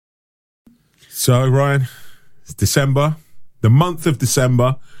So, Ryan, it's December, the month of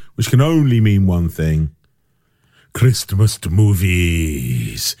December, which can only mean one thing. Christmas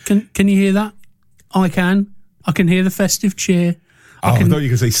movies. Can you hear that? I can. I can hear the festive cheer. I thought you were going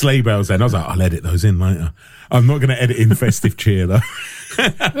to say sleigh bells then. I was like, I'll edit those in later. I'm not going to edit in festive cheer, though.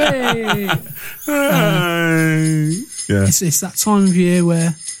 Hey. Yeah. It's that time of year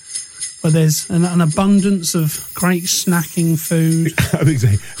where there's an abundance of great snacking food. I think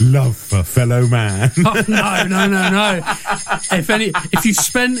say love for fellow man. Oh, no. If you've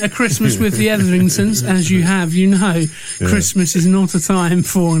spent a Christmas with the Etheringtons, as you have, you know Christmas is not a time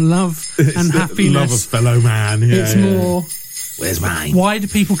for love and happiness. Love of fellow man. Yeah, it's more... Where's mine? Why do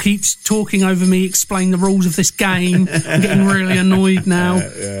people keep talking over me, explain the rules of this game? I'm getting really annoyed now.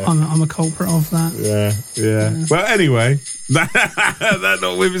 Yeah. I'm a culprit of that. Yeah. Well, anyway, that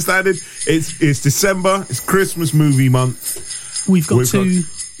notwithstanding, it's December, it's Christmas movie month. We've got two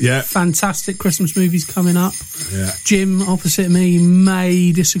fantastic Christmas movies coming up. Yeah. Jim, opposite me,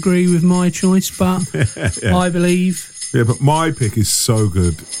 may disagree with my choice, but I believe... Yeah, but my pick is so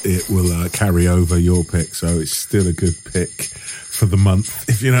good, it will carry over your pick, so it's still a good pick for the month,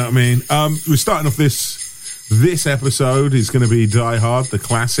 if you know what I mean. We're starting off this episode is going to be Die Hard, the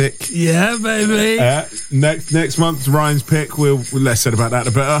classic. Yeah, baby. Next month's Ryan's pick, we'll less said about that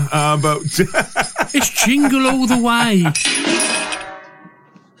the better. But it's Jingle All the Way.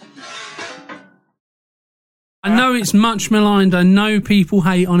 I know it's much maligned, I know people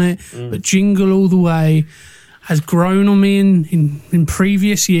hate on it, but Jingle All the Way has grown on me in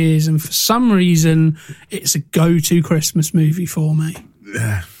previous years, and for some reason it's a go-to Christmas movie for me.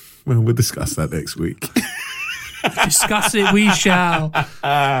 Yeah, well, we'll discuss that next week. Discuss it we shall.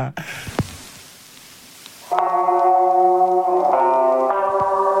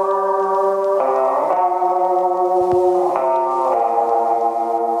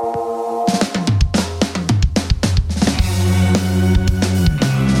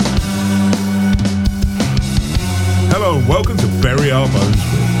 Welcome to Bury Our Bones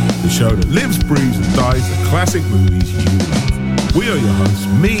With, the show that lives, breathes and dies the classic movies you love. We are your hosts,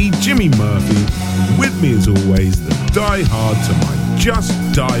 me, Jimmy Murphy, and with me as always, the Die Hard to my Just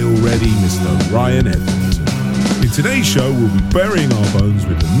Die Already, Mr. Ryan Etherington. In today's show, we'll be burying our bones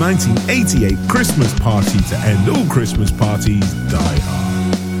with the 1988 Christmas party to end all Christmas parties, Die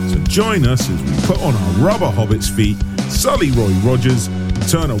Hard. So join us as we put on our rubber hobbit's feet, sully Roy Rogers,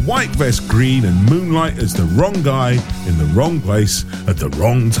 turn a white vest green and moonlight as the wrong guy in the wrong place at the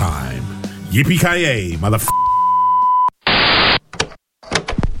wrong time. Yippee-ki-yay, motherf***.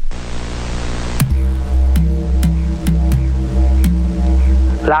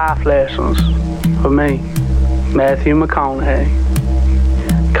 Life lessons for me, Matthew McConaughey.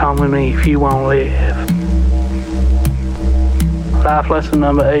 Come with me if you want to live. Life lesson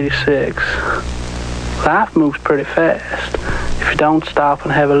number 86. Life moves pretty fast. If you don't stop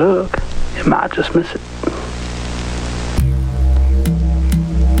and have a look, you might just miss it.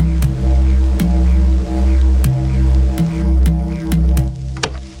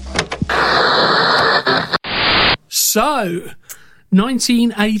 So,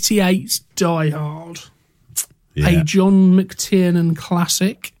 1988's Die Hard. A John McTiernan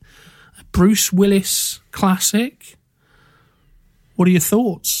classic. A Bruce Willis classic. What are your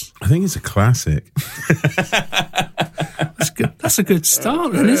thoughts? I think it's a classic. That's good. That's a good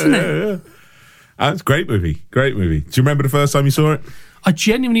start, then, isn't it? Yeah. It's a great movie. Great movie. Do you remember the first time you saw it? I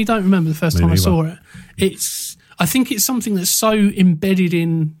genuinely don't remember the first time I saw it. I think it's something that's so embedded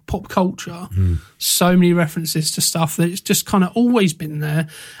in pop culture, so many references to stuff that it's just kind of always been there.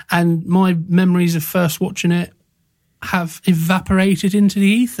 And my memories of first watching it have evaporated into the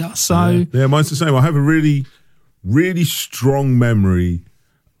ether. So yeah, mine's the same. I have a really, really strong memory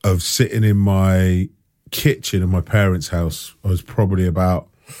of sitting in my kitchen in my parents' house. I was probably about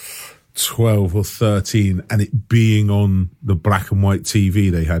 12 or 13 and it being on the black and white TV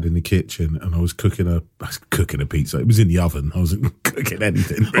they had in the kitchen, and I was cooking a pizza. It was in the oven. I wasn't cooking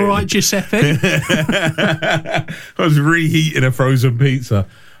anything really. All right, Giuseppe. I was reheating a frozen pizza.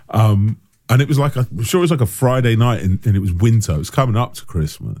 And it was like, I'm sure it was like a Friday night and it was winter. It was coming up to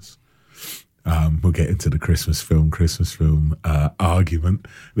Christmas. We'll get into the Christmas film argument,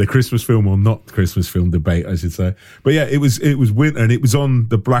 the Christmas film or not Christmas film debate, I should say. But yeah, it was winter and it was on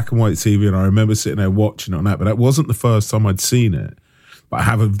the black and white TV, and I remember sitting there watching it on that. But that wasn't the first time I'd seen it. But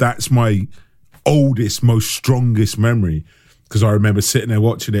that's my oldest, most strongest memory, because I remember sitting there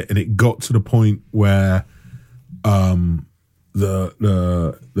watching it, and it got to the point where the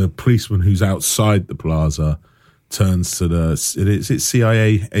policeman who's outside the plaza turns to it's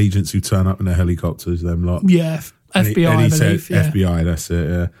CIA agents who turn up in their helicopters, them lot. Yeah, FBI, I believe. FBI, that's it,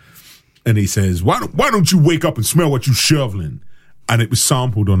 yeah. and he says, why don't you wake up and smell what you shoveling? And it was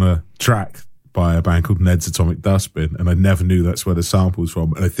sampled on a track by a band called Ned's Atomic Dustbin, and I never knew that's where the sample was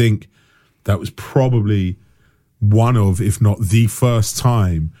from. And I think that was probably one of, if not the first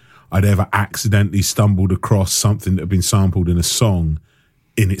time I'd ever accidentally stumbled across something that had been sampled in a song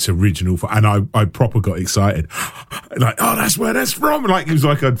in its original form. And I proper got excited. Like, oh, that's where that's from. Like, it was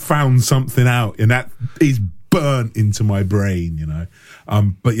like I'd found something out, and that is burnt into my brain, you know.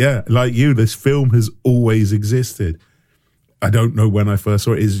 But yeah, like you, this film has always existed. I don't know when I first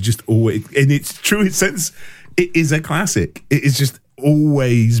saw it. It's just always, in its truest sense, it is a classic. It has just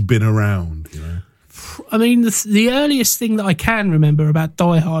always been around, you know. I mean, the earliest thing that I can remember about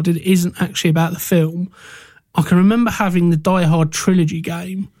Die Hard, it isn't actually about the film. I can remember having the Die Hard trilogy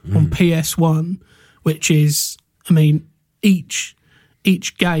game on PS1, which is, I mean, each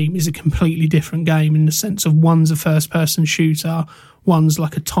game is a completely different game in the sense of one's a first-person shooter, one's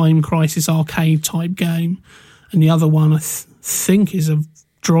like a Time Crisis arcade type game, and the other one I think is a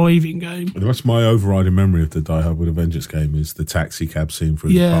driving game. That's my overriding memory of the Die Hard with a Vengeance game, is the taxi cab scene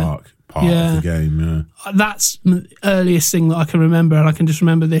through the park part of the game. Yeah, that's the earliest thing that I can remember, and I can just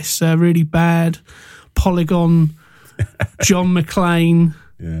remember this really bad polygon John McClane,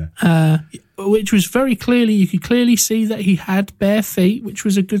 which was very clearly, you could clearly see that he had bare feet, which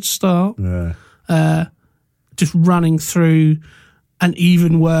was a good start. Just running through an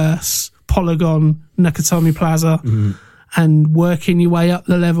even worse polygon Nakatomi Plaza and working your way up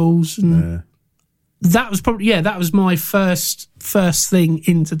the levels, and that was probably that was my first thing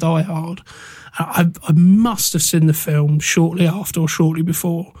into Die Hard. I must have seen the film shortly after or shortly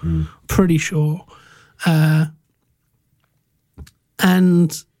before, pretty sure. And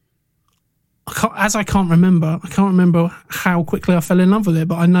I can't remember how quickly I fell in love with it,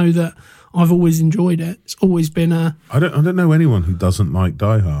 but I know that I've always enjoyed it. It's always been I don't know anyone who doesn't like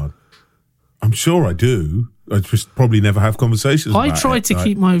Die Hard. I'm sure I do. I just probably never have conversations about it. I try to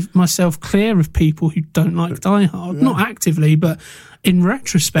keep myself clear of people who don't like Die Hard. Not actively, but in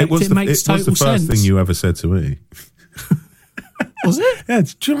retrospect, it makes total sense. It was the first thing you ever said to me. Was it? Yeah,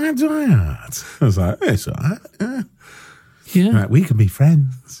 it's Die Hard. I was like, it's all right. Yeah. Right, we can be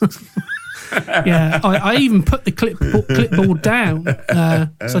friends. Yeah, I even put the clipboard down,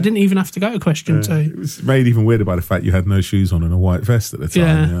 so I didn't even have to go to question 2. It was made even weirder by the fact you had no shoes on and a white vest at the time.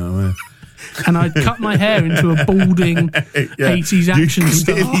 Yeah. You know what I mean? And I cut my hair into a balding 80s action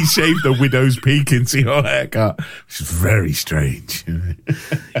star. You clearly shaved a widow's peak into your haircut, which is very strange.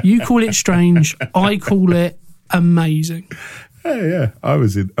 You call it strange, I call it amazing. Yeah. I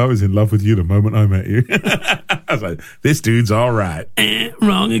was in love with you the moment I met you. I was like, this dude's all right.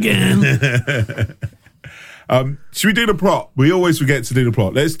 Wrong again. Should we do the plot? We always forget to do the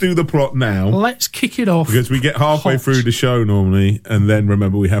plot. Let's do the plot now. Let's kick it off. Because we get halfway through the show normally, and then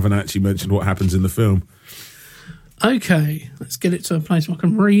remember we haven't actually mentioned what happens in the film. Okay, let's get it to a place where I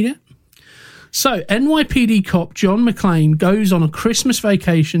can read it. So, NYPD cop John McClane goes on a Christmas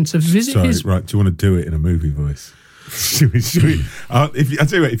vacation to visit his... Right, do you want to do it in a movie voice? Should we? I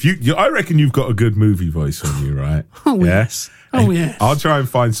tell you what, I reckon you've got a good movie voice on you, right? Oh, yes. Oh, yes. I'll try and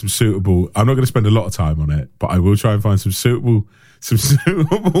find some suitable... I'm not going to spend a lot of time on it, but I will try and find some suitable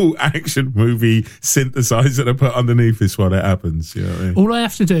action movie synthesizer to put underneath this while it happens. You know what I mean? All I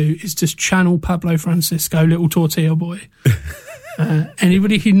have to do is just channel Pablo Francisco, Little Tortilla Boy.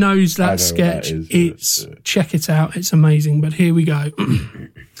 Anybody who knows that sketch, check it out. It's amazing. But here we go.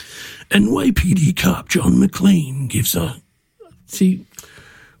 NYPD cop John McClane gives a... See,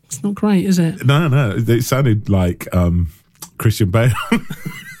 it's not great, is it? No. It sounded like Christian Bale.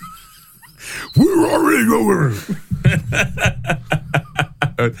 We're already over.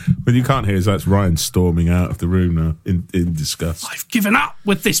 But you can't hear us. That's Ryan storming out of the room now in disgust. I've given up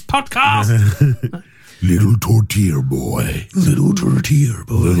with this podcast. Little tortilla boy. Little tortilla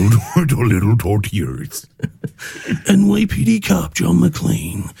boy. Little tortillas. NYPD cop John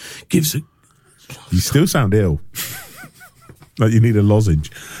McClane gives a... You still sound ill. Like you need a lozenge.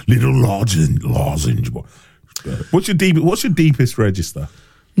 Little lozenge boy. What's your deepest register?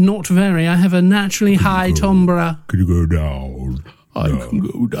 Not very. I have a naturally high timbre. Could you go down? I can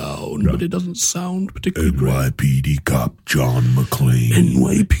go down, but it doesn't sound particularly great. NYPD cop John McClane.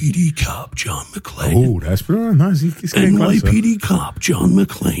 NYPD cop John McClane. Oh, that's pretty nice. It's NYPD cop John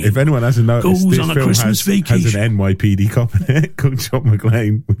McClane. If anyone hasn't noticed, goes this on a film Christmas vacation. has an NYPD cop in it called John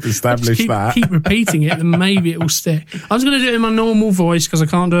McClane. We've established that. Keep repeating it, and maybe it will stick. I was going to do it in my normal voice because I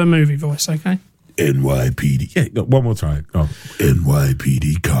can't do a movie voice, okay? NYPD. Yeah, one more time. Oh.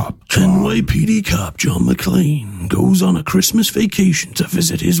 NYPD cop John McClane goes on a Christmas vacation to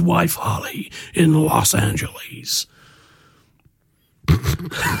visit his wife Holly in Los Angeles.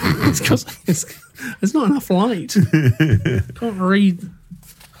 It's because there's not enough light. Can't read.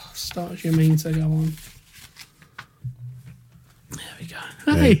 Start as you mean to go on. There we go.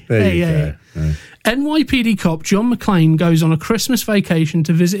 Hey, there you go. Hey. NYPD cop John McClane goes on a Christmas vacation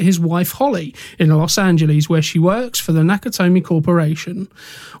to visit his wife Holly in Los Angeles, where she works for the Nakatomi Corporation.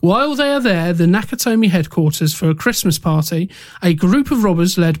 While they are there, the Nakatomi headquarters, for a Christmas party, a group of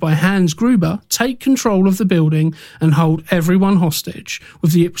robbers led by Hans Gruber take control of the building and hold everyone hostage,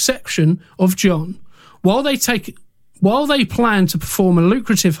 with the exception of John. While they plan to perform a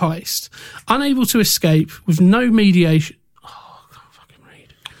lucrative heist, unable to escape with no mediation.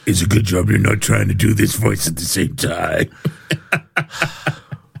 It's a good job you're not trying to do this voice at the same time.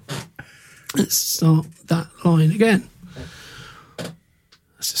 Let's start that line again.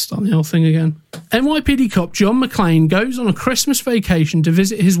 Let's just start the whole thing again. NYPD cop John McClane goes on a Christmas vacation to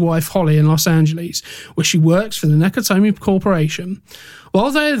visit his wife Holly in Los Angeles, where she works for the Nakatomi Corporation.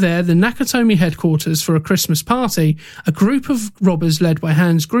 While they are there, the Nakatomi headquarters, for a Christmas party, a group of robbers led by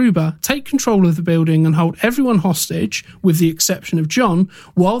Hans Gruber take control of the building and hold everyone hostage, with the exception of John,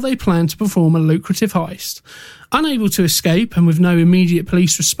 while they plan to perform a lucrative heist. Unable to escape and with no immediate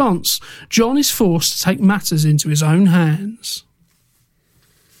police response, John is forced to take matters into his own hands.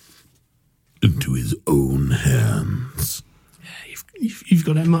 Into his own hands. You've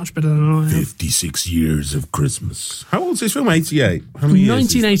got it much better than I have. 56 years of Christmas. How old's this film? 88? How many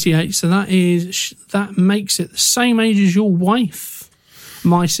years? 1988, so that makes it the same age as your wife,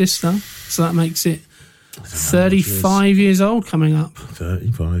 my sister. So that makes it 35 years old coming up.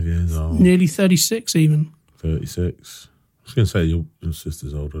 35 years old. Nearly 36 even. 36. I was going to say your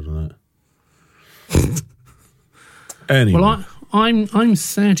sister's older than that. Anyway. Well, I'm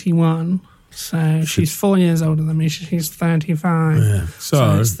 31. So she's 4 years older than me. She's 35. Yeah.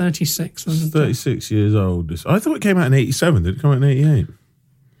 So it's 36. 36 years old. I thought it came out in 87. Did it come out in 88?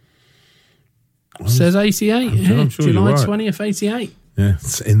 It says 88. I'm sure July you're right. 20th, 88. Yeah,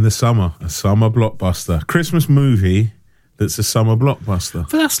 it's in the summer. A summer blockbuster. Christmas movie that's a summer blockbuster.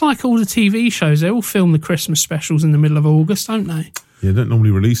 But that's like all the TV shows. They all film the Christmas specials in the middle of August, don't they? Yeah, they don't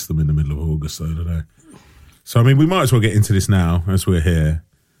normally release them in the middle of August, though, do they? So, I mean, we might as well get into this now as we're here.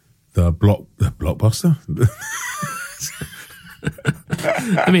 The blockbuster?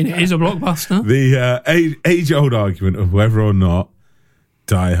 I mean, it is a blockbuster. The age-old argument of whether or not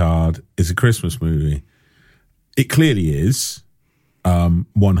Die Hard is a Christmas movie. It clearly is,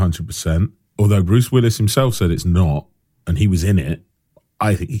 100%. Although Bruce Willis himself said it's not, and he was in it,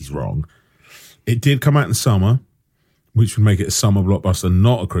 I think he's wrong. It did come out in the summer, which would make it a summer blockbuster,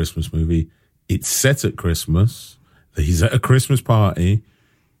 not a Christmas movie. It's set at Christmas. He's at a Christmas party.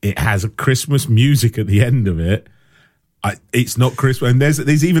 It has a Christmas music at the end of it. It's not Christmas. And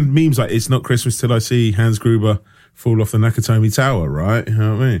there's even memes like, it's not Christmas till I see Hans Gruber fall off the Nakatomi Tower, right? You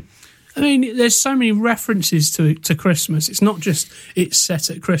know what I mean? I mean, there's so many references to Christmas. It's not just it's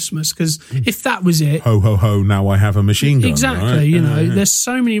set at Christmas, because if that was it... Ho, ho, ho, now I have a machine gun, exactly, right? You know, there's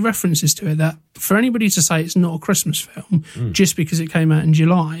so many references to it that for anybody to say it's not a Christmas film just because it came out in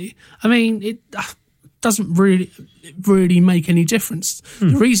July, I mean, it doesn't really make any difference.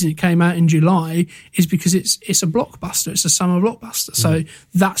 The reason it came out in July is because it's a blockbuster. It's a summer blockbuster. So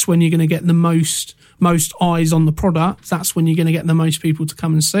that's when you're going to get the most eyes on the product. That's when you're going to get the most people to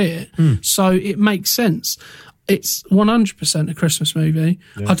come and see it. So it makes sense. It's 100% a Christmas movie.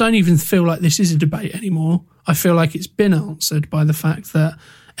 Yeah. I don't even feel like this is a debate anymore. I feel like it's been answered by the fact that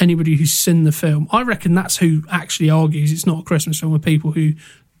anybody who's seen the film, I reckon that's who actually argues it's not a Christmas film, with people who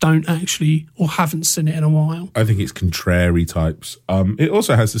don't actually or haven't seen it in a while. I think it's contrary types. It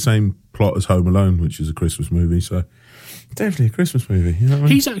also has the same plot as Home Alone, which is a Christmas movie, so definitely a Christmas movie. You know what I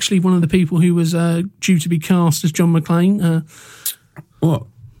mean? He's actually one of the people who was due to be cast as John McClane. What?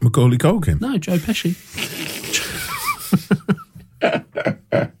 Macaulay Culkin? No, Joe Pesci.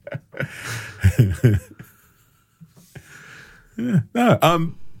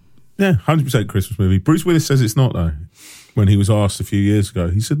 Yeah, 100% Christmas movie. Bruce Willis says it's not, though. When he was asked a few years ago,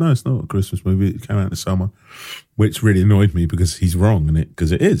 he said, no, it's not a Christmas movie. It came out in the summer, which really annoyed me because he's wrong,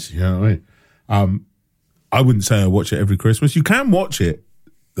 because it is. You know what I mean? I wouldn't say I watch it every Christmas. You can watch it,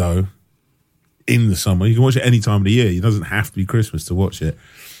 though, in the summer. You can watch it any time of the year. It doesn't have to be Christmas to watch it.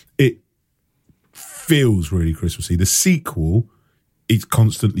 It feels really Christmassy. The sequel, it's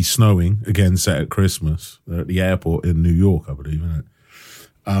constantly snowing, again, set at Christmas. They're at the airport in New York, I believe, isn't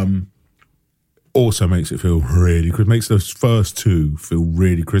it? Also makes it feel really, makes those first two feel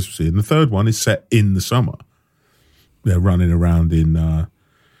really Christmassy. And the third one is set in the summer. They're running around in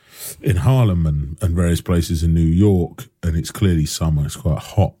Harlem and various places in New York, and it's clearly summer. It's quite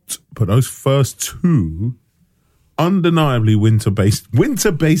hot. But those first two undeniably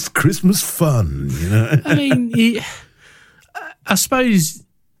winter-based Christmas fun, you know. I mean, I suppose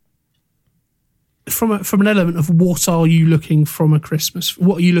from an element of what are you looking from a Christmas?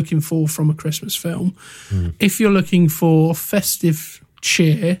 What are you looking for from a Christmas film? If you're looking for festive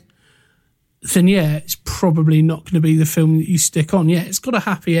cheer, then yeah, it's probably not going to be the film that you stick on. Yeah, it's got a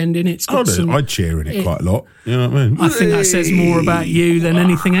happy ending. It's got I'd cheer in it quite a lot. You know what I mean? I think that says more about you than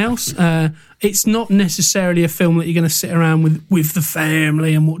anything else. It's not necessarily a film that you're going to sit around with the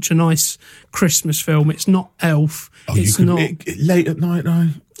family and watch a nice Christmas film. It's not Elf. It's not late at night though.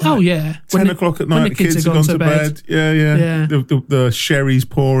 Oh yeah, 10 o'clock at night. The kids have gone to bed. Yeah. The sherry's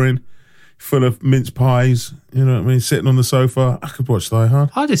pouring, full of mince pies. You know what I mean? Sitting on the sofa, I could watch Die Hard.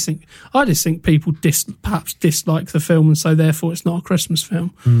 I just think people perhaps dislike the film, and so therefore it's not a Christmas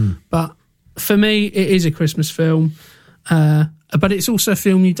film. But for me, it is a Christmas film. But it's also a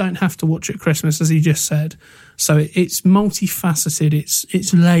film you don't have to watch at Christmas, as he just said. So it's multifaceted.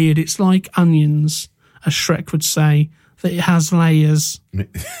 It's layered. It's like onions, as Shrek would say. That it has layers.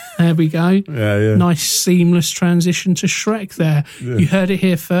 There we go. Yeah. Nice seamless transition to Shrek there. Yeah. You heard it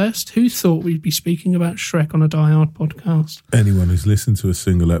here first. Who thought we'd be speaking about Shrek on a Die Hard podcast? Anyone who's listened to a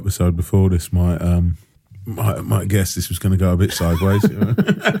single episode before this might guess this was going to go a bit sideways. You know?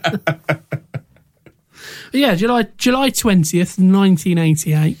 Yeah, July 20th,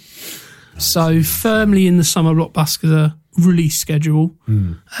 1988. So firmly in the summer blockbuster release schedule.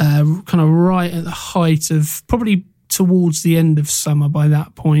 Kind of right at the height of probably towards the end of summer by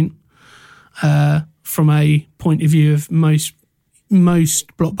that point, from a point of view of most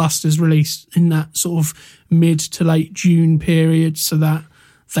blockbusters released in that sort of mid to late June period, so that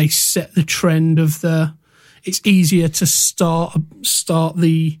they set the trend of it's easier to start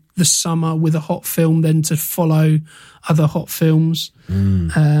the summer with a hot film than to follow other hot films,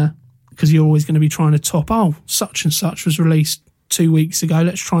 because you're always going to be trying to top, such and such was released 2 weeks ago,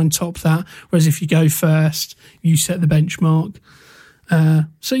 let's try and top that. Whereas if you go first, you set the benchmark.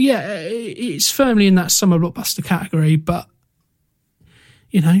 So yeah, it's firmly in that summer blockbuster category, but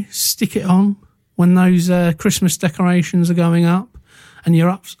you know, stick it on when those Christmas decorations are going up and you're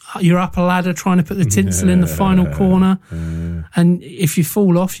up a ladder trying to put the tinsel in the final corner, and if you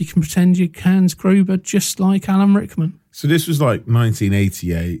fall off, you can pretend you're Hans Gruber, just like Alan Rickman. So this was like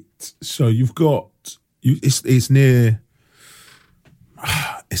 1988. So you've got it's near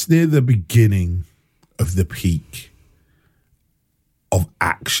the beginning of the peak of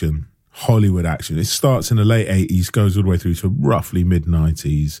action, Hollywood action. It starts in the late 80s, goes all the way through to roughly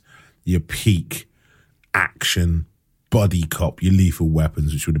mid-90s. Your peak action, buddy cop, your Lethal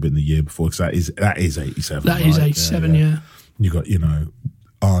Weapons, which would have been the year before, because that is 87. That is 87, yeah. You got,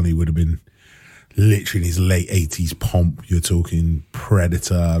 Arnie would have been literally in his late 80s pomp. You're talking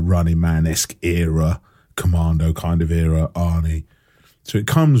Predator, Running Man-esque era, Commando kind of era, Arnie. So it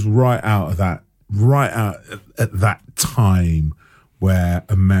comes right out at that time where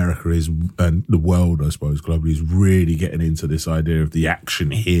America is, and the world, I suppose, globally, is really getting into this idea of the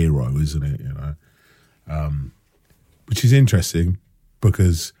action hero, isn't it? Which is interesting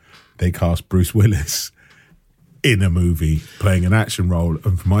because they cast Bruce Willis in a movie playing an action role,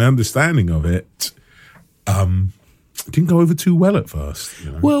 and from my understanding of it, it didn't go over too well at first.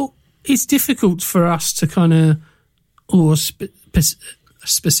 Well, it's difficult for us to kind of, or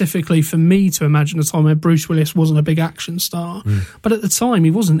specifically for me to imagine a time where Bruce Willis wasn't a big action star. But at the time,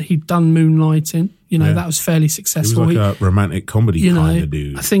 he wasn't. He'd done Moonlighting. That was fairly successful. He was like a romantic comedy kind of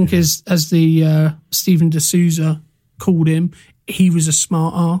dude. I think as the Stephen D'Souza called him, he was a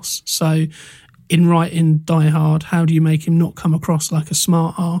smart ass. So in writing Die Hard, how do you make him not come across like a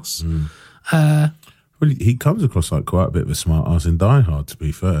smart ass? Well, he comes across like quite a bit of a smart ass in Die Hard, to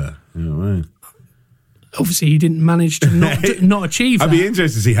be fair. You know what I mean? Obviously, he didn't manage to not achieve that. I'd be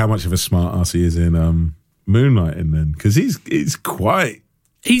interested to see how much of a smart ass he is in Moonlighting then, because he's quite...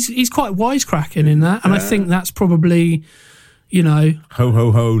 He's quite wisecracking in that, and I think that's probably, ho,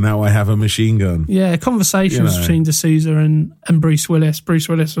 ho, ho, now I have a machine gun. Yeah, conversations between D'Souza and Bruce Willis. Bruce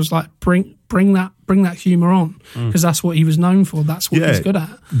Willis was like, bring that humour on, because that's what he was known for. That's what he's good at.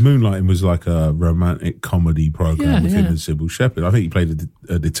 Moonlighting was like a romantic comedy program with him and Sybil Shepherd. I think he played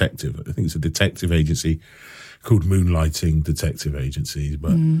a detective. I think it's a detective agency called Moonlighting Detective Agencies,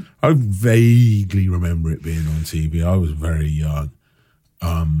 but I vaguely remember it being on TV. I was very young.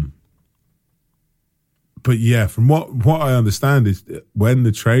 But yeah, from what I understand is when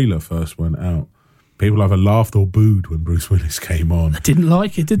the trailer first went out, people either laughed or booed when Bruce Willis came on. They didn't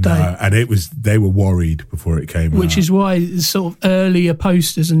like it, did they? No, and they were worried before it came out. Which is why the sort of earlier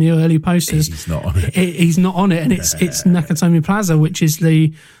posters and the early posters, he's not on it. He's not on it, and it's Nakatomi Plaza, which is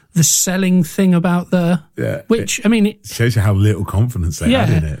the the selling thing about the... Yeah. Which, I mean... It shows you how little confidence they had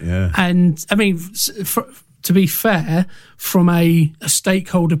in it, yeah. And, I mean, to be fair, from a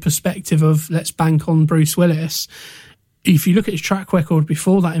stakeholder perspective of let's bank on Bruce Willis, if you look at his track record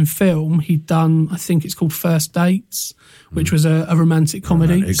before that in film, he'd done, I think it's called First Dates, which was a romantic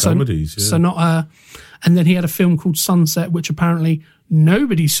comedy. Romantic comedies, yeah. So not a... And then he had a film called Sunset, which apparently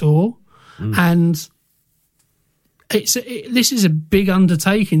nobody saw. And this is a big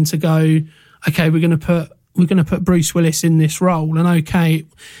undertaking to go, okay, we're going to put Bruce Willis in this role. And okay,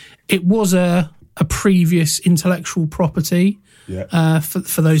 it was a previous intellectual property. Yeah.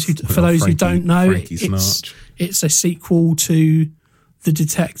 For those who don't know, it's a sequel to The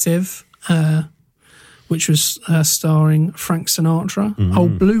Detective, which was starring Frank Sinatra,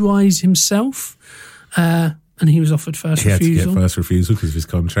 old Blue Eyes himself, and he was offered first refusal. He had to get first refusal because of his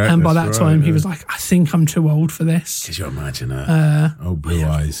contract. And by that time, he was like, I think I'm too old for this. Could you imagine that? Old Blue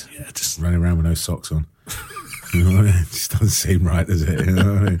Eyes, just running around with no socks on. You know what I mean? It just doesn't seem right, does it? You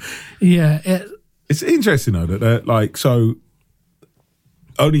know what I mean? Yeah. It's interesting though that they're like, so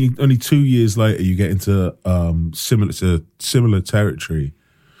only 2 years later you get into similar territory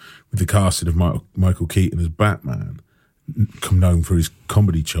with the casting of Michael Keaton as Batman, known for his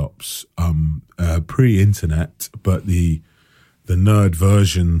comedy chops, pre-internet, but the nerd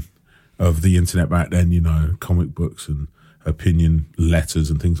version of the internet back then, you know, comic books and opinion letters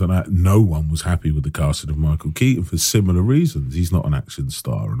and things like that. No one was happy with the casting of Michael Keaton for similar reasons. He's not an action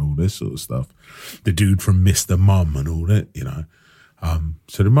star and all this sort of stuff. The dude from Mr. Mum and all that, you know.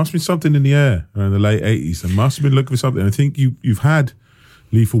 So there must be something in the air around the late 80s. They must have been looking for something. I think you've had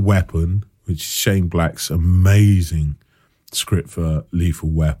Lethal Weapon, which is Shane Black's amazing script for Lethal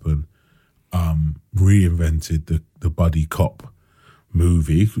Weapon, reinvented the buddy cop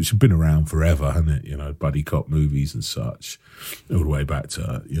movie, which had been around forever, hadn't it? You know, buddy cop movies and such, all the way back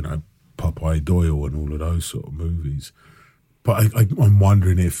to, you know, Popeye Doyle and all of those sort of movies. But I'm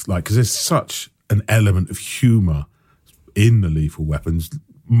wondering if, like, because there's such an element of humour in the Lethal Weapons,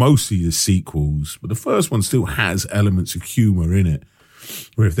 mostly the sequels, but the first one still has elements of humour in it,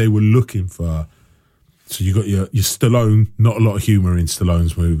 where if they were looking for... So you got your Stallone, not a lot of humour in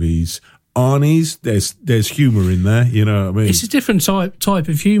Stallone's movies. Arnie's, there's humour in there, you know what I mean? It's a different type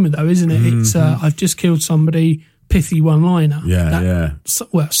of humour though, isn't it? Mm-hmm. It's I've just killed somebody, pithy one-liner. Yeah.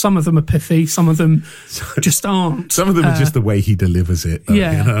 Well, some of them are pithy, some of them just aren't. Some of them are just the way he delivers it, though,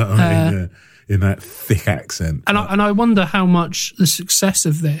 yeah. You know what I mean? In that thick accent. And I wonder how much the success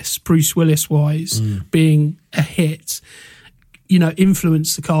of this, Bruce Willis-wise, being a hit, you know,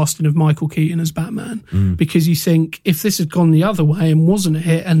 influenced the casting of Michael Keaton as Batman. Because you think if this had gone the other way and wasn't a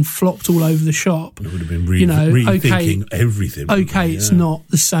hit and flopped all over the shop, it would have been rethinking everything. Okay, it's not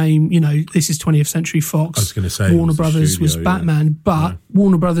the same. You know, this is 20th Century Fox. I was going to say Warner Brothers was Batman, but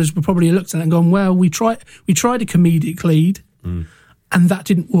Warner Brothers would probably have looked at it and gone, "Well, we tried a comedic lead, and that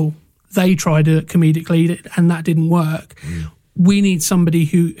didn't. Well, they tried a comedic lead and that didn't work." We need somebody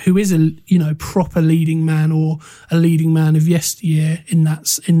who is a, you know, proper leading man or a leading man of yesteryear in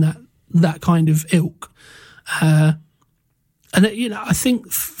that kind of ilk. And you know, I think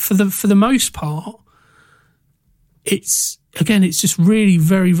for the most part, it's just really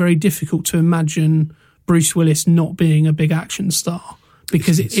very, very difficult to imagine Bruce Willis not being a big action star,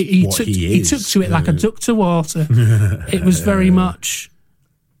 because he took to it like a duck to water. It was very much.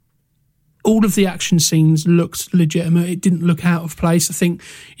 All of the action scenes looked legitimate. It didn't look out of place. I think,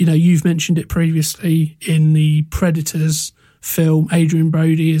 you know, you've mentioned it previously in the Predators film. Adrian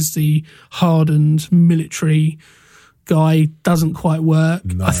Brody is the hardened military guy. Doesn't quite work.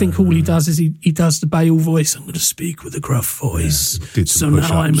 No, I think all he does is he does the Bale voice. I'm going to speak with a gruff voice. So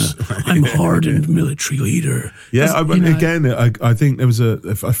now I'm a hardened military leader. Yeah, I think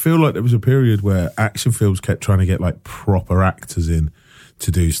I feel like there was a period where action films kept trying to get like proper actors in to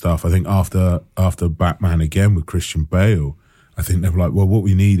do stuff. I think after Batman again with Christian Bale, I think they were like, well, what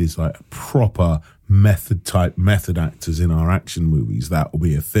we need is like proper method actors in our action movies. That will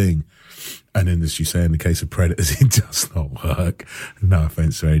be a thing. And then, as you say, in the case of Predators, it does not work. No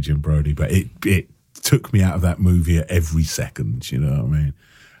offense to Adrian Brody, but it took me out of that movie at every second. You know what I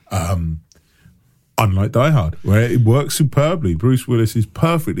mean? Unlike Die Hard, where it works superbly. Bruce Willis is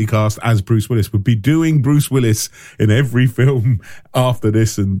perfectly cast as Bruce Willis. Would be doing Bruce Willis in every film after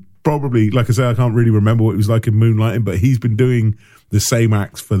this, and probably, like I say, I can't really remember what it was like in Moonlighting, but he's been doing the same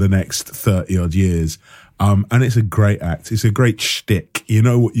acts for the next 30-odd years. And it's a great act. It's a great shtick. You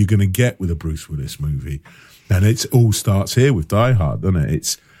know what you're going to get with a Bruce Willis movie. And it all starts here with Die Hard, doesn't it?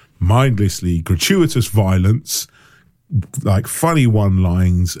 It's mindlessly gratuitous violence, like funny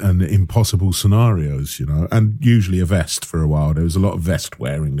one-lines and impossible scenarios, you know, and usually a vest for a while. There was a lot of vest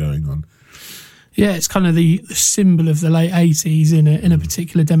wearing going on. Yeah, it's kind of the symbol of the late 80s in a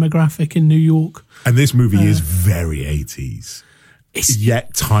particular demographic in New York. And this movie is very 80s,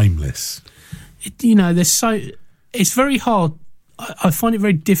 yet timeless. It's very hard. I find it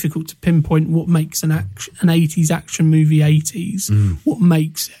very difficult to pinpoint what makes an 80s action movie 80s. What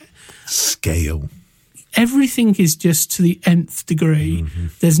makes it? Scale. Everything is just to the nth degree.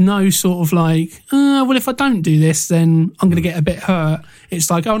 There's no sort of like, well, if I don't do this, then I'm going to get a bit hurt. It's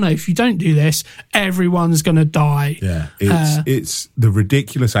like, oh no, if you don't do this, everyone's going to die. Yeah, it's the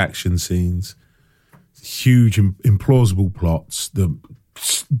ridiculous action scenes, huge, implausible plots, the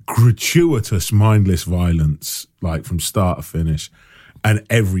gratuitous, mindless violence, like from start to finish. And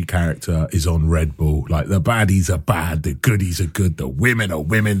every character is on Red Bull. Like, the baddies are bad, the goodies are good, the women are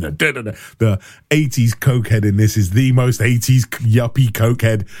women, the 80s cokehead in this is the most 80s yuppie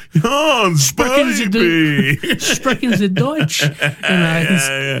cokehead. Hans, baby! Sprechen Sie Deutsch.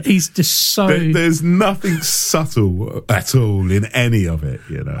 He's just so... There's nothing subtle at all in any of it,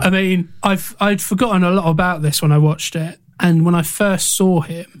 you know. I mean, I'd forgotten a lot about this when I watched it. And when I first saw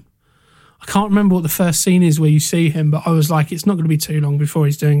him, I can't remember what the first scene is where you see him, but I was like, it's not going to be too long before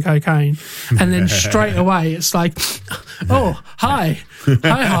he's doing cocaine. And then straight away, it's like, oh, hi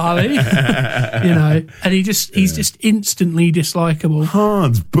Harley, and he's just instantly dislikable.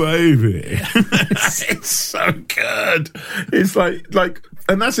 Hans, baby. It's so good. It's like,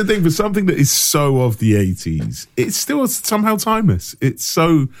 and that's the thing, for something that is so of the 80s, it's still somehow timeless. It's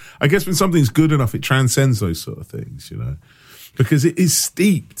so, I guess when something's good enough, it transcends those sort of things, because it is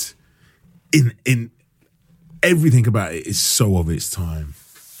steeped in everything about it is so of its time.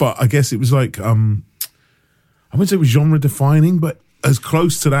 But I guess it was like, I wouldn't say it was genre defining, but as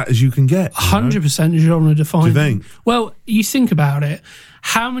close to that as you can get. 100% genre defining. Do you think? Well, you think about it.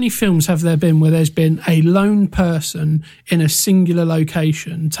 How many films have there been where there's been a lone person in a singular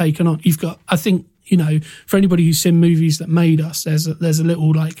location taken on? You've got, I think, for anybody who's seen movies that made us, there's a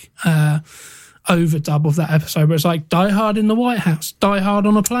little like overdub of that episode where it's like Die Hard in the White House, Die Hard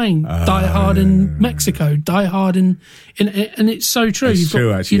on a plane, Die Hard in Mexico, Die Hard in and it's so true. It's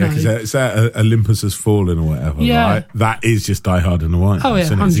true, actually, because it's that Olympus Has Fallen or whatever, right? That is just Die Hard in the White House. Oh yeah,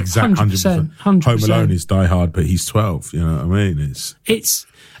 100%. Home Alone is Die Hard, but he's 12. You know what I mean? It's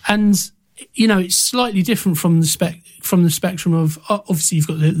slightly different from the spectrum of, obviously you've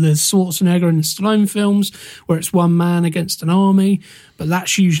got the Schwarzenegger and the Stallone films where it's one man against an army, but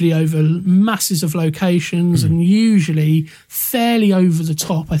that's usually over masses of locations and usually fairly over the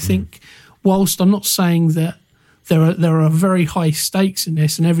top. I think, whilst I'm not saying that there are very high stakes in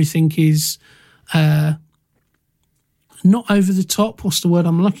this and everything is not over the top, what's the word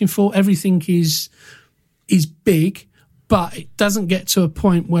I'm looking for? Everything is big, but it doesn't get to a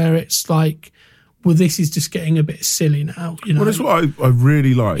point where it's like, well, this is just getting a bit silly now. Well, that's what I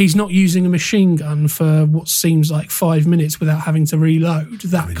really like. He's not using a machine gun for what seems like 5 minutes without having to reload.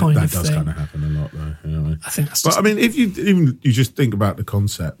 That kind of thing. That does kind of happen a lot, though. I think that's. But I mean, if you just think about the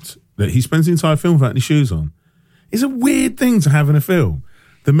concept that he spends the entire film without any shoes on, it's a weird thing to have in a film.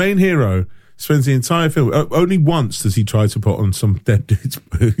 The main hero spends the entire film. Only once does he try to put on some dead dude's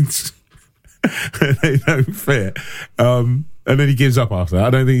boots. They don't fit. And then he gives up after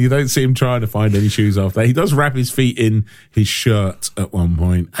that. You don't see him trying to find any shoes after that. He does wrap his feet in his shirt at one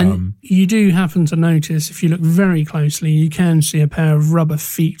point. And you do happen to notice, if you look very closely, you can see a pair of rubber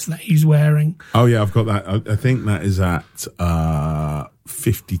feet that he's wearing. Oh yeah, I've got that. I think that is at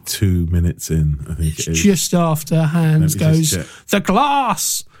 52 minutes in. I think it's just after Hans goes, the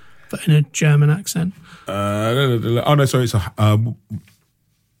glass, but in a German accent. Oh no, sorry, it's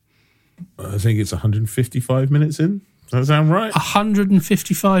I think it's 155 minutes in. Does that sound right?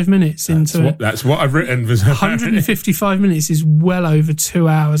 155 minutes into it. That's what I've written. 155 minutes is well over 2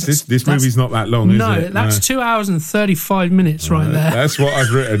 hours. This movie's not that long, is it? No, that's 2 hours and 35 minutes right there. That's what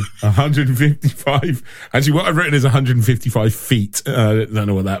I've written. 155. Actually, what I've written is 155 feet. I don't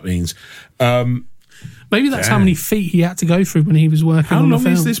know what that means. Maybe that's how many feet he had to go through when he was working on the film. How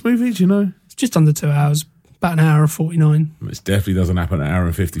long is this movie, do you know? It's just under 2 hours. About an hour and 49. It definitely doesn't happen at an hour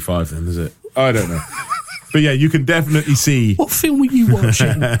and 55 then, does it? I don't know. But yeah, you can definitely see... What film were you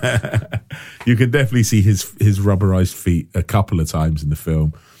watching? You can definitely see his rubberized feet a couple of times in the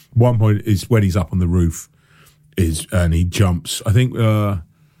film. One point is when he's up on the roof and he jumps. I think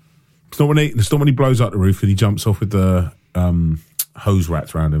it's not when he blows out the roof and he jumps off with the hose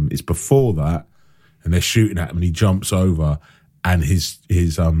wrapped around him. It's before that, and they're shooting at him and he jumps over and his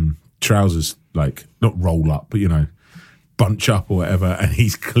trousers, like, not roll up, but, bunch up or whatever, and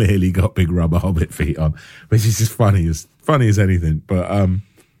he's clearly got big rubber Hobbit feet on, which is just funny as anything. But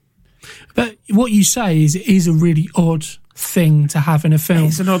what you say is it is a really odd thing to have in a film.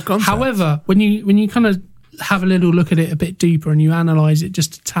 It's an odd concept. However, when you kind of have a little look at it a bit deeper and you analyse it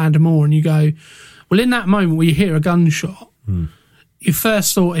just a tad more, and you go, well, in that moment where you hear a gunshot, your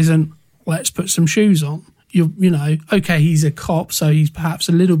first thought isn't, let's put some shoes on. You know, okay, he's a cop, so he's perhaps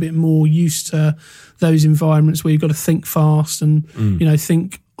a little bit more used to those environments where you've got to think fast and, you know,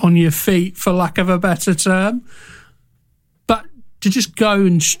 think on your feet, for lack of a better term. But to just go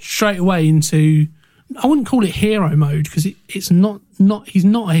and straight away into, I wouldn't call it hero mode, because it's not he's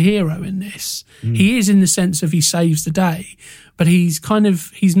not a hero in this. He is in the sense of he saves the day, but he's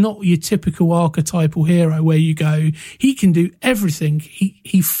not your typical archetypal hero where you go, he can do everything.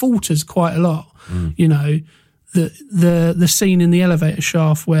 He falters quite a lot. You know, the scene in the elevator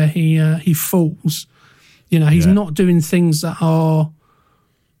shaft where he falls, you know, he's not doing things that are,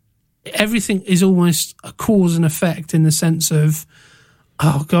 everything is almost a cause and effect in the sense of,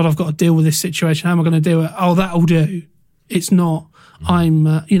 oh God, I've got to deal with this situation. How am I going to do it? Oh, that'll do. It's not,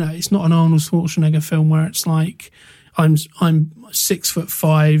 it's not an Arnold Schwarzenegger film where it's like, I'm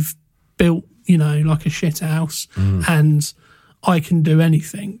 6'5", built, you know, like a shit house, and I can do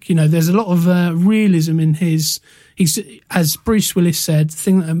anything. You know, there's a lot of realism in he's, as Bruce Willis said, the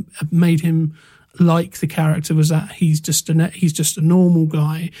thing that made him like the character was that he's just a normal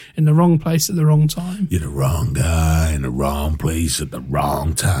guy in the wrong place at the wrong time. You're the wrong guy in the wrong place at the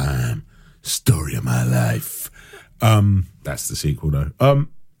wrong time. Story of my life. That's the sequel though.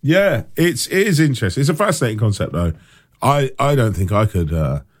 Yeah, it is interesting. It's a fascinating concept though. I don't think I could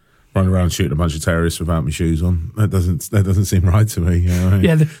run around shooting a bunch of terrorists without my shoes on. That doesn't seem right to me. You know?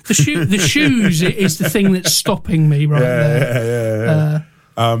 Yeah, the shoes is the thing that's stopping me there.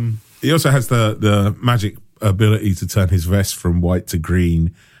 Yeah. He also has the magic ability to turn his vest from white to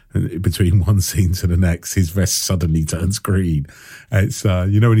green. And between one scene to the next, his vest suddenly turns green. It's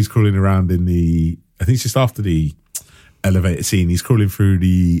you know, when he's crawling around in I think it's just after the elevator scene, he's crawling through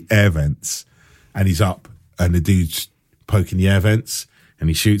the air vents, and he's up, and the dude's poking the air vents, and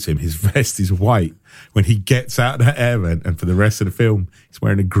he shoots him. His vest is white when he gets out of that air vent, and for the rest of the film, he's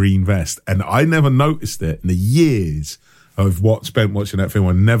wearing a green vest. And I never noticed it in the years of spent watching that film.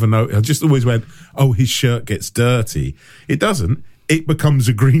 I never noticed. I just always went, oh, his shirt gets dirty. It doesn't. It becomes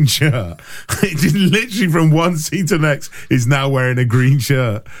a green shirt. It just literally from one scene to the next is now wearing a green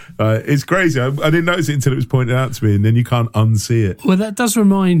shirt. It's crazy. I didn't notice it until it was pointed out to me, and then you can't unsee it. Well, that does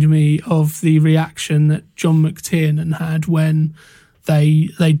remind me of the reaction that John McTiernan had when they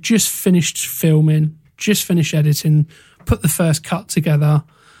just finished filming, just finished editing, put the first cut together,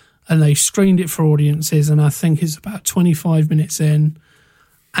 and they screened it for audiences, and I think it's about 25 minutes in,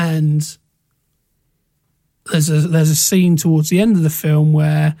 and there's a scene towards the end of the film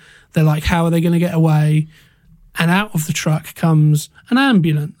where they're like, how are they going to get away? And out of the truck comes an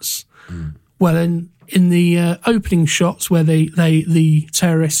ambulance. Well, in the opening shots where the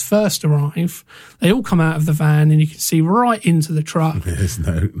terrorists first arrive, they all come out of the van and you can see right into the truck. There's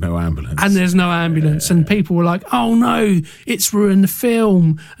no ambulance. And there's no ambulance. And people were like, oh no, it's ruined the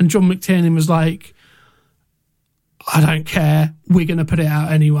film. And John McTiernan was like, I don't care. We're going to put it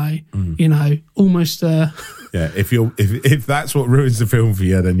out anyway. You know, almost. Yeah, if that's what ruins the film for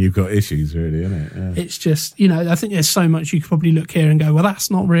you, then you've got issues, really, isn't it? Yeah. It's just, you know, I think there's so much you could probably look here and go, well, that's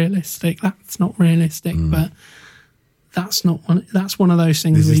not realistic. That's not realistic, but that's not one. That's one of those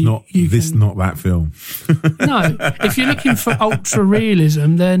things. This is not that film. No, if you're looking for ultra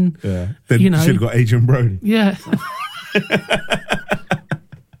realism, then you know, should have got Adrian Brody. Yeah.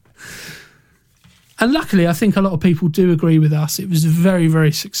 And luckily, I think a lot of people do agree with us. It was a very,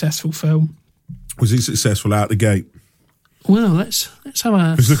 very successful film. Was he successful out the gate? Well, let's have a...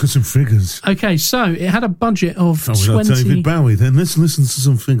 Let's look at some figures. Okay, so it had a budget of 20... David Bowie, then let's listen to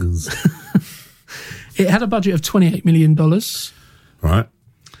some figures. It had a budget of $28 million. Right.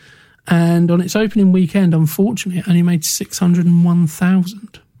 And on its opening weekend, unfortunately, it only made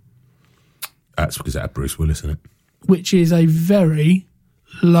 $601,000. That's because it had Bruce Willis in it. Which is a very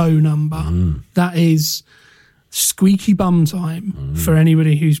low number. That is squeaky bum time for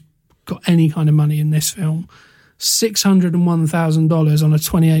anybody who's got any kind of money in this film. $601,000 on a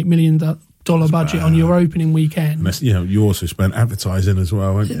 $28 million budget on your opening weekend. And you know, you also spent advertising as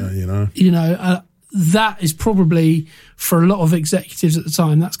well, haven't you? You know, that is probably for a lot of executives at the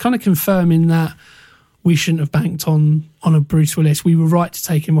time. That's kind of confirming that we shouldn't have banked on a Bruce Willis. We were right to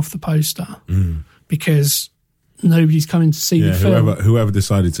take him off the poster because nobody's coming to see the film. Whoever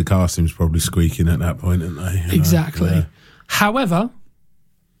decided to cast him is probably squeaking at that point, aren't they? Exactly. Yeah. However,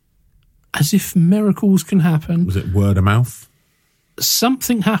 as if miracles can happen. Was it word of mouth?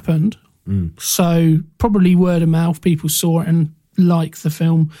 Something happened. So probably word of mouth. People saw it and liked the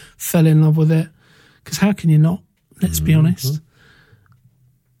film, fell in love with it. Because how can you not? Let's be honest.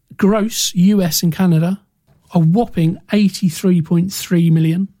 Gross, US and Canada, a whopping 83.3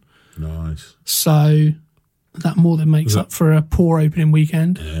 million. Nice. So that more than makes up for a poor opening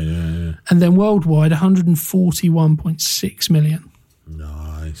weekend. Yeah. And then worldwide, 141.6 million.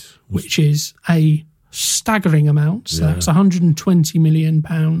 Nice. Which is a staggering amount. So that's £120 million.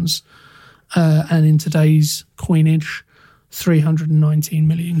 And in today's coinage, 319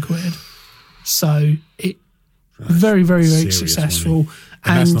 million quid. So it very, very, very successful.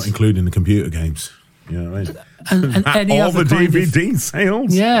 And that's not including the computer games. You know what I mean? And any all other the kind DVD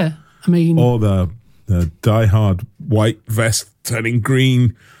sales. Yeah. I mean... Or the die-hard white vest turning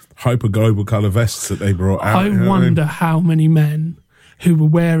green hyper-global colour vests that they brought out. I wonder how many men who were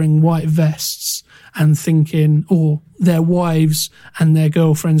wearing white vests and thinking, or their wives and their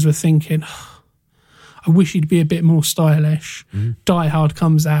girlfriends were thinking, I wish he'd be a bit more stylish. Die Hard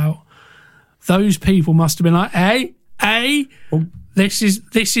comes out. Those people must have been like, hey, this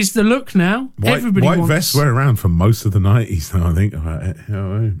is the look now. Everybody white wants... vests were around for most of the 90s, though, I think.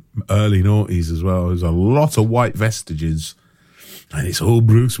 Early noughties as well. There's a lot of white vestiges. And it's all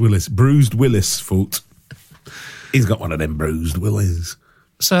Bruce Willis' fault. He's got one of them Bruised Willis.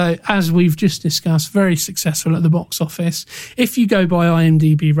 So, as we've just discussed, very successful at the box office. If you go by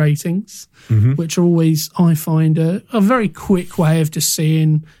IMDb ratings, which are always, I find, a very quick way of just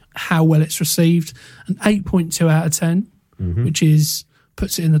seeing how well it's received, an 8.2 out of 10, which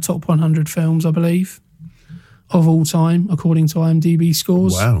puts it in the top 100 films, I believe, of all time, according to IMDb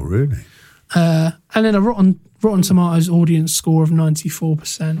scores. Wow, really? And then a Rotten Tomatoes audience score of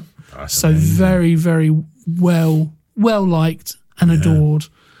 94%. That's so amazing. very, very well liked and adored.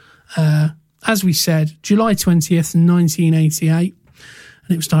 As we said, July 20th, 1988,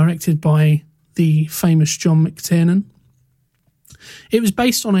 and it was directed by the famous John McTiernan. It was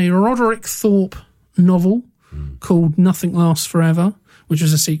based on a Roderick Thorpe novel called Nothing Lasts Forever, which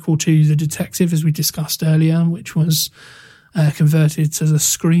was a sequel to The Detective, as we discussed earlier, which was converted to the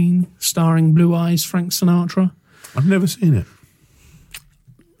screen, starring Blue Eyes Frank Sinatra. I've never seen it.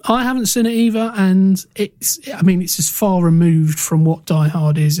 I haven't seen it either, and it's as far removed from what Die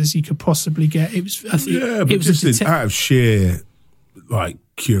Hard is as you could possibly get. It was, out of sheer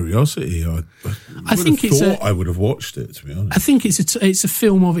curiosity, I would have watched it. To be honest, I think it's a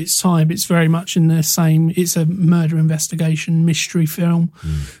film of its time. It's very much in the same. It's a murder investigation mystery film,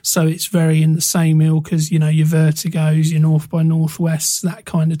 so it's very in the same ilk as your Vertigos, your North by Northwest, that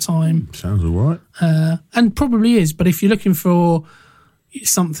kind of time. Sounds all right, and probably is. But if you're looking for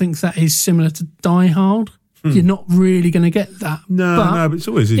something that is similar to Die Hard, you're not really going to get that. No, but it's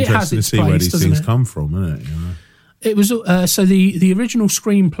always interesting to see where these things come from, isn't it? It was so the original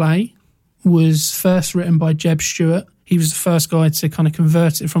screenplay was first written by Jeb Stewart. He was the first guy to kind of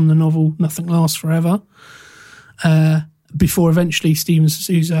convert it from the novel Nothing Lasts Forever, before eventually Steven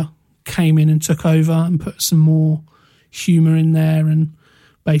Souza came in and took over and put some more humour in there and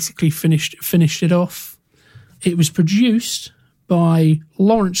basically finished it off. It was produced by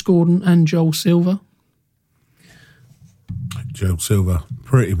Lawrence Gordon and Joel Silver. Joel Silver,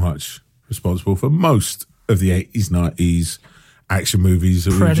 pretty much responsible for most of the 80s, 90s action movies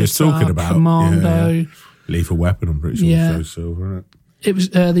that we were just talking about. Commando. Lethal Weapon, I'm pretty sure Joel Silver, isn't it? It was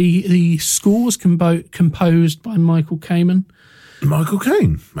the score was composed by Michael Kamen. Michael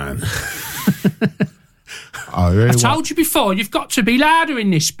Caine, man. I told you before, you've got to be louder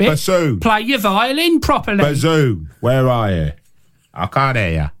in this bit. Bassoon. Play your violin properly. Bassoon, where are you? I can't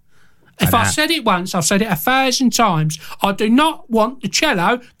hear you. If I said it once, I've said it 1,000 times. I do not want the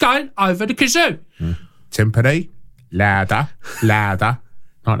cello going over the kazoo. Timpani, louder.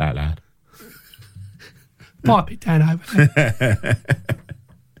 Not that loud. Pipe it down over there.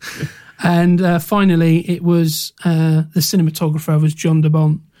 And finally, it was the cinematographer was John de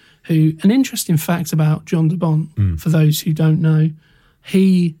Bont, who, an interesting fact about John de Bont, for those who don't know,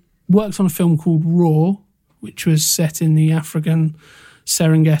 he worked on a film called Raw, which was set in the African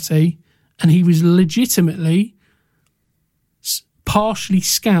Serengeti, and he was legitimately partially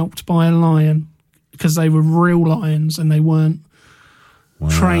scalped by a lion because they were real lions and they weren't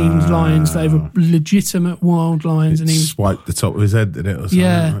trained lions. They were legitimate wild lions. And he swiped the top of his head, did it? Or something?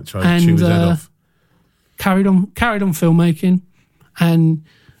 Yeah, tried to chew his head off. Carried on filmmaking, and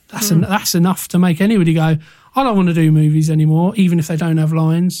that's enough to make anybody go, I don't want to do movies anymore, even if they don't have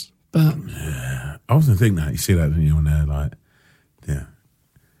lions. But I often think that. You see that, don't you, when they're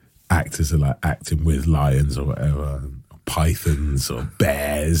actors are acting with lions or whatever. pythons or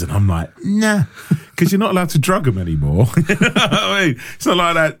bears, and I'm like, nah, because you're not allowed to drug them anymore. You know what I mean? It's not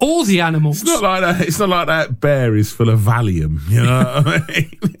like that. All the animals. It's not like that. It's not like that bear is full of Valium. You know what I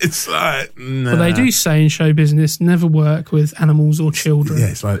mean? It's like, nah. But they do say in show business, never work with animals or children. Yeah,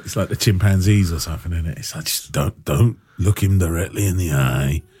 it's like the chimpanzees or something, isn't it? It's like, just don't look him directly in the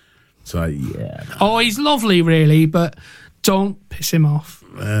eye. It's like, yeah. No. Oh, he's lovely, really, but don't piss him off.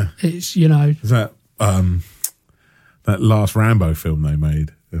 It's, you know. Is that that last Rambo film they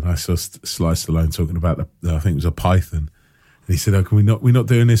made? And I saw Sly Stallone talking about I think it was a python. And he said, "Oh, we're not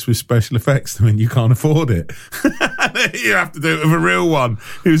doing this with special effects. I mean, you can't afford it. You have to do it with a real one."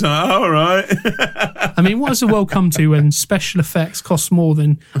 He was like, "All right." I mean, what does the world come to when special effects cost more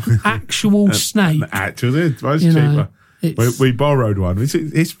than actual snake? Actually, it's much cheaper. We borrowed one.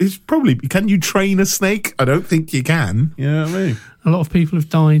 It's probably. Can you train a snake? I don't think you can. You know what I mean? A lot of people have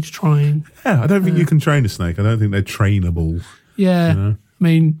died trying. Yeah, I don't think you can train a snake. I don't think they're trainable. Yeah, you know? I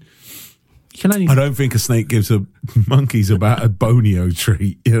mean, you can only. I don't think a snake gives monkeys about a bonio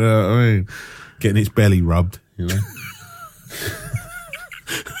treat. You know what I mean? Getting its belly rubbed. You know.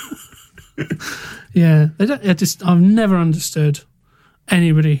 Yeah, I've never understood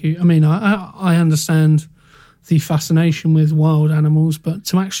anybody who. I mean, I understand the fascination with wild animals, but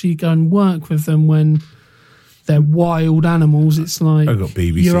to actually go and work with them when they're wild animals, it's like I've got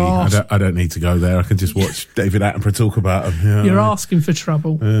BBC. I don't need to go there. I can just watch David Attenborough talk about them. You know You're asking for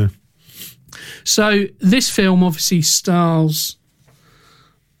trouble. Yeah. So this film obviously stars,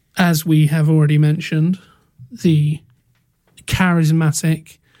 as we have already mentioned, the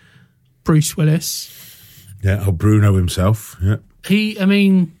charismatic Bruce Willis. Yeah, Bruno himself. Yeah. He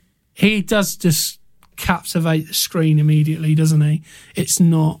does just captivate the screen immediately, doesn't he? It's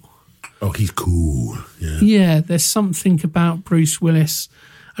not. Oh, he's cool. Yeah. Yeah, there's something about Bruce Willis,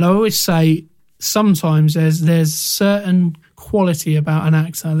 and I always say sometimes there's certain quality about an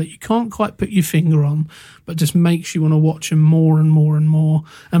actor that you can't quite put your finger on, but just makes you want to watch him more and more and more.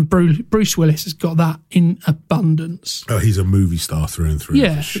 And Bruce Willis has got that in abundance. Oh, he's a movie star through and through.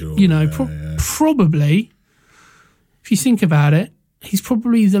 Yeah, for sure. You know, probably if you think about it, he's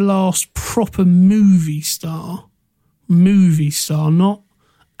probably the last proper movie star, not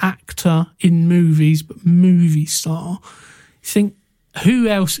actor in movies, but movie star. You think, who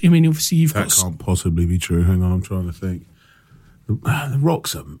else? I mean, obviously you've got... That can't possibly be true. Hang on, I'm trying to think. The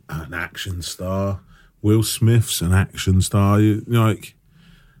Rock's an action star. Will Smith's an action star. Will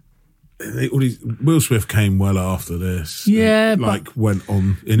Smith came well after this. Yeah, went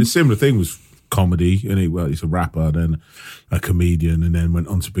on in a similar thing, was comedy, and he's a rapper, then a comedian, and then went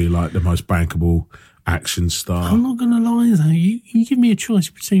on to be like the most bankable action star. I'm not going to lie though, you give me a choice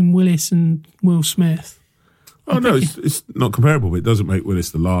between Willis and Will Smith. Oh no, it's not comparable, but it doesn't make Willis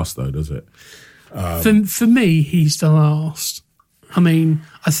the last though, does it? For me, he's the last. I mean,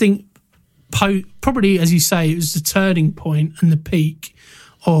 I think probably, as you say, it was the turning point and the peak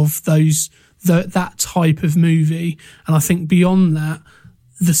of that type of movie, and I think beyond that,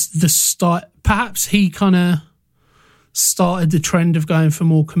 the start. Perhaps he kind of started the trend of going for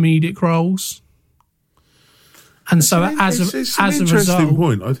more comedic roles. And it's an interesting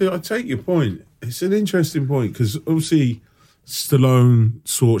point. I take your point. It's an interesting point because obviously Stallone,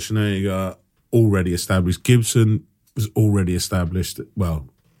 Schwarzenegger already established. Gibson was already established. Well,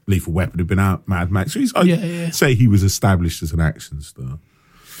 Lethal Weapon had been out. Mad Max. So I'd say he was established as an action star.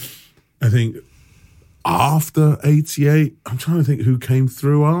 I think after '88, I'm trying to think who came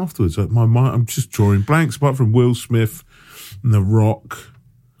through afterwards. My mind, I'm just drawing blanks. Apart from Will Smith and The Rock.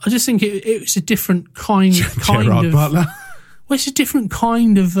 I just think it was a different kind of Butler. Well, it's a different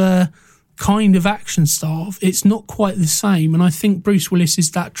kind of action star. It's not quite the same, and I think Bruce Willis is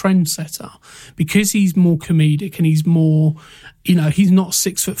that trendsetter because he's more comedic and he's more, he's not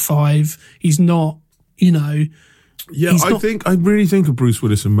 6'5". He's not, Yeah, I really think of Bruce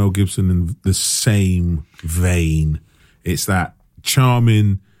Willis and Mel Gibson in the same vein. It's that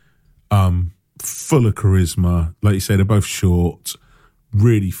charming, full of charisma. Like you say, they're both short,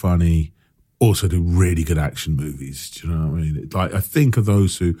 really funny, also do really good action movies. Do you know what I mean? Like, I think of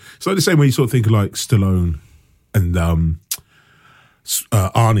those two. It's like the same way you sort of think of like Stallone and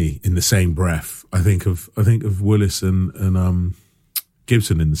Arnie in the same breath. I think of Willis and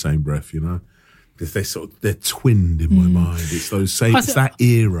Gibson in the same breath. They're twinned in my mind. It's it's that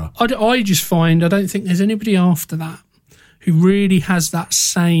era. I just find I don't think there's anybody after that who really has that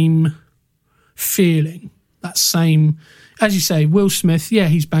same feeling, that same, as you say, Will Smith. Yeah,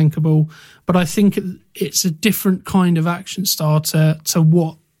 he's bankable, but I think it's a different kind of action star to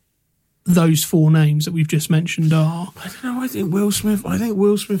what those four names that we've just mentioned are. I don't know. I think Will Smith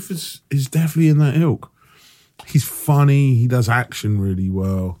is definitely in that ilk. He's funny. He does action really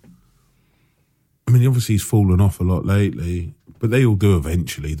well. I mean, obviously he's fallen off a lot lately, but they all do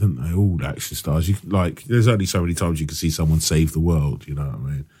eventually, don't they? All action stars. There's only so many times you can see someone save the world. You know what I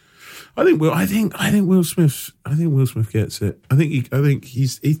mean? I think Will Smith gets it. I think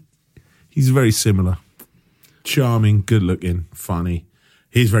he's very similar. Charming, good looking, funny.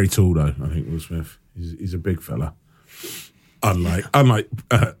 He's very tall though. I think Will Smith. He's a big fella. Unlike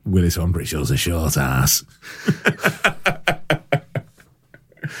Willis, I'm pretty sure he's a short ass.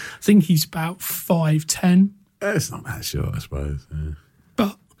 I think he's about 5'10". It's not that short, I suppose. Yeah.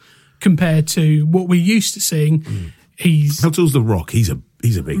 But compared to what we're used to seeing, he's... How tall's The Rock? He's a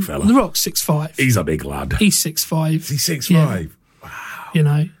big fella. The Rock's 6'5". He's a big lad. He's 6'5". Is he 6'5"? Yeah. Wow. You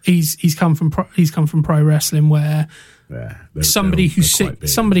know, he's come from pro wrestling where somebody who's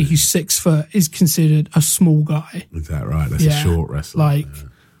 6 foot is considered a small guy. Is that right? That's a short wrestler.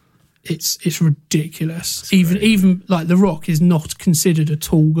 It's ridiculous. Even like The Rock is not considered a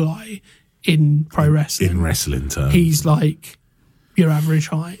tall guy in pro wrestling. In wrestling terms, he's like your average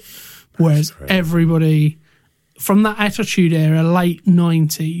height. Whereas everybody from that Attitude Era, late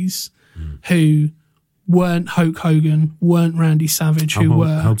 90s, who weren't Hulk Hogan, weren't Randy Savage,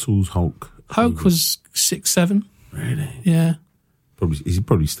 how tall's Hulk? Hulk was 6'7". Really? Yeah. He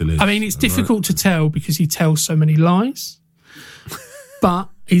probably still is. I mean, it's difficult to tell because he tells so many lies. But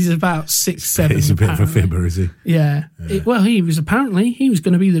he's about 6'7". He's a bit of a fibber, is he? Yeah. He was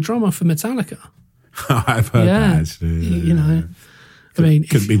going to be the drummer for Metallica. I've heard that actually. You know, I mean,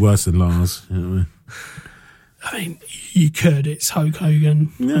 couldn't be worse than Lars. You know what I mean, you could. It's Hulk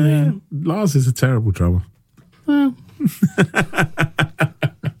Hogan. Yeah, I mean, Lars is a terrible drummer. Well,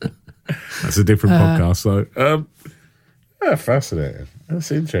 that's a different podcast. So, fascinating.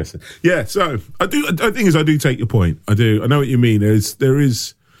 That's interesting. Yeah. So I do take your point. I do. I know what you mean. There is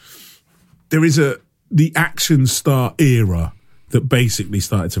the action star era that basically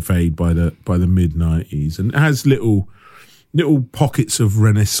started to fade by the mid 90s, and it has little pockets of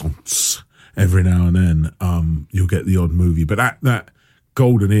renaissance every now and then. You'll get the odd movie, but that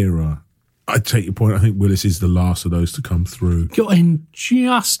golden era, I take your point. I think Willis is the last of those to come through. Got in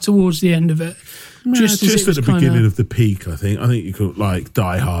just towards the end of it, just at the beginning of the peak. I think you could like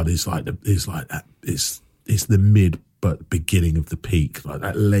Die Hard is like that. It's the mid but beginning of the peak, like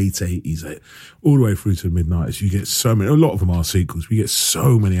that late 80s, all the way through to the mid 90s. You get so many. A lot of them are sequels. We get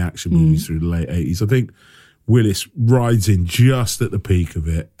so many action movies through the late 80s. I think Willis rides in just at the peak of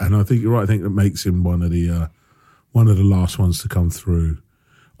it, and I think you're right. I think that makes him one of the last ones to come through.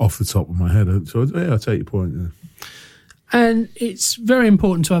 Off the top of my head, so I take your point. Yeah. And it's very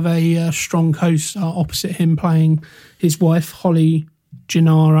important to have a strong co-star opposite him, playing his wife Holly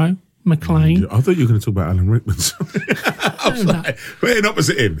Gennaro McClane. I thought you were going to talk about Alan Rickman. I was like, playing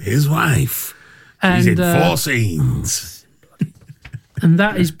opposite him, his wife. She's in 4 scenes, and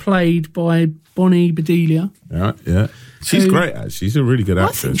that is played by Bonnie Bedelia. Yeah, she's great. She's a really good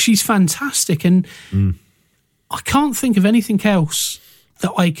actress. I think she's fantastic, and I can't think of anything else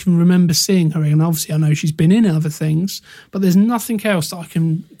that I can remember seeing her in. Obviously, I know she's been in other things, but there's nothing else that I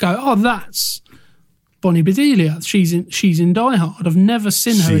can go, oh, that's Bonnie Bedelia. She's in Die Hard. I've never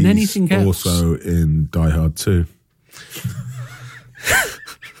seen her in anything else. Also in Die Hard 2.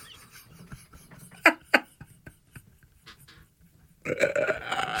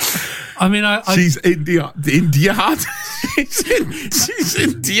 I mean, she's in Die Hard. she's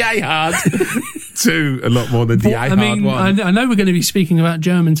in Die Hard 2 a lot more than Die Hard 1. I know we're going to be speaking about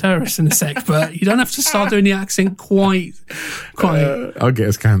German terrorists in a sec, but you don't have to start doing the accent quite. I'll get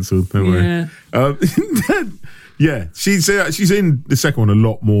us cancelled. Don't worry. Yeah, she's in the second one a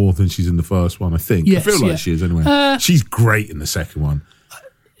lot more than she's in the first one. I think. Yes, I feel like she is anyway. She's great in the second one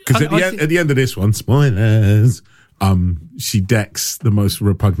because at the end of this one, spoilers. She decks the most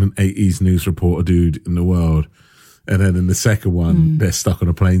repugnant 80s news reporter dude in the world. And then in the second one, they're stuck on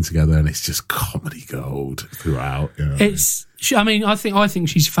a plane together and it's just comedy gold throughout. You know? I think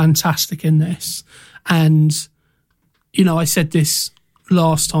she's fantastic in this. And, you know, I said this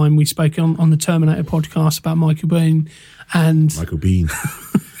last time we spoke on the Terminator podcast about Michael Biehn. And Michael Biehn.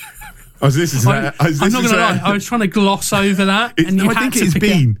 I'm not going to lie. I was trying to gloss over that. I think it's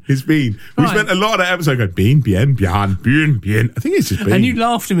Bean. It's Bean. We spent a lot of that episode going, Bean, Bien, Bian, Bien, Bien. I think it's just Bean. And you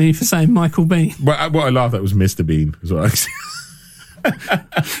laughed at me for saying Michael Biehn. What I laughed at was Mr. Bean. Is what I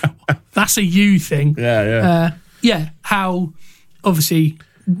That's a you thing. Yeah. How, obviously,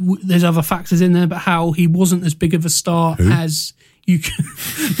 there's other factors in there, but how he wasn't as big of a star as you can.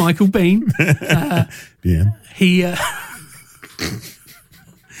 Michael Biehn. Bien. He...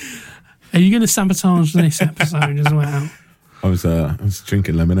 Are you going to sabotage this episode as well? I was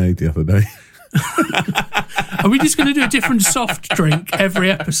drinking lemonade the other day. Are we just going to do a different soft drink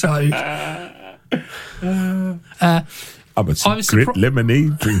every episode? I'm a secret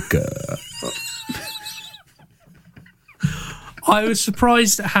lemonade drinker. I was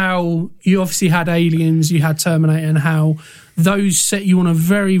surprised at how you obviously had Aliens, you had Terminator, and how those set you on a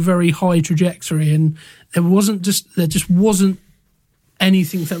very, very high trajectory, and there just wasn't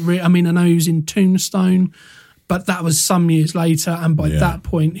anything that I mean, I know he was in Tombstone, but that was some years later, and by that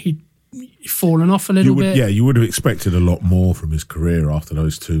point he'd fallen off a little bit. Yeah, you would have expected a lot more from his career after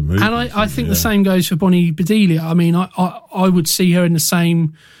those two movies. And I think the same goes for Bonnie Bedelia. I mean, I would see her in the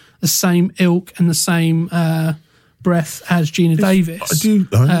same ilk and the same breath as Gina Davis. I do.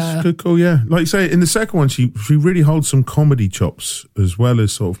 That's a good call, yeah. Like you say, in the second one, she really holds some comedy chops as well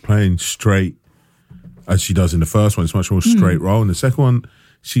as sort of playing straight as she does in the first one. It's much more straight role. In the second one,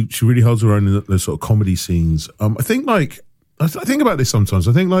 she really holds her own in the sort of comedy scenes. I think I think about this sometimes.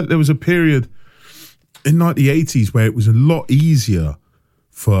 I think like there was a period in like the 80s where it was a lot easier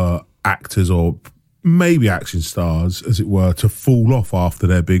for actors or maybe action stars, as it were, to fall off after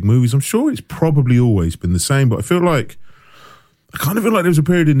their big movies. I'm sure it's probably always been the same, but I kind of feel like there was a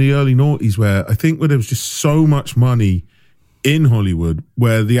period in the early noughties where there was just so much money in Hollywood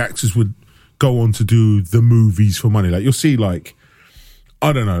where the actors would go on to do the movies for money. Like you'll see like,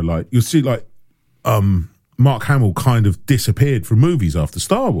 I don't know, like you'll see like Mark Hamill kind of disappeared from movies after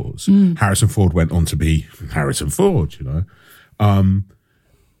Star Wars. Harrison Ford went on to be Harrison Ford, you know. And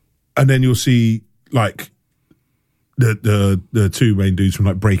then you'll see like the two main dudes from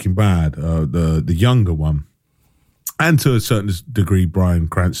like Breaking Bad, the younger one, and to a certain degree Bryan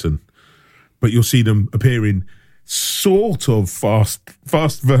Cranston, but you'll see them appear in sort of fast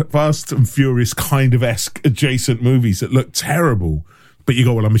and furious kind of esque adjacent movies that look terrible, but you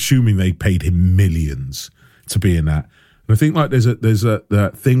go, well, I'm assuming they paid him millions to be in that. And I think like there's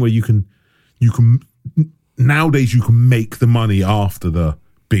that thing where you can nowadays you can make the money after the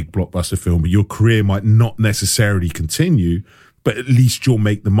big blockbuster film, but your career might not necessarily continue, but at least you'll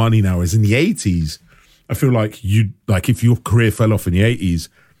make the money now. As in the 80s, I feel like if your career fell off in the 80s,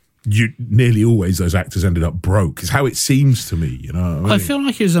 you nearly always those actors ended up broke. Is how it seems to me, you know. I feel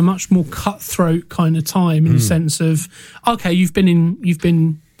like it was a much more cutthroat kind of time in the sense of, okay, you've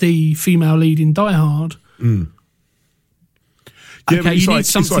been the female lead in Die Hard. Yeah, okay, you need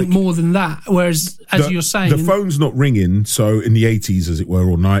something more than that. Whereas, as you're saying, the phone's not ringing. So in the 80s, as it were,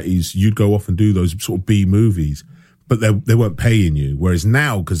 or 90s, you'd go off and do those sort of B movies, but they weren't paying you. Whereas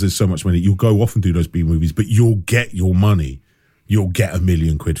now, because there's so much money, you'll go off and do those B movies, but you'll get your money. You'll get $1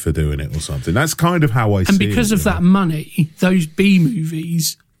 million for doing it or something. That's kind of how I see it. And because of that money, those B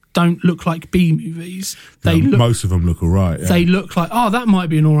movies don't look like B movies. Most of them look all right. Yeah. They look like, that might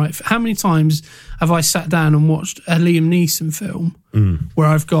be an all right. How many times have I sat down and watched a Liam Neeson film where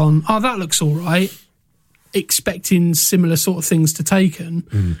I've gone, that looks all right, expecting similar sort of things to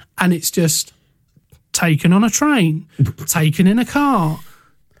Taken, and it's just Taken on a train, Taken in a car.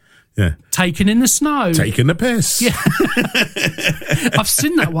 Yeah. Taken in the snow. Taking the piss. Yeah. I've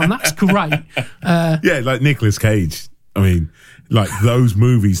seen that one. That's great. Yeah, like Nicolas Cage. I mean, like those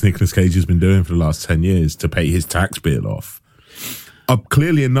movies Nicolas Cage has been doing for the last 10 years to pay his tax bill off are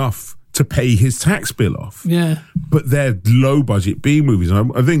clearly enough to pay his tax bill off. Yeah. But they're low budget B movies.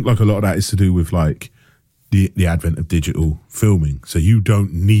 And I think like a lot of that is to do with like the advent of digital filming. So you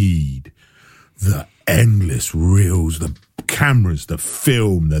don't need the endless reels, the cameras, the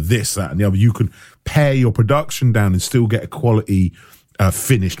film, the this, that, and the other. You can pare your production down and still get a quality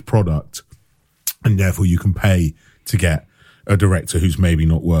finished product. And therefore you can pay to get a director who's maybe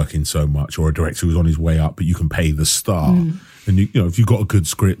not working so much, or a director who's on his way up, but you can pay the star. And you know, if you've got a good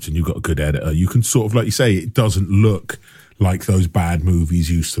script and you've got a good editor, you can sort of, like you say, it doesn't look like those bad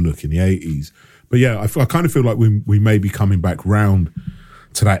movies used to look in the 80s. But yeah, I kind of feel like we may be coming back round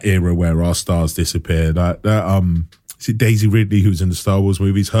to that era where our stars disappeared. Is it Daisy Ridley who's in the Star Wars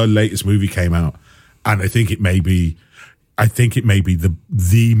movies? Her latest movie came out, and I think it may be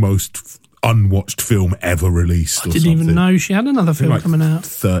the most unwatched film ever released. I didn't even know she had another film coming out.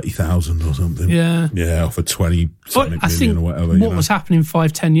 30,000 or something. Yeah, off of 20 something million or whatever. What was happening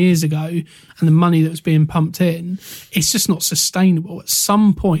 5-10 years ago, and the money that was being pumped in, it's just not sustainable. At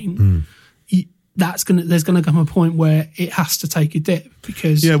some point, there's going to come a point where it has to take a dip,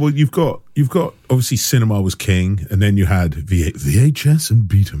 because you've got obviously cinema was king, and then you had VHS and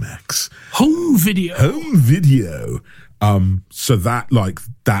Betamax, home video. So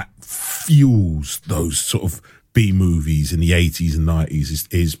that fuels those sort of B movies in the 80s and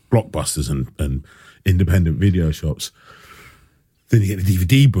 90s is blockbusters and independent video shops. Then you get the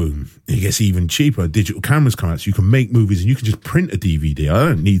DVD boom. It gets even cheaper. Digital cameras come out, so you can make movies and you can just print a DVD. I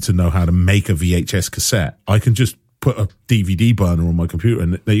don't need to know how to make a VHS cassette. I can just put a DVD burner on my computer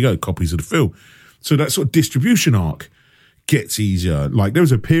and there you go, copies of the film. So that sort of distribution arc gets easier. Like there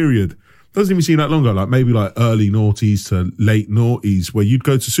was a period, doesn't even seem that long ago, like maybe like early noughties to late noughties, where you'd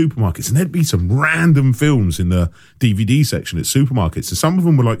go to supermarkets and there'd be some random films in the DVD section at supermarkets. And some of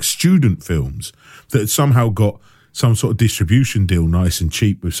them were like student films that had somehow got some sort of distribution deal nice and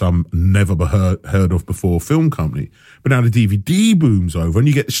cheap with some never heard of before film company. But now the DVD boom's over and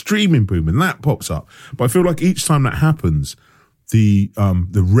you get the streaming boom and that pops up. But I feel like each time that happens, the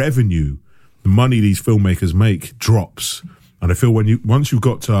revenue, the money these filmmakers make drops. And I feel once you've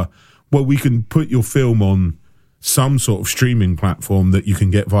got to, well, we can put your film on some sort of streaming platform that you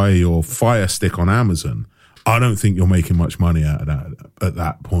can get via your Fire Stick on Amazon, I don't think you're making much money out of that at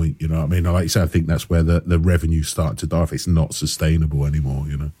that point. You know what I mean? Like you said, I think that's where the revenue starts to die if it's not sustainable anymore,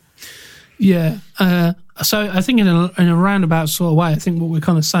 you know? Yeah. So I think in a roundabout sort of way, I think what we're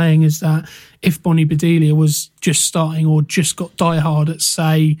kind of saying is that if Bonnie Bedelia was just starting or just got Die Hard at,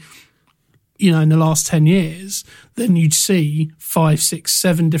 say, you know, in the last 10 years, then you'd see 5, 6,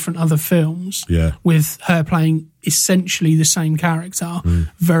 7 different other films with her playing essentially the same character,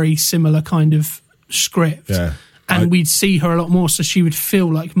 very similar kind of script. Yeah. And we'd see her a lot more, so she would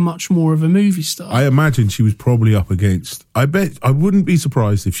feel like much more of a movie star. I imagine she was probably up against, I wouldn't be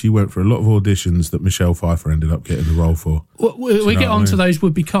surprised if she went for a lot of auditions that Michelle Pfeiffer ended up getting the role for. We get on to those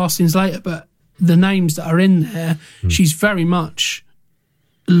would-be castings later, but the names that are in there, she's very much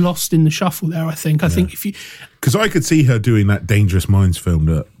lost in the shuffle there, I think. I think if you... Because I could see her doing that Dangerous Minds film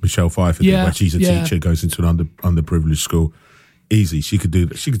that Michelle Pfeiffer did, where she's a teacher, goes into an underprivileged school. Easy. She could do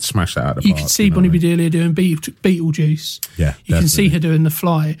that. She could smash that out of the park. You could see Bonnie Bedelia doing Beetlejuice. Yeah, you can see her doing The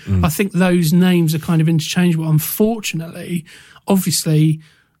Fly. I think those names are kind of interchangeable. Unfortunately, obviously,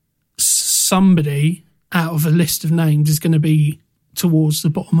 somebody out of a list of names is going to be towards the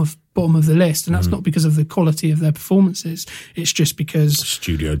bottom of the list, and that's not because of the quality of their performances. It's just because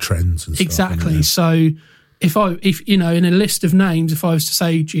studio trends and stuff. Exactly. So if you know, in a list of names, if I was to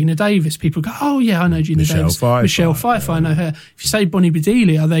say Gina Davis, people go, "Oh yeah, I know Gina Davis." Michelle Pfeiffer, I know her. If you say Bonnie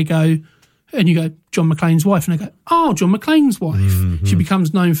Bedelia, they go, and you go John McClane's wife, and they go, "Oh, John McClane's wife." She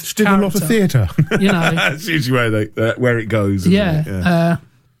becomes known for did a lot of theatre. You know, that's usually where it goes. Yeah.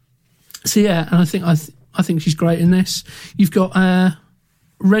 And I think she's great in this. You've got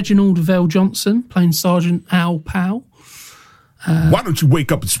Reginald Vell Johnson playing Sergeant Al Powell. Why don't you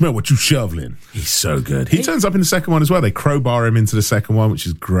wake up and smell what you shoveling? He's so good. He turns up in the second one as well. They crowbar him into the second one, which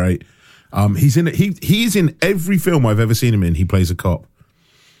is great. He's in it. He's in every film I've ever seen him in. He plays a cop.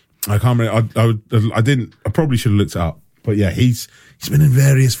 I can't remember. I probably should have looked it up. But yeah, he's been in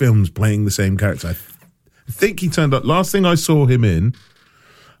various films playing the same character. I think he turned up. Last thing I saw him in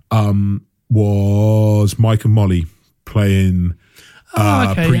was Mike and Molly playing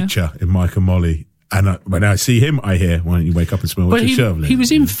Preacher in Mike and Molly. And when I see him, I hear, "Why don't you wake up and smell what you're shoveling?" He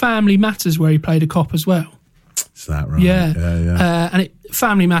was in Family Matters, where he played a cop as well. Is that right? Yeah. And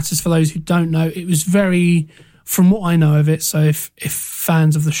Family Matters, for those who don't know, it was very, from what I know of it, so if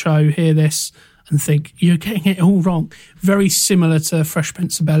fans of the show hear this and think, "You're getting it all wrong," very similar to Fresh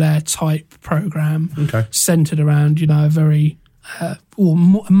Prince of Bel-Air type programme, centred around, you know, a very,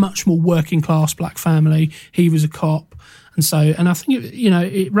 much more working class black family. He was a cop. And I think,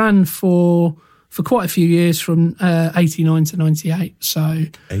 it ran for quite a few years, from 89 to 98. So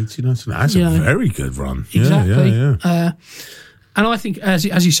 89 to 98, that's a very good run. Exactly. Yeah. And I think, as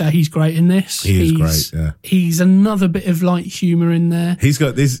you say, he's great in this. He's great, yeah. He's another bit of light humour in there. He's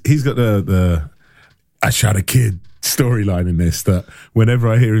got the I Shot a Kid storyline in this that whenever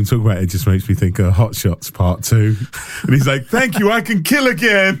I hear him talk about it, just makes me think of Hot Shots Part 2. And he's like, "Thank you, I can kill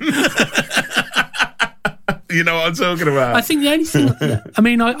again." You know what I'm talking about? I think the only thing, I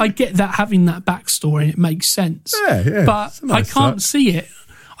mean, I get that, having that backstory, it makes sense. Yeah. But I can't see it.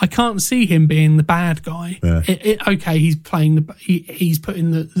 I can't see him being the bad guy. Yeah. He's playing he's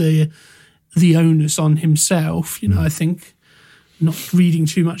putting the onus on himself. You know, I think, not reading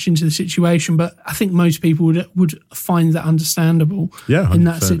too much into the situation, but I think most people would find that understandable in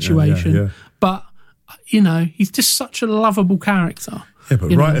that situation. Yeah. But, you know, he's just such a lovable character. Yeah,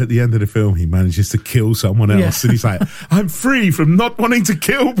 but at the end of the film, he manages to kill someone else, and he's like, "I'm free from not wanting to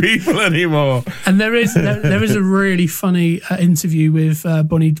kill people anymore." And there is a really funny interview with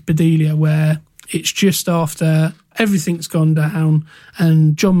Bonnie Bedelia where it's just after everything's gone down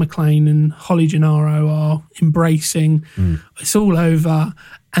and John McClane and Holly Gennaro are embracing. It's all over,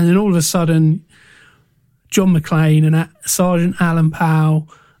 and then all of a sudden, John McClane and Sergeant Alan Powell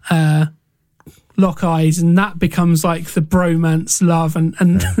lock eyes, and that becomes like the bromance love, and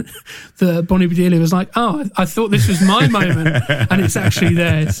the Bonnie Bedelia was like, oh, I thought this was my moment, and it's actually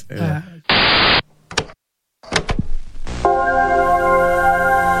theirs.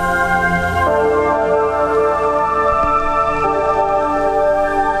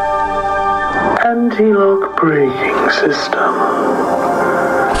 Anti-lock braking system.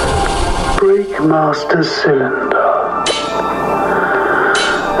 Brake master cylinder.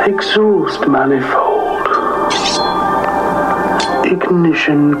 Exhaust manifold.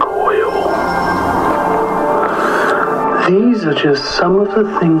 Ignition coil. These are just some of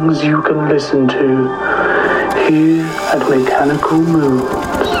the things you can listen to here at Mechanical Moods.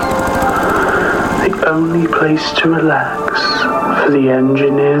 The only place to relax for the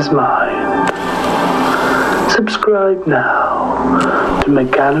engineer's mind. Subscribe now to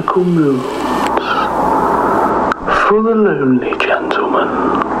Mechanical Moods for the lonely gentleman.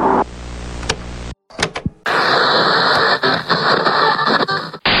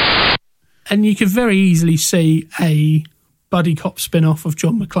 And you could very easily see a buddy cop spin-off of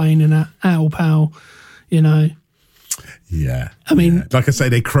John McClane and Owl Pal, you know. Yeah. I mean, like I say,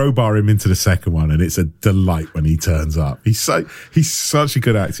 they crowbar him into the second one, and it's a delight when he turns up. He's such a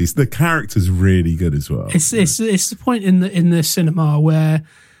good actor. The character's really good as well. It's the point in the cinema where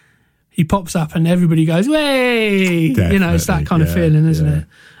he pops up and everybody goes, "Way!" You know, it's that kind of feeling, isn't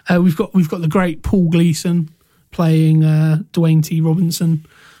it? We've got the great Paul Gleason playing Dwayne T. Robinson.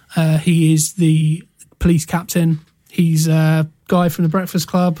 He is the police captain. He's a guy from the Breakfast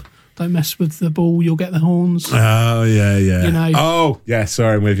Club. Don't mess with the ball, you'll get the horns. Oh, yeah. You know, oh, yeah,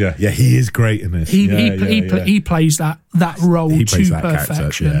 sorry, I'm with you. Yeah, he is great in this. He plays that role to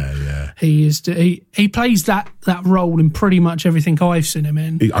perfection. Yeah. He plays that role in pretty much everything I've seen him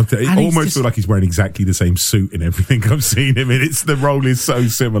in. I almost feel like he's wearing exactly the same suit in everything I've seen him in. The role is so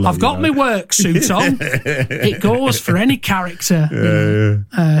similar. I've got my work suit on. It goes for any character.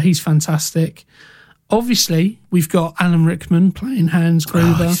 He's fantastic. Obviously, we've got Alan Rickman playing Hans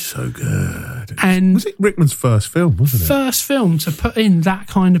Gruber. Oh, he's so good. And was it Rickman's first film, wasn't it? First film to put in that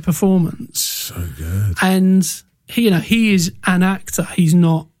kind of performance. So good. And he is an actor. He's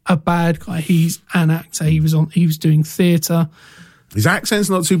not a bad guy. He's an actor. He was doing theatre. His accent's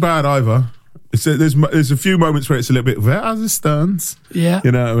not too bad either. There's a few moments where it's a little bit where are the stunts? Yeah.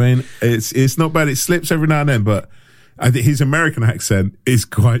 You know what I mean? It's not bad. It slips every now and then, but I think his American accent is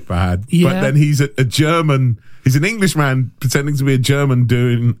quite bad. Yeah. But then he's a German. He's an Englishman pretending to be a German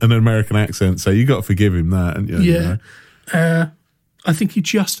doing an American accent. So you got to forgive him that. And, you know. I think he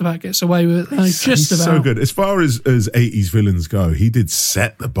just about gets away with it. He's so good. As far as 80s villains go, he did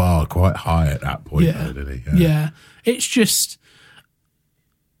set the bar quite high at that point, though, didn't he? Yeah. It's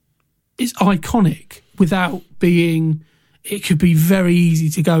iconic without being... It could be very easy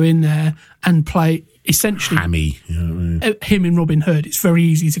to go in there and play... Essentially, Hammy, you know what I mean? Him in Robin Hood. It's very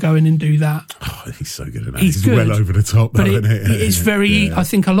easy to go in and do that. Oh, he's so good at that. He's good, well over the top, though, isn't it? It's very. Yeah. I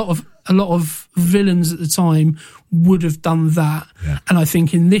think a lot of villains at the time would have done that, and I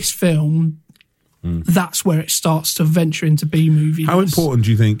think in this film, that's where it starts to venture into B movie. How important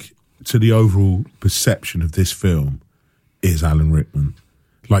do you think to the overall perception of this film is Alan Rickman?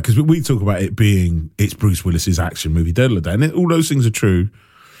 Like, because we talk about it being it's Bruce Willis's action movie, and all those things are true.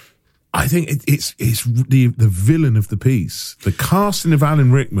 I think it's the villain of the piece. The casting of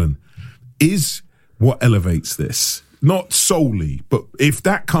Alan Rickman is what elevates this. Not solely, but if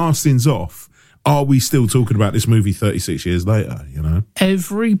that casting's off, are we still talking about this movie 36 years later, you know?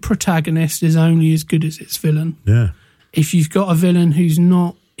 Every protagonist is only as good as its villain. Yeah. If you've got a villain who's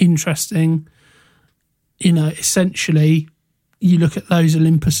not interesting, you know, essentially you look at those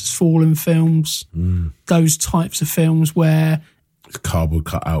Olympus Has Fallen films, those types of films where... cardboard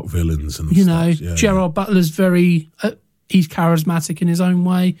cutout villains and you stuff. know, Gerard Butler's very he's charismatic in his own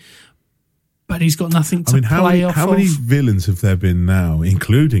way, but he's got nothing to play off of. How many villains have there been now,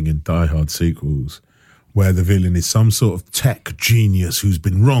 including in Die Hard sequels, where the villain is some sort of tech genius who's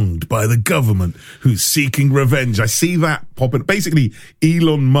been wronged by the government, who's seeking revenge? I see that popping. Basically,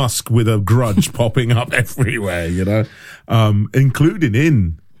 Elon Musk with a grudge popping up everywhere, you know, including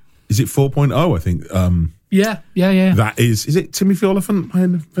in, is it 4.0, I think, Yeah. That is it Timothy Olyphant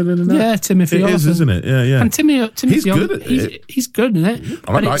playing the villain in that? Yeah, Timothy Olyphant. It is, isn't it? Yeah. And Timothy he's Olyphant, good at it. He's good in it.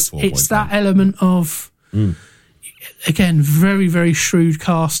 I like it's that element of, again, very, very shrewd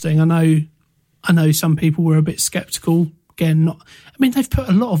casting. I know some people were a bit sceptical. Again, they've put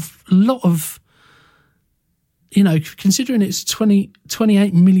a lot of, you know, considering it's a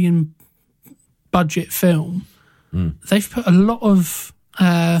 28 million budget film, they've put a lot of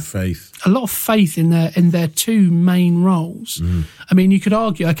faith. A lot of faith in their two main roles. I mean, you could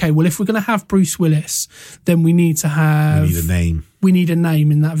argue, okay, well, if we're going to have Bruce Willis, then we need to have... We need a name. We need a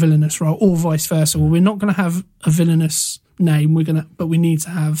name in that villainous role, or vice versa. Well, we're not going to have a villainous name, but we need to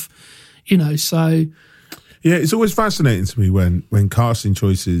have, so... Yeah, it's always fascinating to me when casting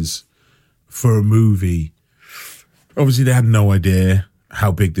choices for a movie, obviously they had no idea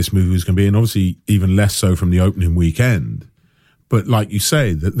how big this movie was going to be, and obviously even less so from the opening weekend. But like you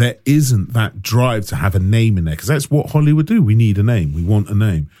say, that there isn't that drive to have a name in there, because that's what Hollywood do. We need a name. We want a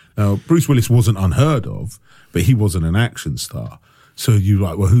name. Now, Bruce Willis wasn't unheard of, but he wasn't an action star. So you're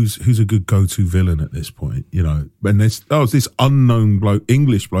like, well, who's a good go-to villain at this point? And there's this unknown bloke,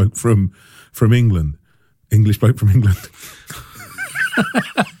 English bloke from England. English bloke from England.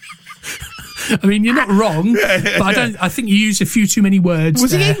 I mean, you're not wrong, but I think you used a few too many words.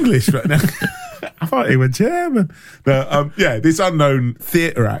 Was there. he English right now? I thought he was German. No, this unknown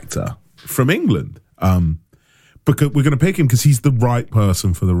theatre actor from England. Because we're going to pick him because he's the right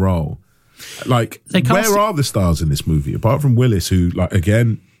person for the role. Like, where are the stars in this movie apart from Willis, who, like,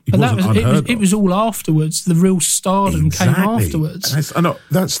 again, he wasn't unheard of. It was all afterwards. The real stardom came afterwards. I know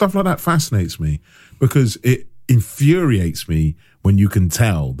that stuff like that fascinates me because it infuriates me when you can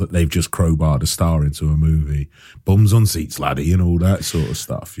tell that they've just crowbarred a star into a movie, bums on seats, laddie, and all that sort of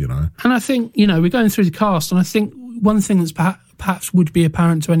stuff. And I think we're going through the cast, and I think one thing that's perhaps would be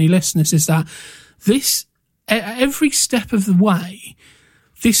apparent to any listeners is that this, at every step of the way,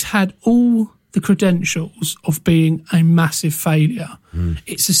 this had all the credentials of being a massive failure.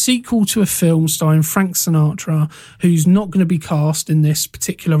 It's a sequel to a film starring Frank Sinatra, who's not going to be cast in this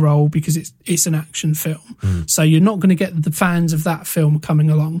particular role because it's an action film. So you're not going to get the fans of that film coming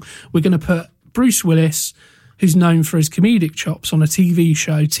along. We're going to put Bruce Willis, who's known for his comedic chops, on a TV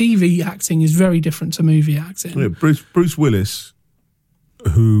show. TV acting is very different to movie acting. Yeah, Bruce Willis,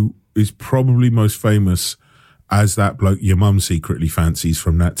 who is probably most famous as that bloke your mum secretly fancies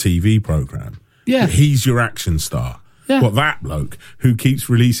from that TV programme. Yeah. He's your action star. Yeah. But that bloke who keeps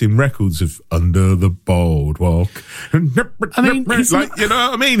releasing records of Under the Boardwalk. I mean, you know what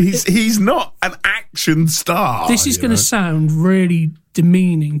I mean? He's not an action star. This is going to sound really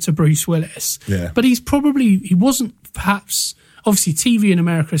demeaning to Bruce Willis. Yeah. But he wasn't perhaps... Obviously, TV in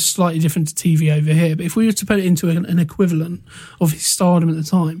America is slightly different to TV over here, but if we were to put it into an equivalent of his stardom at the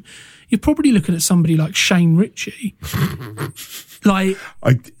time, you're probably looking at somebody like Shane Ritchie. The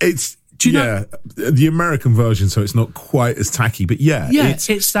American version, so it's not quite as tacky, but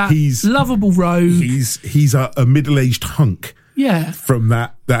it's that lovable rogue. He's a middle-aged hunk. Yeah, from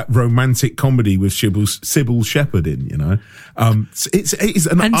that romantic comedy with Sybil Shepherd in, it's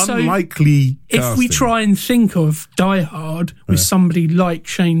an unlikely. If we try and think of Die Hard with somebody like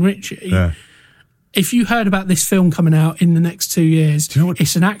Shane Ritchie, if you heard about this film coming out in the next 2 years, do you know what?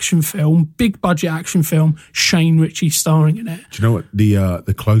 It's an action film, big budget action film, Shane Ritchie starring in it. Do you know what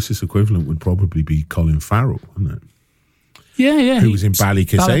the closest equivalent would probably be? Colin Farrell, wouldn't it? Yeah. Who was in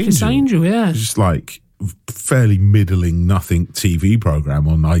Ballykiss Angel, yeah. Just like fairly middling nothing TV program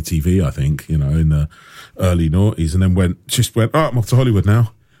on ITV, I think, in the early noughties, and then went, oh, I'm off to Hollywood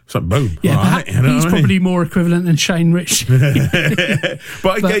now. It's like, boom. Yeah, he's probably more equivalent than Shane Ritchie.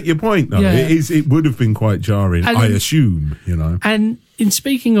 but I get your point, though. Yeah. It would have been quite jarring, I assume, And in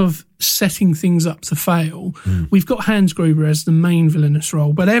speaking of setting things up to fail, we've got Hans Gruber as the main villainous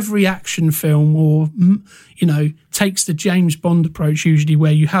role, but every action film takes the James Bond approach usually,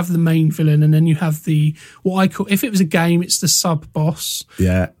 where you have the main villain and then you have what I call, if it was a game, it's the sub-boss.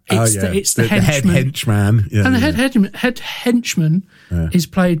 Yeah. It's the henchman. Head henchman. Yeah, and the head henchman is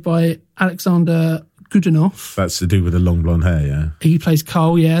played by Alexander Goodenough. That's to do with the long blonde hair, yeah. He plays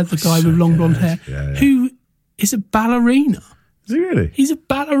Carl, the guy with long blonde hair, who is a ballerina. Is he really? He's a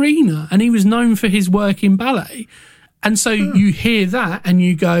ballerina, and he was known for his work in ballet. And so you hear that and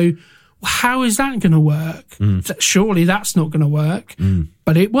you go, well, how is that going to work? Surely that's not going to work.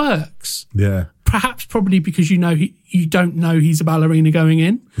 But it works. Yeah. Probably because you don't know he's a ballerina going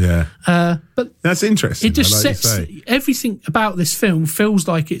in. Yeah. But that's interesting. It just sets everything about this film feels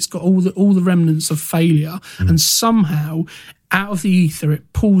like it's got all the remnants of failure, and somehow out of the ether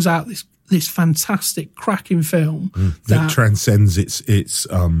it pulls out this fantastic, cracking film that transcends its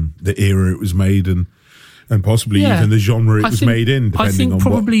the era it was made and possibly even the genre it was made in, depending on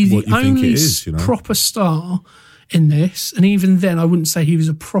what you think it is. Proper star in this, and even then I wouldn't say he was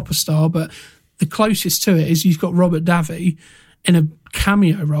a proper star, but the closest to it is you've got Robert Davi in a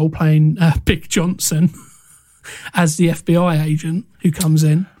cameo role playing Big Johnson as the FBI agent who comes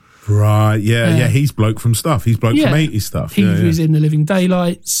in. Right, yeah, he's bloke from stuff. He's bloke from 80s stuff. He was in The Living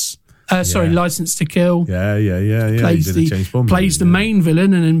Daylights. License to Kill. Yeah. Plays the main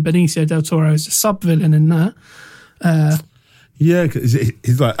villain, and then Benicio del Toro is a sub-villain in that. Because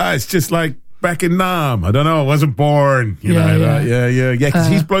he's like, it's just like back in Nam. I don't know. I wasn't born. Because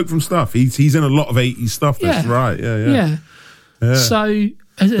he's bloke from stuff. He's in a lot of 80s stuff. That's right. Yeah. So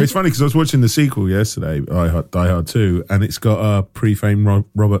it's funny because I was watching the sequel yesterday, Die Hard 2, and it's got a pre-famed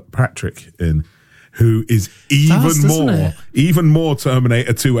Robert Patrick in, who is even more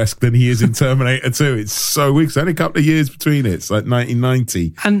Terminator 2-esque than he is in Terminator 2. It's so weird. It's only a couple of years between it. It's like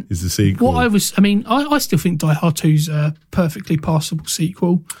 1990 is the sequel. I still think Die Hard 2's a perfectly passable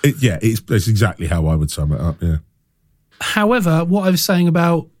sequel. That's exactly how I would sum it up, yeah. However, what I was saying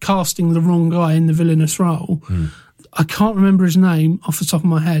about casting the wrong guy in the villainous role, I can't remember his name off the top of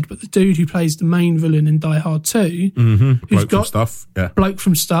my head, but the dude who plays the main villain in Die Hard 2, who's got Stuff, bloke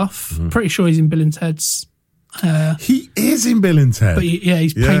from Stuff. Pretty sure he's in Bill and Ted's. He is in Bill and Ted, but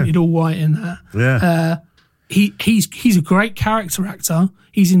he's painted all white in that. Yeah, he's a great character actor.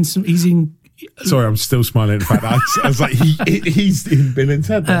 He's in. Sorry, I'm still smiling at the fact that I was like, he's in Bill and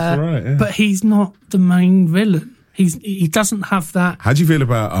Ted. That's right. Yeah. But he's not the main villain. He doesn't have that. How do you feel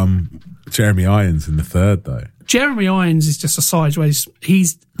about Jeremy Irons in the third though? Jeremy Irons is just a sideways.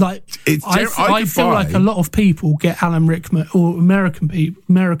 He's like I feel like a lot of people get Alan Rickman, or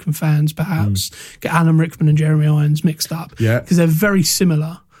American fans perhaps get Alan Rickman and Jeremy Irons mixed up. Yeah, because they're very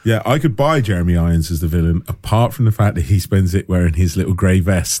similar. Yeah, I could buy Jeremy Irons as the villain, apart from the fact that he spends it wearing his little grey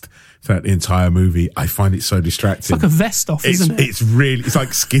vest throughout the entire movie. I find it so distracting. It's like a vest off, isn't it? It's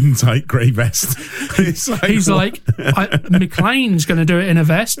like skin tight grey vest. He's like, McClane's going to do it in a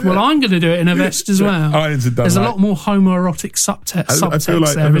vest. Well, I'm going to do it in a vest as well. Irons had done There's a lot more homoerotic subtext. I feel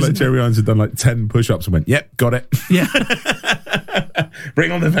like Jeremy Irons had done like 10 push-ups and went, "Yep, got it." Yeah,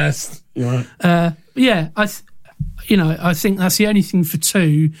 bring on the vest. I think that's the only thing for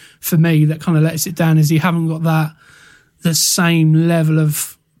 2 for me that kind of lets it down, is you haven't got the same level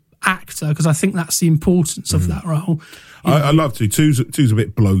of actor, because I think that's the importance of that role. I love 2. 2's a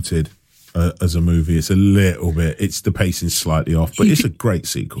bit bloated as a movie. It's a little bit, the pacing's slightly off, but it's a great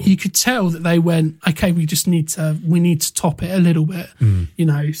sequel. You could tell that they went, okay, we need to top it a little bit,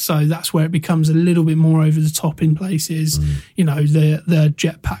 so that's where it becomes a little bit more over the top in places. The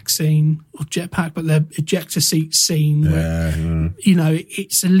jetpack scene, or jetpack, but the ejector seat scene where,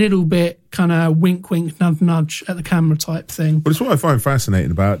 it's a little bit kind of wink, wink, nudge, nudge at the camera type thing. But it's what I find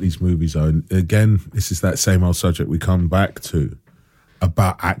fascinating about these movies, though. And again, this is that same old subject we come back to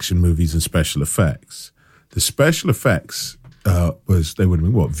about action movies and special effects. The special effects they would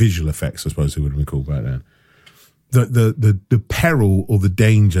have been visual effects, I suppose they would have been called back then. The peril or the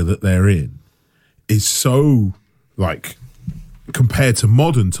danger that they're in is so, like, compared to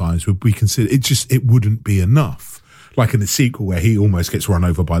modern times, would be considered, it wouldn't be enough. Like in the sequel where he almost gets run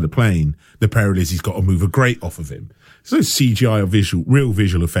over by the plane, the peril is he's got to move a grate off of him. There's no CGI or real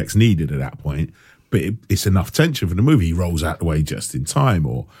visual effects needed at that point, but it's enough tension for the movie. He rolls out the way just in time,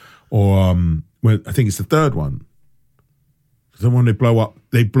 or when I think it's the third one. The one they blow up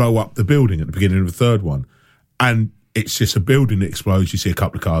the building at the beginning of the third one, and it's just a building that explodes. You see a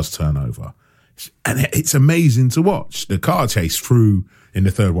couple of cars turn over, and it's amazing to watch. The car chase in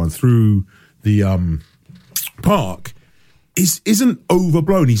the third one through the park isn't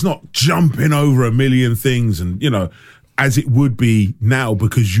overblown. He's not jumping over a million things, and as it would be now,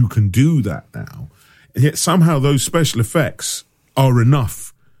 because you can do that now. And yet somehow those special effects are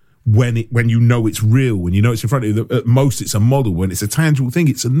enough when it's real, when it's in front of you. At most it's a model. When it's a tangible thing,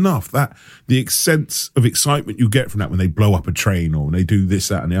 it's enough. That the sense of excitement you get from that when they blow up a train, or when they do this,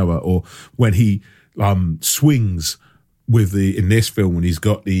 that, and the other, or when he swings in this film when he's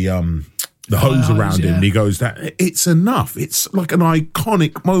got the hose around him and he goes that, it's enough. It's like an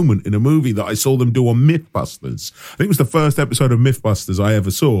iconic moment in a movie that I saw them do on Mythbusters. I think it was the first episode of Mythbusters I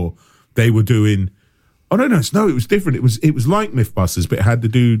ever saw. They were doing, it was different. It was like Mythbusters, but it had the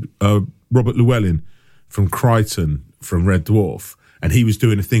dude, Robert Llewellyn from Crichton, from Red Dwarf, and he was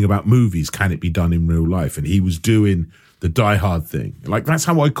doing a thing about movies. Can it be done in real life? And he was doing the Die Hard thing. Like, that's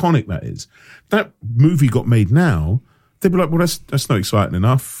how iconic that is. That movie got made now, they'd be like, well, that's not exciting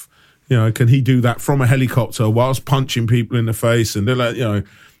enough. Can he do that from a helicopter whilst punching people in the face? And they're like,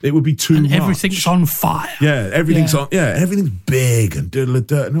 it would be too much. Everything's on fire. Yeah, everything's on. Yeah, everything's big and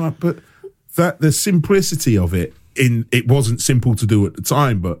dirt. But the simplicity of it, it wasn't simple to do at the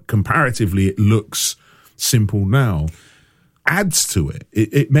time, but comparatively, it looks simple now. Adds to it.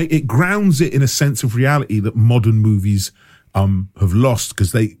 It grounds it in a sense of reality that modern movies have lost,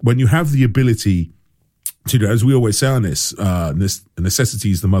 because when you have the ability to do, as we always say on this,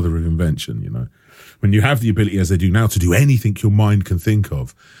 necessity is the mother of invention. when you have the ability, as they do now, to do anything your mind can think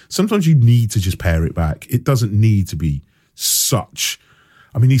of, sometimes you need to just pare it back. It doesn't need to be such...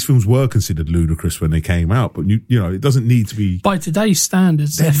 I mean, these films were considered ludicrous when they came out, but you know, it doesn't need to be... By today's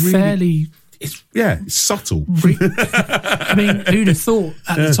standards, they're really, fairly... It's subtle. I mean, who'd have thought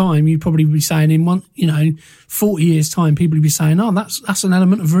at the time you'd probably be saying in 40 years' time, people would be saying, "Oh, that's an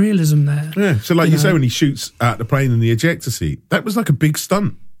element of realism there." Yeah. So, like you say, when he shoots at the plane in the ejector seat, that was like a big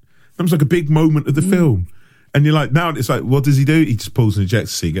stunt. That was like a big moment of the film. And you're like, now it's like, what does he do? He just pulls an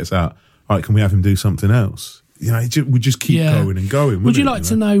ejector seat, gets out. All right, can we have him do something else? You know, it would just keep going and going. Would you like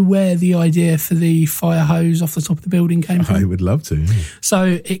to know where the idea for the fire hose off the top of the building came from? I would love to. Yeah.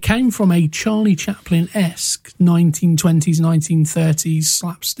 So it came from a Charlie Chaplin-esque 1920s, 1930s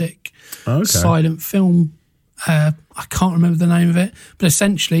slapstick silent film. I can't remember the name of it, but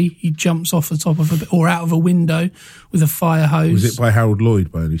essentially he jumps off the top of or out of a window with a fire hose. Was it by Harold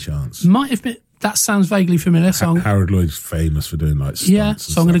Lloyd by any chance? Might have been. That sounds vaguely familiar. So Harold Lloyd's famous for doing like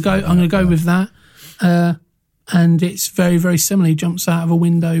stunts. So I'm going to go with that. And it's very, very similar. He jumps out of a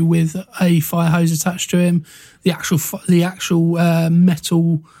window with a fire hose attached to him. The actual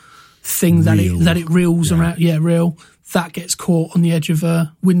metal thing that it reels around, reel, that gets caught on the edge of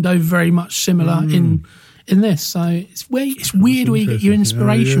a window. Very much similar in this. So it's weird where you get your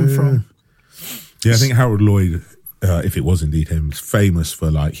inspiration from. Yeah, I think Harold Lloyd, if it was indeed him, was famous for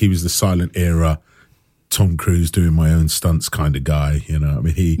he was the silent era Tom Cruise doing my own stunts kind of guy. You know, I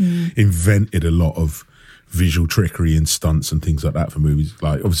mean, he invented a lot of visual trickery and stunts and things like that for movies.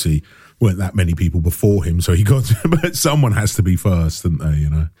 Like, obviously, weren't that many people before him, so he got to, but someone has to be first, didn't they, you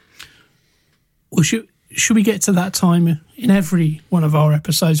know? Well, should we get to that time in every one of our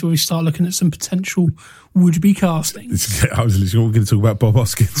episodes where we start looking at some potential would-be castings? I was literally going to talk about Bob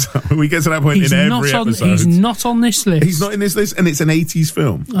Hoskins. We get to that point in every episode. He's not on this list. He's not in this list, and it's an 80s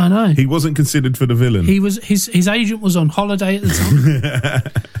film. I know. He wasn't considered for the villain. He was. His agent was on holiday at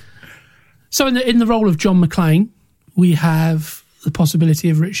the time. So in the role of John McClane, we have the possibility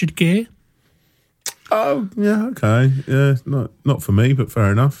of Richard Gere. Oh, yeah, okay. Yeah, not for me, but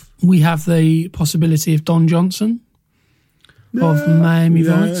fair enough. We have the possibility of Don Johnson of Miami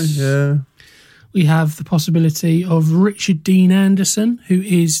Vice. Yeah. We have the possibility of Richard Dean Anderson, who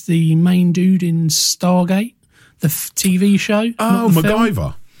is the main dude in Stargate, the TV show. Oh,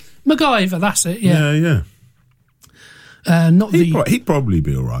 MacGyver. MacGyver, that's it, yeah. Yeah. He'd probably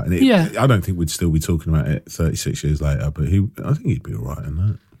be all right. And I don't think we'd still be talking about it 36 years later, but I think he'd be all right in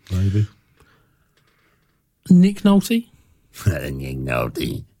that, maybe. Nick Nolte? Nick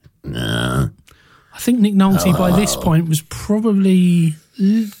Nolte. No. I think Nick Nolte by this point was probably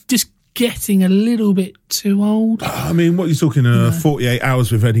just getting a little bit too old. I mean, what are you talking, 48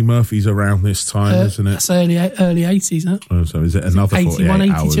 Hours with Eddie Murphy's around this time, isn't it? That's early 80s, isn't it? Oh, so is it another 81, 48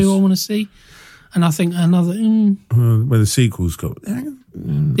 82 hours? I want to see. And I think another... where the sequel's got...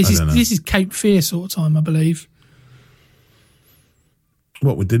 This is Cape Fear sort of time, I believe.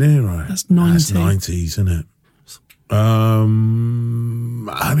 What, with De Niro? That's 90s. That's 90s, isn't it? I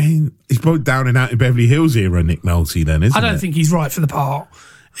mean, he's probably down and out in Beverly Hills era, Nick Nolte, then, isn't it? I don't think he's right for the part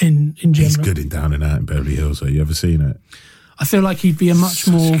in general. He's good in Down and Out in Beverly Hills. Have you ever seen it? I feel like he'd be a much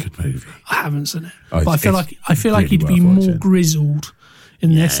more... a good movie. I haven't seen it. But I feel like he'd be more grizzled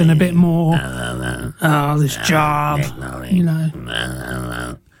in this and a bit more, this job, you know.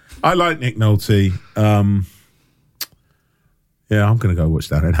 I like Nick Nolte. Yeah, I'm going to go watch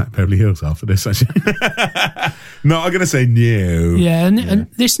that in Beverly Hills after this, actually. No, I'm going to say no. Yeah, and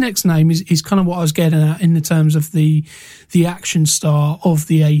this next name is kind of what I was getting at in the terms of the action star of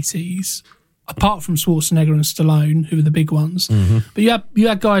the 80s, apart from Schwarzenegger and Stallone, who were the big ones. Mm-hmm. But you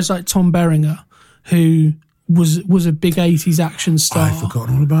had guys like Tom Berenger, who was a big 80s action star. I've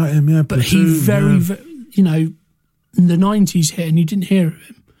forgotten all about him, yeah. But he very, you know, in the 90s hit and you didn't hear of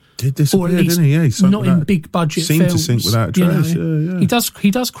him. Did disappear, didn't he? Yeah, he not in big budget films. Seemed to sink without a trace. You know, yeah.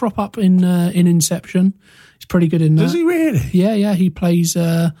 He does crop up in Inception. He's pretty good in that. Does he really? Yeah. He plays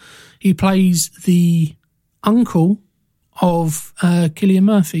the uncle of Cillian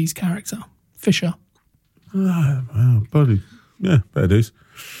Murphy's character, Fisher. Oh, wow, buddy. Yeah, fair dues.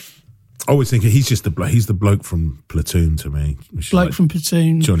 I always think he's just he's the bloke from Platoon to me. Bloke from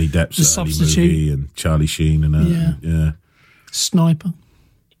Platoon. Johnny Depp's The Substitute. movie and Charlie Sheen and that. Yeah. Sniper.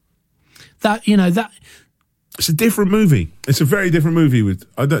 That it's a different movie. It's a very different movie.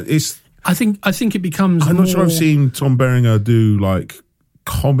 I think it becomes. I'm not sure I've seen Tom Berenger do like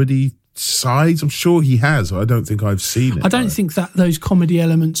comedy sides. I'm sure he has. I don't think I've seen it. I don't think that those comedy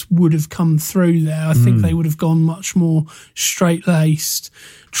elements would have come through there. I think they would have gone much more straight laced.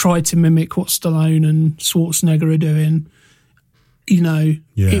 Tried to mimic what Stallone and Schwarzenegger are doing. you know,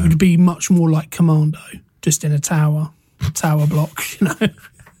 it would be much more like Commando, just in a tower block, you know.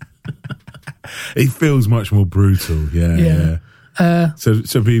 It feels much more brutal, yeah.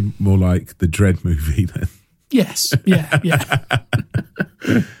 So be more like the Dread movie then. Yes, yeah.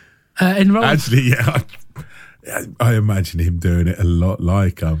 Actually, I imagine him doing it a lot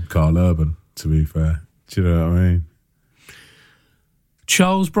like Carl Urban, to be fair. Do you know what I mean?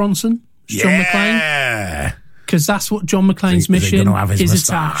 Charles Bronson, John McClane. Because that's what John McClane's mission is,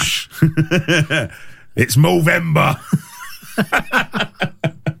 moustache. It's Movember.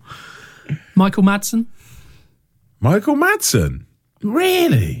 Michael Madsen. Michael Madsen?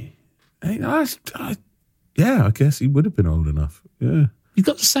 Really? I guess he would have been old enough. Yeah. He's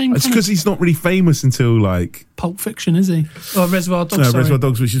got the same... It's because he's not really famous until, like... Pulp Fiction, is he? Or Reservoir Dogs, Reservoir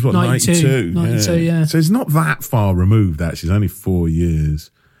Dogs, which is, what, 92? 92, yeah. So it's not that far removed, actually. It's only 4 years.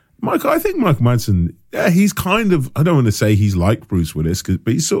 I think Michael Madsen, he's kind of... I don't want to say he's like Bruce Willis, but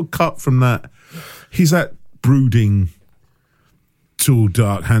he's sort of cut from that... He's that brooding, tall,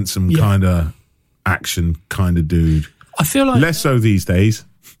 dark, handsome kind of action kind of dude. I feel like... Less so these days.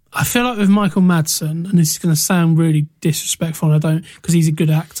 I feel like with Michael Madsen, and this is going to sound really disrespectful, and I don't, because he's a good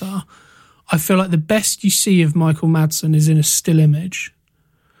actor, I feel like the best you see of Michael Madsen is in a still image.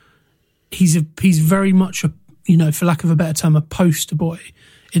 He's very much a, you know, for lack of a better term, a poster boy,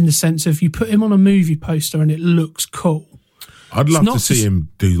 in the sense of you put him on a movie poster and it looks cool. I'd love to see him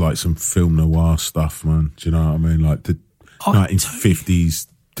do like some film noir stuff, man. Do you know what I mean? Like the 1950s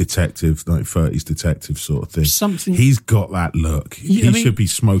detective, 1930s detective sort of thing. He's got that look. He should be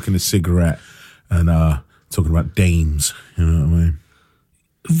smoking a cigarette and talking about dames. You know what I mean?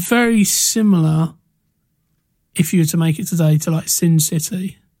 Very similar, if you were to make it today, to like Sin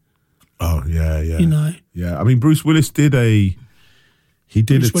City. Oh, yeah. You know? Yeah, I mean, Bruce Willis did a...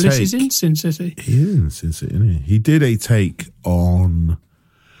 Bruce Willis is in Sin City. He is in Sin City, isn't he? He did a take on...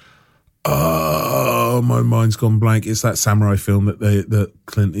 Oh, my mind's gone blank. It's that samurai film that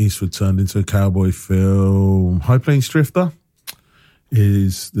Clint Eastwood turned into a cowboy film. High Plains Drifter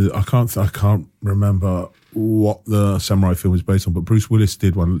I can't remember what the samurai film is based on, but Bruce Willis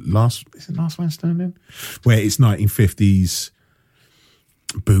did one Last Man Standing, where it's 1950s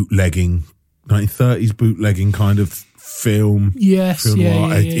bootlegging, 1930s bootlegging kind of film. Yes,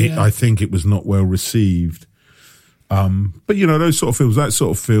 I think it was not well received. But you know, those sort of films, that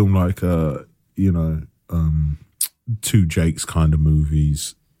sort of film, like Two Jakes kind of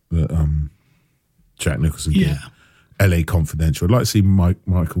movies that Jack Nicholson did. LA Confidential. I'd like to see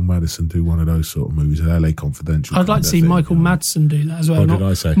Michael Madsen do one of those sort of movies, LA Confidential. I'd like to see Michael Madsen do that as well. What did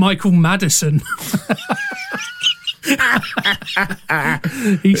I say? Michael Madison.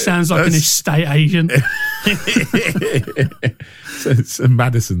 He sounds like an estate agent. So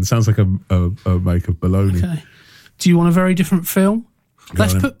Madison sounds like a make of baloney. Okay. Do you want a very different film?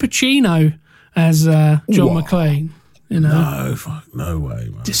 Let's put Pacino as John McClane. You know, no way,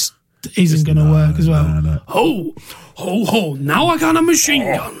 man. Just isn't going to work as well. No. Ho! Now I got a machine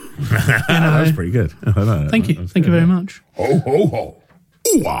gun. That was pretty good. Thank you very much. Ho!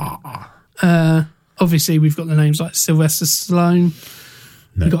 Ooh-ah. Obviously, we've got the names like Sylvester Stallone.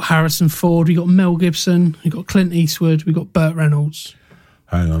 No. We've got Harrison Ford. We've got Mel Gibson. We've got Clint Eastwood. We've got Burt Reynolds.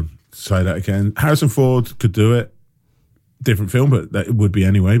 Hang on. Say that again. Harrison Ford could do it. Different film, but that would be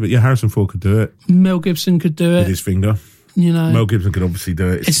anyway. But yeah, Harrison Ford could do it. Mel Gibson could do it. With his finger. You know, Mel Gibson could obviously do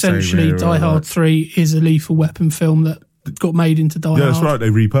it. It's essentially, Die Hard 3 is a Lethal Weapon film that got made into Die Hard. Yeah, that's right. They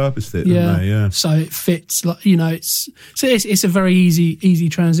repurposed it, didn't they? Yeah. So it fits, like, you know, it's a very easy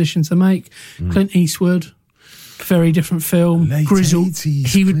transition to make. Clint Eastwood, very different film. Late grizzled. 80s,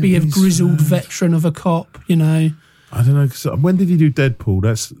 he would be a grizzled veteran of a cop, you know. I don't know, cause when did he do Deadpool?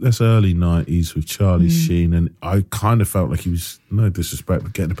 That's early 90s with Charlie Sheen, and I kind of felt like he was, no disrespect,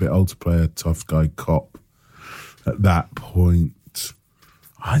 but getting a bit old to play a tough guy cop at that point.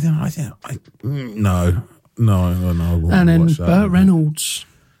 No. And then Burt Reynolds.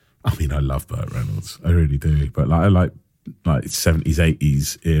 I mean, I love Burt Reynolds, I really do, but I like 70s,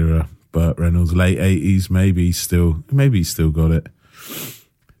 80s era Burt Reynolds, late 80s, maybe he's still got it.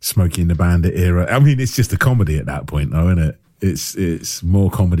 Smokey and the Bandit era. I mean, it's just a comedy at that point, though, isn't it? It's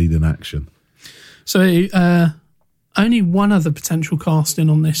more comedy than action. So, only one other potential casting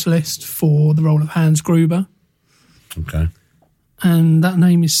on this list for the role of Hans Gruber. Okay. And that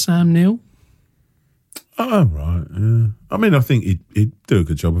name is Sam Neill. Oh, right, yeah. I mean, I think he'd do a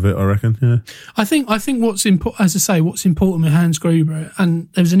good job of it, I reckon, yeah. I think what's important, as I say, what's important with Hans Gruber, and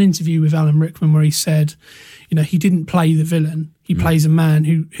there was an interview with Alan Rickman where he said, you know, he didn't play the villain. He plays a man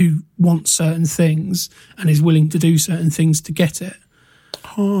who wants certain things and is willing to do certain things to get it.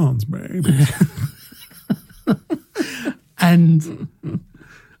 Hans, baby. And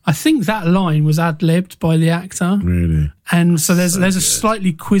I think that line was ad-libbed by the actor. Really? And so there's a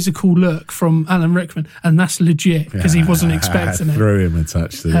slightly quizzical look from Alan Rickman, and that's legit because he wasn't expecting it. Threw him a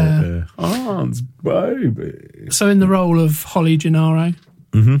touch there. Hans, baby. So in the role of Holly Gennaro,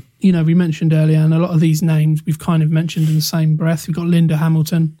 you know, we mentioned earlier, and a lot of these names we've kind of mentioned in the same breath. We've got Linda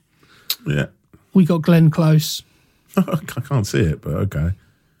Hamilton. Yeah. We got Glenn Close. I can't see it, but okay.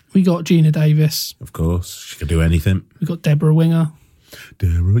 We got Gina Davis. Of course. She could do anything. We got Deborah Winger.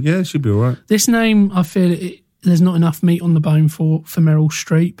 Yeah, she'd be all right. This name, I feel there's not enough meat on the bone for Meryl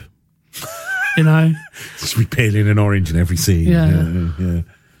Streep. You know? She'd be peeling an orange in every scene. Yeah.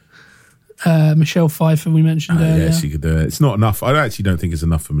 Michelle Pfeiffer, we mentioned earlier. Yeah, she could do it. It's not enough. I actually don't think it's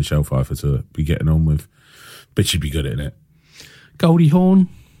enough for Michelle Pfeiffer to be getting on with, but she'd be good at it. Goldie Hawn.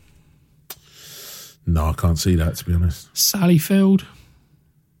 No, I can't see that, to be honest. Sally Field.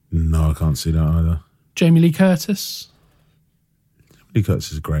 No, I can't see that either. Jamie Lee Curtis. Lee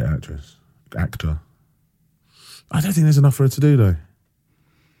Curtis is a great actor. I don't think there's enough for her to do, though.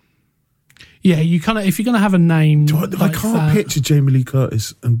 Yeah, you kind of, if you're going to have a name, I can't picture Jamie Lee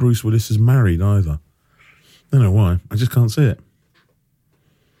Curtis and Bruce Willis as married either. I don't know why. I just can't see it.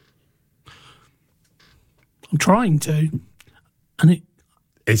 I'm trying to, and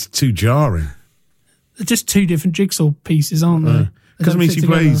it's too jarring. They're just two different jigsaw pieces, aren't they? Because, I mean, she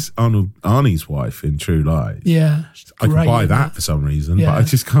plays Arnie's wife in True Lies. Yeah. I can buy that for some reason, but I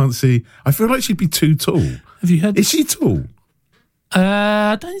just can't see. I feel like she'd be too tall. Have you heard? Is she tall?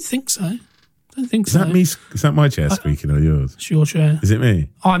 I don't think so. Is that me? Is that my chair squeaking or yours? It's your chair. Is it me?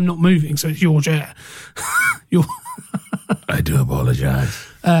 I'm not moving, so it's your chair. I do apologise.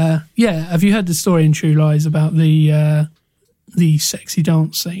 Yeah. Have you heard the story in True Lies about the sexy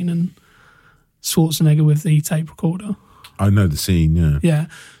dance scene and Schwarzenegger with the tape recorder? I know the scene, yeah. Yeah.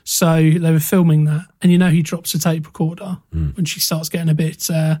 So they were filming that, and you know he drops a tape recorder when she starts getting a bit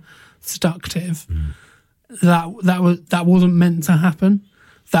seductive. That wasn't meant to happen.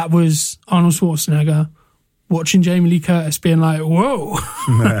 That was Arnold Schwarzenegger watching Jamie Lee Curtis being like, whoa.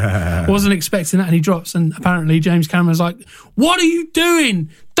 Wasn't expecting that, and he drops, and apparently James Cameron's like, what are you doing?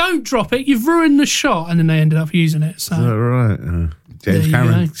 Don't drop it. You've ruined the shot. And then they ended up using it. So. Is that right? James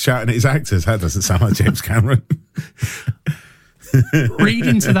Cameron shouting at his actors. That doesn't sound like James Cameron. Read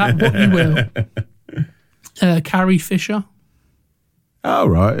into that what you will. Carrie Fisher. Oh,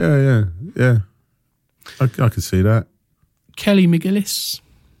 right. Yeah. I could see that. Kelly McGillis.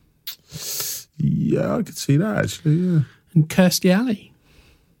 Yeah, I could see that, actually, yeah. And Kirstie Alley.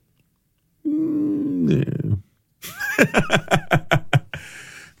 Yeah.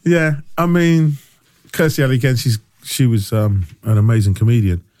 Yeah, I mean, Kirstie Alley, again, she was an amazing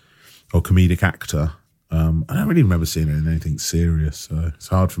comedian or comedic actor. I don't really remember seeing her in anything serious, so it's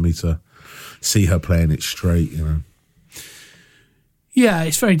hard for me to see her playing it straight, you know. Yeah,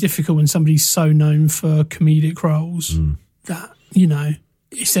 it's very difficult when somebody's so known for comedic roles that, you know,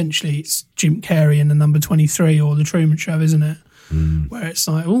 essentially it's Jim Carrey in the Number 23 or The Truman Show, isn't it? Where it's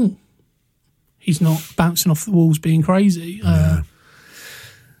like, oh, he's not bouncing off the walls being crazy.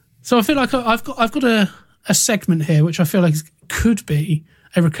 So I feel like I've got a segment here which I feel like could be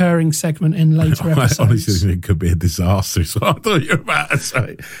a recurring segment in later episodes. I honestly think it could be a disaster. So I thought you were about to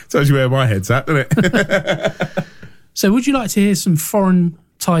say. Tells you where my head's at, doesn't it? So would you like to hear some foreign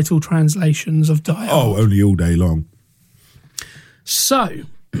title translations of Die Hard? Oh, only all day long. So,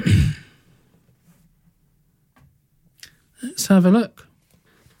 let's have a look.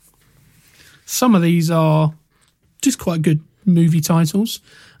 Some of these are just quite good movie titles,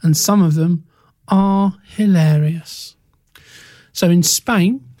 and some of them are hilarious. So in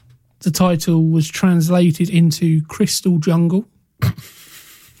Spain, the title was translated into Crystal Jungle.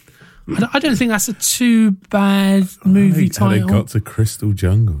 I don't think that's a too bad movie title. How they got to Crystal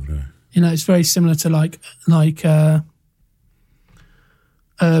Jungle, though. You know, it's very similar to like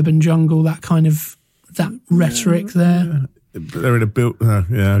Urban Jungle, that rhetoric there. Yeah. But they're in a built.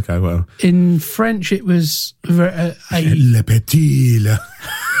 Yeah, okay, well. In French, it was Le Petit.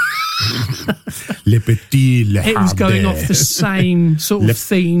 Le Petit. Le it was going off the same sort of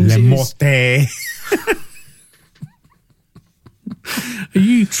themes. Le Morte. Are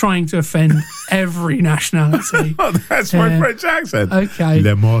you trying to offend every nationality? Oh, that's my French accent. Okay.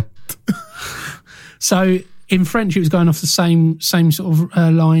 Le Morte. So in French, it was going off the same sort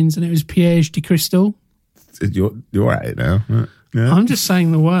of lines, and it was Piège de Cristal. You're at it now. Yeah. I'm just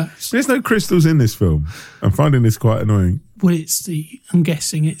saying the words. There's no crystals in this film. I'm finding this quite annoying. Well, I'm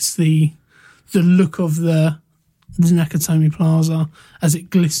guessing it's the look of the Nakatomi Plaza as it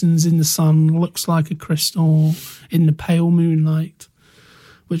glistens in the sun, looks like a crystal in the pale moonlight,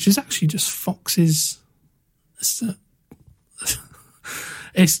 which is actually just foxes.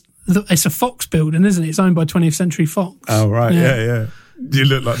 It's a Fox building, isn't it? It's owned by 20th Century Fox. Oh, right. Yeah. You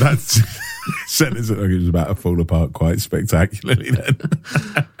look like that sentence looked like it was about to fall apart quite spectacularly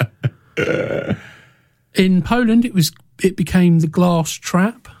then. In Poland, it became the Glass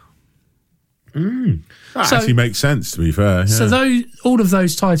Trap. That actually makes sense, to be fair. Yeah. So all of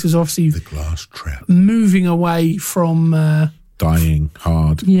those titles, obviously, the Glass Trap, moving away from Dying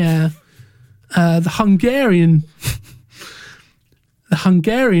Hard. Yeah, the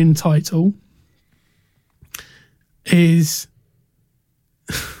Hungarian title is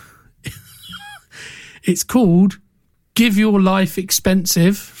it's called "Give Your Life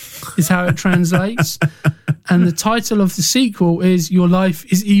Expensive," is how it translates. And the title of the sequel is "Your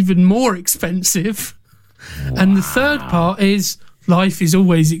Life is Even More Expensive." Wow. And the third part is "Life is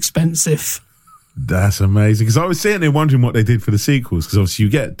Always Expensive." That's amazing. Because I was sitting there wondering what they did for the sequels. Because obviously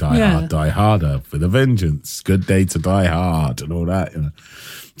you get Die Hard, Die Harder, with a Vengeance, Good Day to Die Hard, and all that. You know.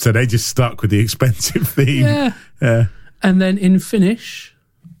 So they just stuck with the expensive theme. Yeah. And then in Finnish,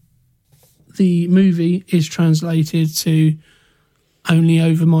 the movie is translated to "Only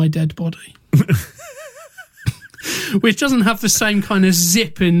Over My Dead Body." Which doesn't have the same kind of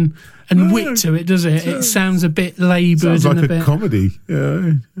zip and wit to it, does it? It sounds a bit laboured. Sounds like and a bit comedy.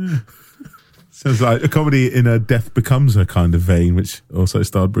 Yeah. Sounds like a comedy in a Death Becomes Her kind of vein, which also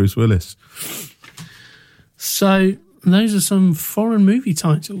starred Bruce Willis. So those are some foreign movie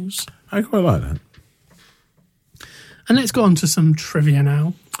titles. I quite like that. And let's go on to some trivia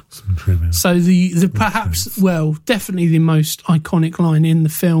now. So the perhaps, well, definitely the most iconic line in the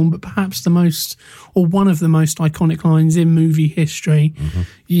film, but perhaps the most, or one of the most iconic lines in movie history.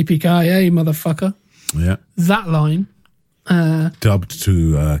 Yippee-ki-yay, motherfucker. Yeah. That line. Dubbed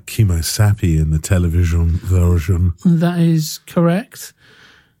to Kimo Sapi in the television version. That is correct.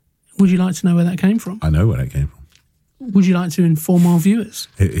 Would you like to know where that came from? I know where that came from. Would you like to inform our viewers?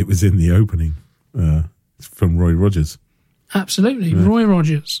 It was in the opening. It's from Roy Rogers. Absolutely. Yeah. Roy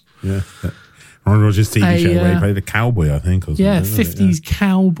Rogers. Yeah. Roy Rogers TV show where he played a cowboy, I think. Or 50s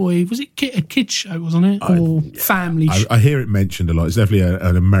cowboy. Was it a kid's show, wasn't it? Or family show? I hear it mentioned a lot. It's definitely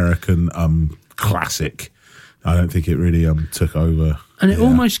an American classic. I don't think it really took over. And it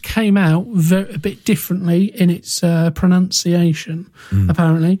almost came out a bit differently in its pronunciation,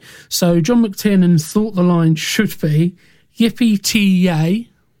 apparently. So John McTiernan thought the line should be yippee-tee-yay.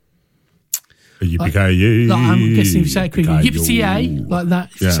 Yippee-ki-yay. I'm guessing if you say it quicker, yippee-ki-yay, like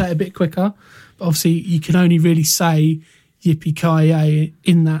that, if you say it a bit quicker. But obviously you can only really say yippee-ki-yay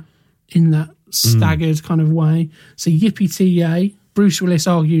in that staggered kind of way. So yippee-tee-yay. Bruce Willis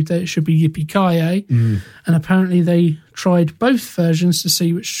argued that it should be yippee-ki-yay, and apparently they tried both versions to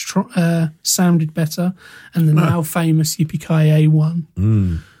see which sounded better, and the now famous yippee-ki-yay won.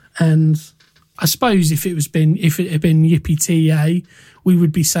 And I suppose if it had been yippee-tee-yay, we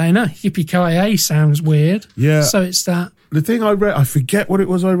would be saying, yippee-ki-yay sounds weird. Yeah. So it's that. The thing I read, I forget what it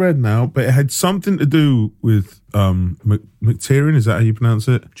was I read now, but it had something to do with McTiernan. Is that how you pronounce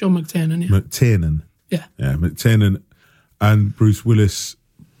it? John McTiernan, yeah. McTiernan. Yeah. Yeah, McTiernan and Bruce Willis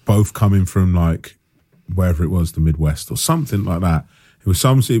both coming from like wherever it was, the Midwest or something like that. It was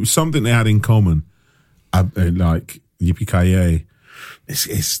something they had in common, like yippee-ki-yay. I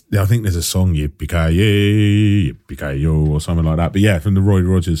think there's a song yippee-ki-yay, yippee-ki-yo or something like that. But yeah, from the Roy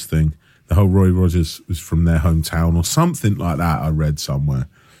Rogers thing, the whole Roy Rogers was from their hometown or something like that. I read somewhere,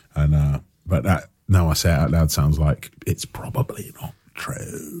 and but that now I say it out loud sounds like it's probably not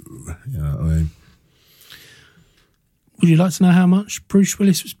true. You know what I mean? Would you like to know how much Bruce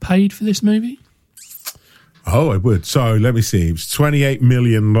Willis was paid for this movie? Oh, I would. So let me see. It was $28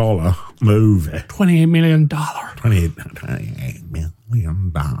 million movie. $28 million. $28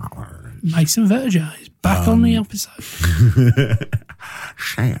 million. Mason Verger is back on the episode.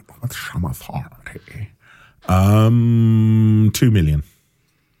 Say it with some authority. $2 million.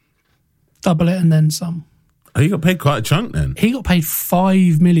 Double it and then some. Oh, you got paid quite a chunk then. He got paid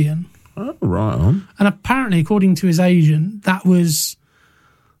 $5 million. Oh, right on. And apparently, according to his agent, that was...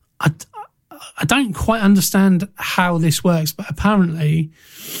 I don't quite understand how this works, but apparently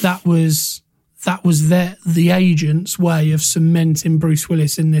that was the agent's way of cementing Bruce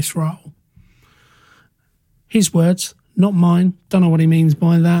Willis in this role. His words, not mine. Don't know what he means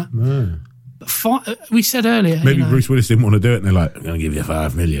by that. No. But we said earlier... Maybe Bruce Willis didn't want to do it, and they're like, I'm going to give you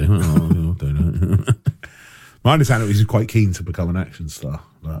 $5 million. Oh, don't know. My understanding is he's quite keen to become an action star,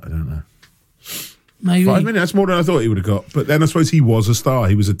 but I don't know. Maybe. $5 million, that's more than I thought he would have got. But then I suppose he was a star.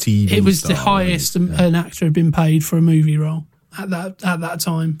 He was a TV star. It was the highest an actor had been paid for a movie role at that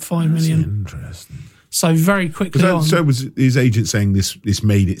time, $5 million. Interesting. So very quickly on. So was his agent saying this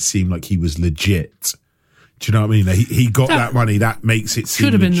made it seem like he was legit Do you know what I mean? He got that money. That makes it seem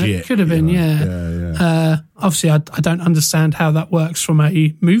legit. Could have been, yeah. Obviously, I don't understand how that works from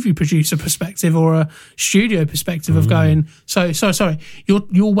a movie producer perspective or a studio perspective of going, so sorry,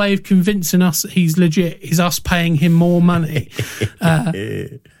 your way of convincing us that he's legit is us paying him more money.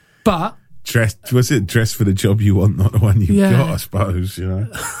 But... Dress for the job you want, not the one you've got, I suppose, you know.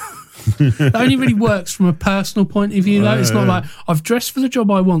 That only really works from a personal point of view, though. It's not like I've dressed for the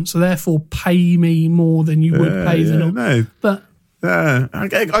job I want, so therefore pay me more than you would pay them. No, but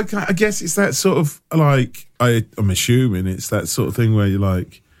I guess it's that sort of like I'm assuming it's that sort of thing where you're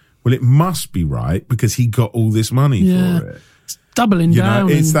like, well, it must be right because he got all this money for it. It's doubling down.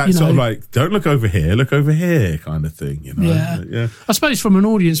 It's that sort of like, don't look over here kind of thing. You know, yeah. I suppose from an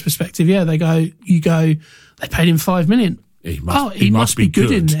audience perspective, they go, they paid him $5 million. He must be good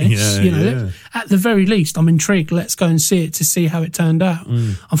in this. At the very least, I'm intrigued. Let's go and see it to see how it turned out.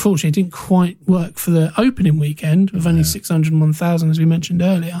 Unfortunately, it didn't quite work for the opening weekend of only 601,000, as we mentioned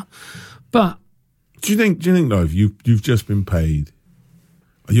earlier. But do you think though, if you've just been paid,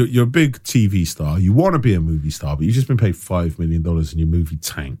 you're a big TV star, you want to be a movie star, but you've just been paid $5 million and your movie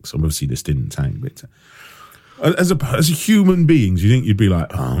tanks. Obviously, this didn't tank, but. As a human being, do you think you'd be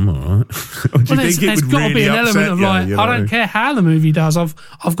like, I'm all right? Or do you think it would got to be an element of like, I don't care how the movie does. I'm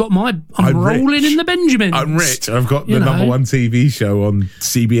rolling rich. In the Benjamins. I'm rich. I've got the number one TV show on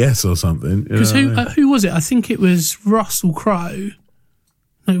CBS or something. Because who was it? I think it was Russell Crowe.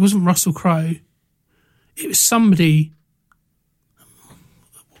 No, it wasn't Russell Crowe. It was somebody.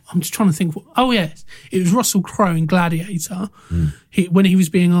 I'm just trying to think. Yes, it was Russell Crowe in Gladiator. When he was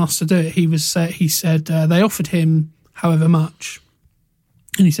being asked to do it, he said they offered him however much,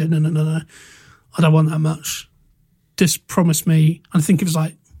 and he said no, I don't want that much. Just promise me. I think it was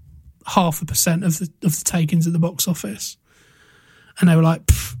like 0.5% of the take-ins at the box office, and they were like,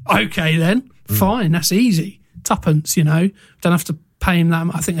 okay then, fine, that's easy, tuppence, don't have to pay him that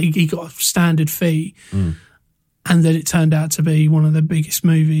much. I think he got a standard fee. And then it turned out to be one of the biggest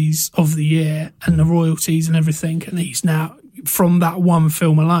movies of the year and the royalties and everything. And he's now, from that one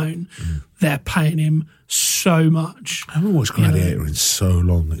film alone, they're paying him so much. I haven't watched Gladiator in so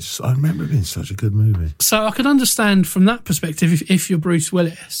long. I remember it being such a good movie. So I could understand from that perspective, if you're Bruce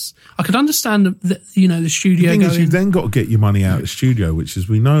Willis, I could understand the studio The thing is, you've then got to get your money out of the studio, which, as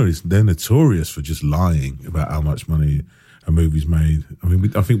we know, they're notorious for just lying about how much money a movie's made. I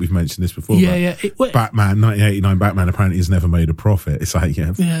mean, I think we've mentioned this before. Batman, 1989 Batman apparently has never made a profit. It's like,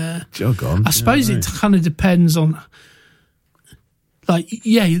 jog on. I suppose it kind of depends on, like,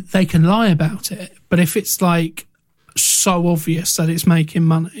 they can lie about it, but if it's like so obvious that it's making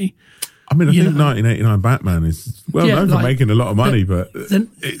money. I mean, I think 1989 Batman is known for making a lot of money, but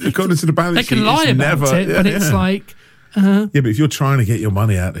according to the balance sheet, they can lie about it, but it's like. But if you're trying to get your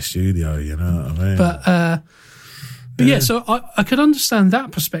money out of the studio, you know what I mean? But so I could understand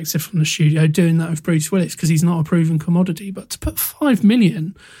that perspective from the studio doing that with Bruce Willis because he's not a proven commodity. But to put $5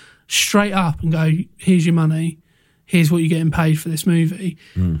 million straight up and go, here's your money, here's what you're getting paid for this movie.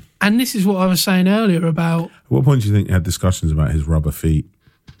 And this is what I was saying earlier about... At what point do you think you had discussions about his rubber feet?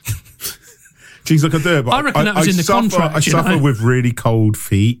 Jeez, look, I do it, but I reckon that was in the contract. I suffer with really cold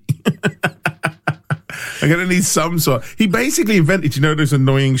feet. I'm going to need some sort. He basically invented, those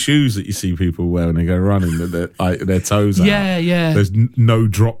annoying shoes that you see people wear when they go running, their toes out. Yeah. Those no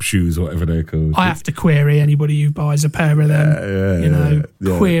drop shoes or whatever they're called. I have to query anybody who buys a pair of them.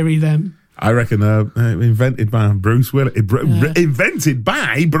 Query them. I reckon invented by Bruce Willis. Invented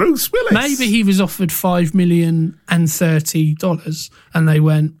by Bruce Willis. Maybe he was offered $5,030,000 and they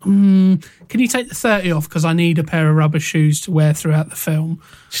went, can you take the 30 off because I need a pair of rubber shoes to wear throughout the film.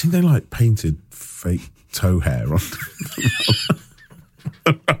 Do you think they painted fake toe hair on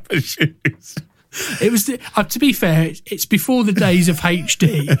rubber shoes? It was to be fair, it's before the days of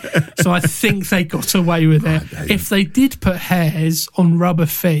HD, so I think they got away with it. If they did put hairs on rubber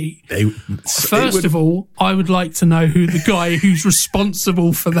feet, first of all, I would like to know who the guy who's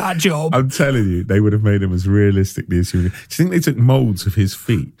responsible for that job. I'm telling you, they would have made him as realistically as human. Do you think they took moulds of his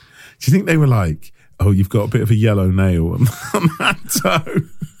feet? Do you think they were like, oh, you've got a bit of a yellow nail on that toe?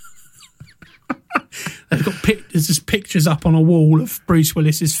 They've got there's just pictures up on a wall of Bruce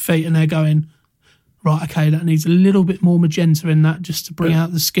Willis's feet, and they're going, right, okay, that needs a little bit more magenta in that just to bring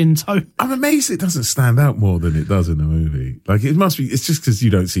out the skin tone. I'm amazed it doesn't stand out more than it does in the movie. Like, it must be, it's just because you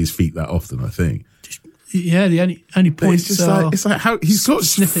don't see his feet that often, I think. The only points it's like how he's got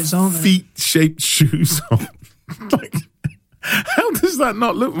snippets, aren't there? Feet-shaped shoes on. Like, how does that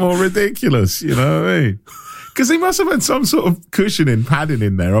not look more ridiculous? You know what I mean? Because he must have had some sort of cushioning, padding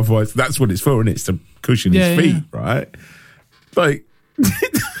in there. Otherwise, that's what it's for, and it's to cushion his feet, right? Like,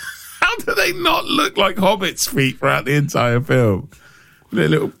 how Do they not look like hobbits' feet throughout the entire film? They're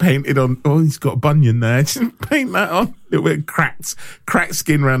little painted on. Oh, he's got a bunion there. Just paint that on. A little bit of cracked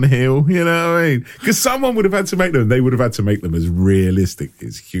skin around the heel. You know what I mean? Because someone would have had to make them. They would have had to make them as realistic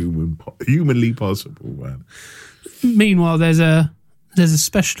as humanly possible, man. Meanwhile, there's a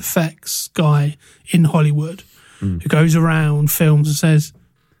special effects guy in Hollywood who goes around films and says,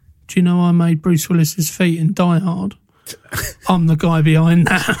 "Do you know I made Bruce Willis's feet in Die Hard? I'm the guy behind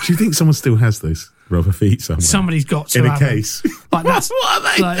that." Do you think someone still has those rubber feet somewhere? Somebody's got to in have a case. Like that's, what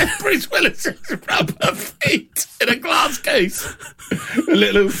are they? like, Bruce Willis's rubber feet in a glass case. A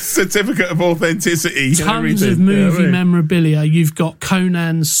little certificate of authenticity. Tons of movie memorabilia. You've got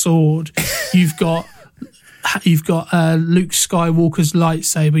Conan's sword. You've got Luke Skywalker's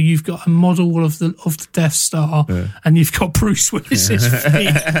lightsaber. You've got a model of the Death Star, and you've got Bruce Willis's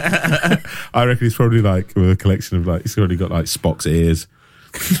feet. I reckon it's probably like with a collection of like. He's already got like Spock's ears.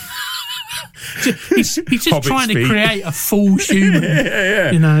 He's just trying to create a full human.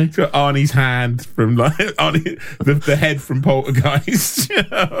 Yeah. You know, he's got Arnie's hand from like Arnie, the head from Poltergeist. You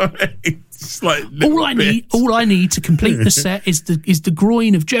know? It's like all I need to complete the set is the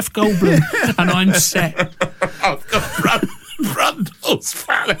groin of Jeff Goldblum, and I'm set. I've got Brundle's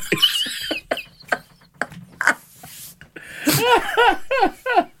phallus.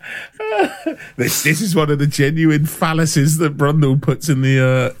 This is one of the genuine phalluses that Brundle puts in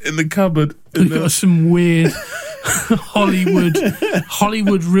the cupboard. We've got some weird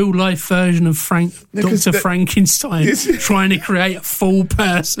Hollywood real life version of Dr. Frankenstein trying to create a full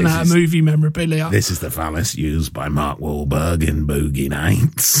person out of movie memorabilia. This is the phallus used by Mark Wahlberg in Boogie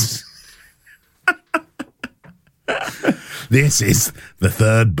Nights. This is the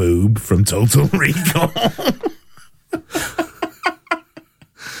third boob from Total Recall.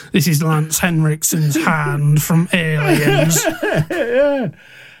 This is Lance Henriksen's hand from Aliens.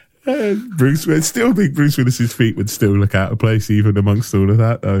 Bruce Willis. Still think Bruce Willis's feet would still look out of place even amongst all of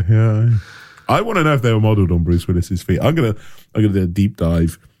that, though. Yeah, I want to know if they were modelled on Bruce Willis's feet. I'm gonna do a deep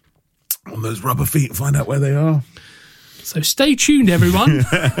dive on those rubber feet and find out where they are. So stay tuned, everyone.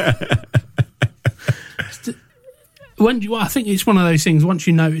 I think it's one of those things. Once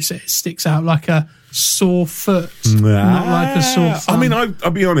you notice it, it sticks out like a sore foot, not like a sore thumb. I mean,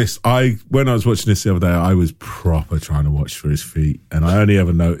 I'll be honest. When I was watching this the other day, I was proper trying to watch for his feet, and I only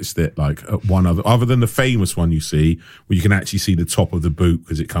ever noticed it like at one other than the famous one you see, where you can actually see the top of the boot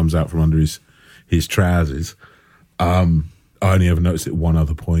because it comes out from under his trousers. I only ever noticed it at one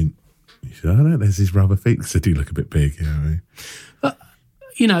other point. I don't know. There's his rubber feet because they do look a bit big. You know what I mean? But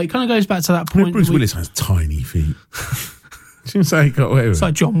you know, it kind of goes back to that point. Bruce Willis has tiny feet. Do you say he got away with it? It's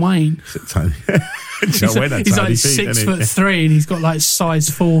like John Wayne. John Wayne had he's tiny like feet, 6'3" and he's got like size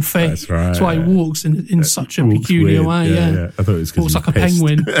 4 feet. That's right. That's why he walks in such a peculiar way. Yeah. I thought it was because walks like a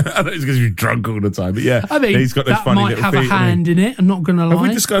penguin. I thought it was because he was drunk all the time. But yeah, I mean, he's got those that funny might little have feet, a hand in it. I'm not going to lie. Have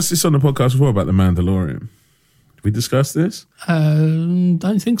we discussed this on the podcast before about the Mandalorian? Did we discuss this?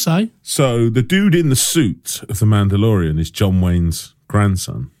 Don't think so. So the dude in the suit of the Mandalorian is John Wayne's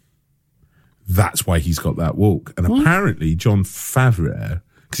grandson. That's why he's got that walk. And apparently Jon Favreau,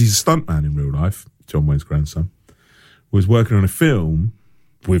 because he's a stuntman in real life, John Wayne's grandson, was working on a film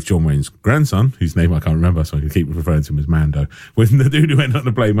with John Wayne's grandson, whose name I can't remember, so I can keep referring to him as Mando, with the dude who went on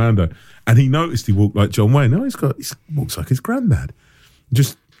to play Mando. And he noticed he walked like John Wayne. No, he walks like his granddad.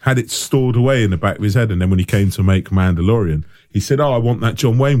 Just had it stored away in the back of his head. And then when he came to make Mandalorian, he said, I want that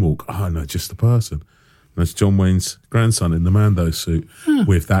John Wayne walk. Oh, no, just the person. That's John Wayne's grandson in the Mando suit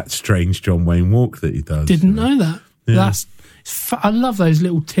with that strange John Wayne walk that he does. Didn't know that. Yeah. I love those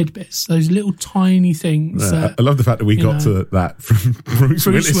little tidbits, those little tiny things. I love the fact that we got to that from Bruce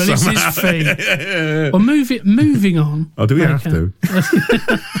Willis's feet. Well, moving on. Oh, do we have to?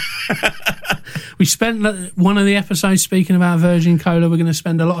 We spent one of the episodes speaking about Virgin Cola. We're going to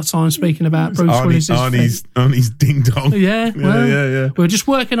spend a lot of time speaking about Bruce Willis's feet. Arnie's ding dong. Yeah. We're just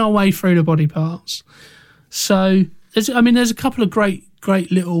working our way through the body parts. So, there's a couple of great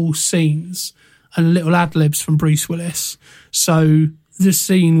little scenes and little ad-libs from Bruce Willis. So, the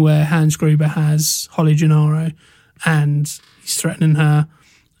scene where Hans Gruber has Holly Gennaro and he's threatening her,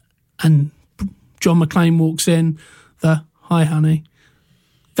 and John McClane walks in, hi honey.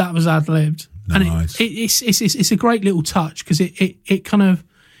 That was ad-libbed. Nice. And it's a great little touch because it kind of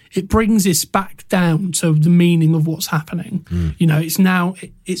brings us back down to the meaning of what's happening. You know, it's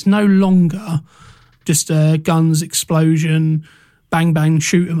no longer just a guns, explosion, bang bang,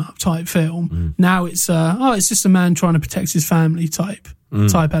 shoot 'em up type film. Now it's just a man trying to protect his family type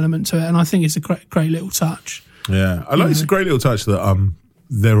element to it, and I think it's a great little touch. Yeah, it's a great little touch that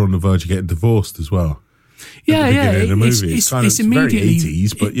they're on the verge of getting divorced as well. Yeah, Of the movie. It's immediately very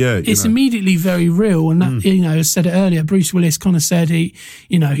 80s, but it's immediately very real. And that, I said it earlier. Bruce Willis kind of said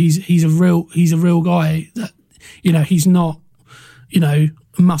he's a real guy. That he's not a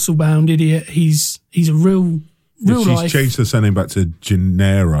muscle bound idiot. He's a real life. She's changed her surname back to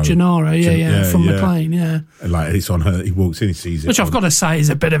Gennaro, from McLean, And like it's on her. He walks in, he sees it, which I've got to say is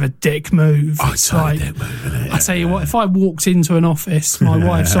a bit of a dick move. It's like, dick move, isn't it? I tell you what, if I walked into an office, my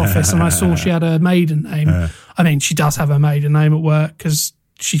wife's office, and I saw she had her maiden name, I mean, she does have her maiden name at work because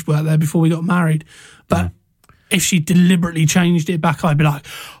she's worked there before we got married, but if she deliberately changed it back, I'd be like,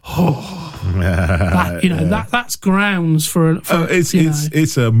 that's grounds for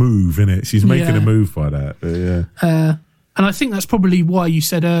it's a move, isn't it? She's making a move by that. And I think that's probably why you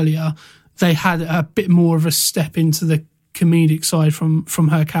said earlier they had a bit more of a step into the comedic side from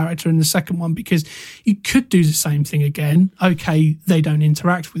her character in the second one, because you could do the same thing again. Okay, they don't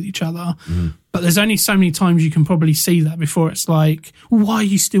interact with each other, but there's only so many times you can probably see that before it's like, well, why are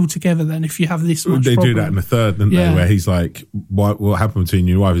you still together then if you have this much problem? Do that in the third, didn't they? Where he's like, what happened between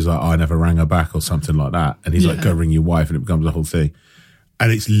your wife? He's like, I never rang her back or something like that. And he's like, go ring your wife, and it becomes a whole thing.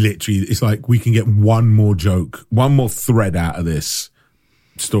 And it's literally, it's like we can get one more joke, one more thread out of this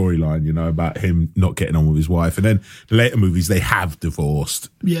storyline, about him not getting on with his wife. And then the later movies, they have divorced.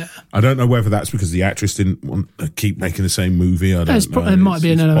 Yeah. I don't know whether that's because the actress didn't want to keep making the same movie. I don't know. There might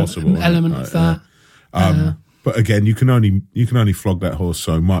be an element of that. But again, you can only flog that horse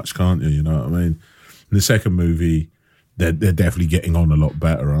so much, can't you? You know what I mean? In the second movie, they're definitely getting on a lot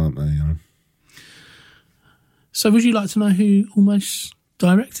better, aren't they? So would you like to know who almost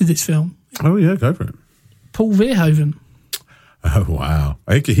directed this film? Oh yeah, go for it. Paul Verhoeven. Oh wow!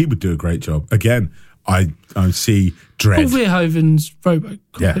 I think he would do a great job. Again, I see Dredd. Paul Verhoeven's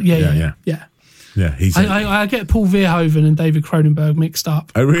RoboCop. Yeah. I get Paul Verhoeven and David Cronenberg mixed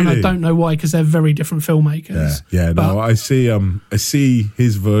up. Oh really? And I don't know why, because they're very different filmmakers. No, I see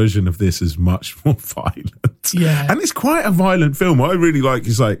his version of this as much more violent. Yeah, and it's quite a violent film. What I really like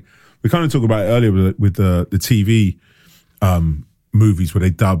is like we kind of talked about it earlier with the TV. Movies where they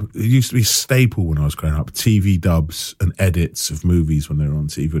dub, it used to be a staple when I was growing up, TV dubs and edits of movies when they were on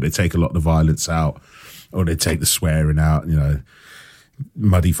TV, where they take a lot of the violence out, or they take the swearing out,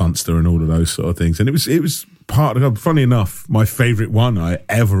 Muddy Funster and all of those sort of things. And it was part of, funny enough, my favourite one I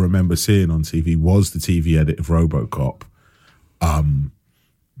ever remember seeing on TV was the TV edit of RoboCop.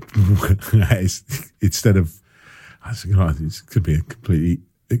 Instead of, it could be a completely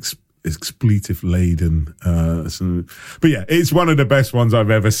expletive laden, but yeah, it's one of the best ones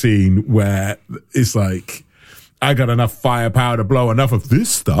I've ever seen, where it's like, I got enough firepower to blow enough of this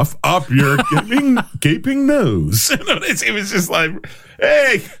stuff up your gaping nose. It was just like,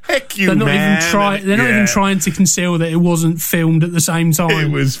 hey, heck you, man. They're not even trying to conceal that it wasn't filmed at the same time. It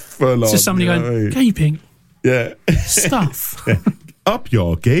was full on. It's just somebody going, gaping. Yeah. Stuff. Up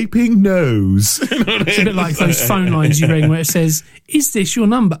your gaping nose. It's a bit like those phone lines you ring where it says, is this your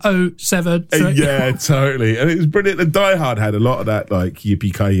number? 073. Yeah, totally. And it was brilliant. And Die Hard had a lot of that, like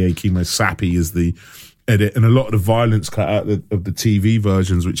yippee-ki-yay, chemo sappy as the edit, and a lot of the violence cut out of the TV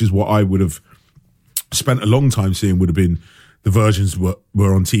versions, which is what I would have spent a long time seeing, would have been the versions were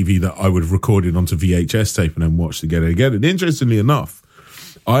on TV that I would have recorded onto VHS tape and then watched again and again. And interestingly enough,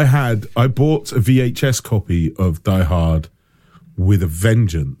 I bought a VHS copy of Die Hard with a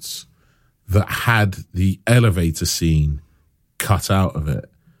Vengeance that had the elevator scene cut out of it.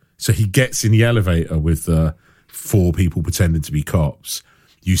 So he gets in the elevator with four people pretending to be cops.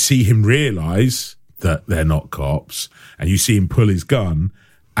 You see him realise that they're not cops, and you see him pull his gun,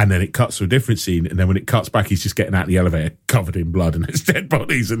 and then it cuts to a different scene, and then when it cuts back, he's just getting out of the elevator covered in blood and there's dead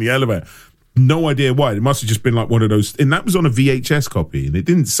bodies in the elevator. No idea why. It must have just been like one of those, and that was on a VHS copy, and it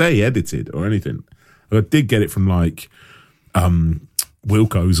didn't say edited or anything. I did get it from like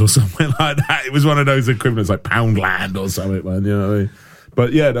Wilco's or something like that. It was one of those equivalents like Poundland or something, man. You know what I mean?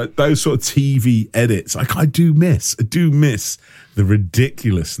 But yeah, those sort of TV edits, like I do miss the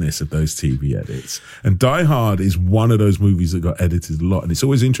ridiculousness of those TV edits. And Die Hard is one of those movies that got edited a lot. And it's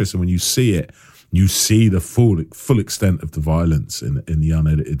always interesting when you see it, you see the full extent of the violence in the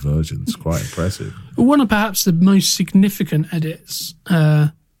unedited versions. Quite impressive. One of perhaps the most significant edits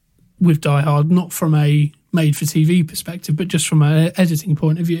with Die Hard, not from a made-for-TV perspective, but just from an editing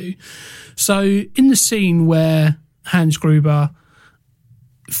point of view. So in the scene where Hans Gruber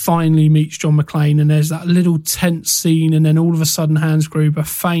finally meets John McClane, and there's that little tense scene, and then all of a sudden Hans Gruber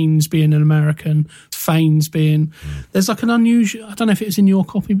feigns being an American, there's like an unusual, I don't know if it was in your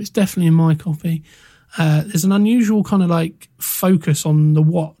copy, but it's definitely in my copy, there's an unusual kind of like focus on the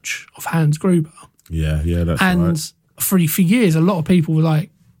watch of Hans Gruber. Yeah, that's and right. for years a lot of people were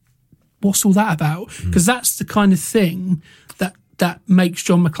like, what's all that about? Because that's the kind of thing that makes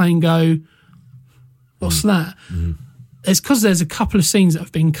John McClane go, what's that? It's because there's a couple of scenes that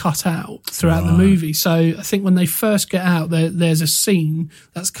have been cut out throughout the movie. So I think when they first get out, there's a scene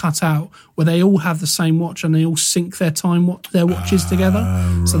that's cut out where they all have the same watch and they all sync their their watches together.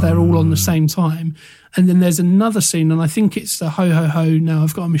 So they're all on the same time. And then there's another scene, and I think it's the ho, ho, ho, now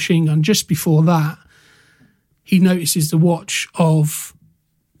I've got a machine gun. Just before that, he notices the watch of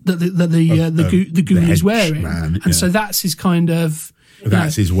the goon is wearing. And so that's his kind of...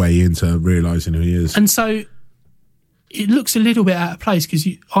 That's his way into realising who he is. And so it looks a little bit out of place because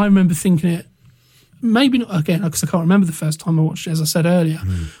I remember thinking it, maybe not again, because I can't remember the first time I watched it, as I said earlier,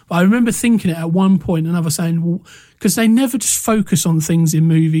 but I remember thinking it at one point and I was saying, well, because they never just focus on things in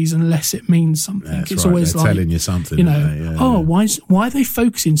movies unless it means something. That's it's right. always They're like, telling you something. You know, why are they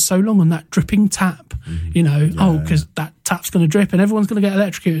focusing so long on that dripping tap? You know, because that tap's going to drip and everyone's going to get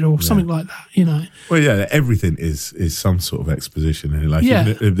electrocuted or something like that, you know. Well, yeah, everything is some sort of exposition. And like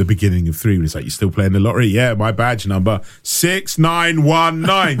in the beginning of 3, when it's like, you're still playing the lottery? Yeah, my badge number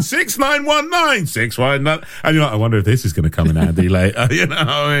 6919 6919 619. And you're like, I wonder if this is going to come in handy later. You know what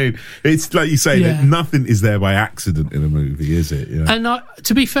I mean? It's like you say, that nothing is there by accident in a movie, is it? Yeah. And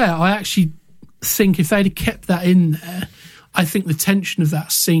to be fair, I actually think if they'd have kept that in there, I think the tension of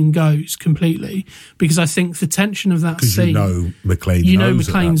that scene goes completely, because I think the tension of that scene... You know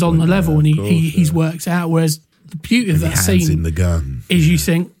McClane's on the level and he's worked out, whereas the beauty of that scene in the gun is you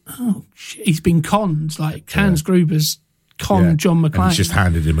think, oh, shit, he's been conned. Like, Hans Gruber's conned John McClane. And he's just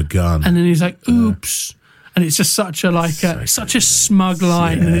handed him a gun. And then he's like, oops. And it's just such a such a smug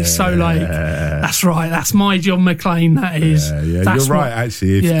line, and it's so like, that's right, that's my John McClane. That is, you're right.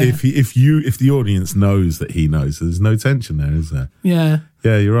 Actually, if the audience knows that he knows, there's no tension there, is there? Yeah,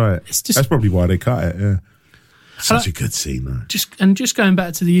 you're right. It's just, that's probably why they cut it. Yeah, such a good scene, though. Just going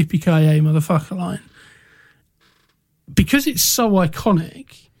back to the yippee-ki-yay motherfucker line, because it's so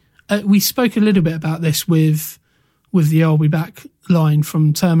iconic. We spoke a little bit about this with the "I'll be back" line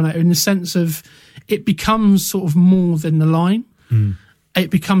from Terminator, in the sense of it becomes sort of more than the line. It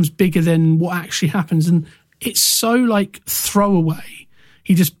becomes bigger than what actually happens, and it's so like throwaway.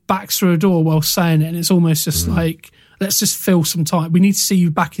 He just backs through a door while saying it, and it's almost just like, let's just fill some time. We need to see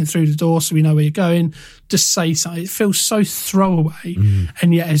you backing through the door so we know where you're going. Just say something. It feels so throwaway,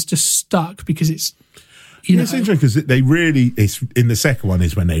 and yet it's just stuck because it's... It's interesting because it's in the second one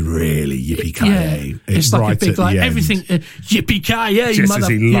is when they really yippee-ki-yay. It's like right a big, like everything, yippee-ki-yay, just as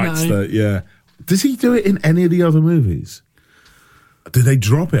he likes that, Does he do it in any of the other movies? Do they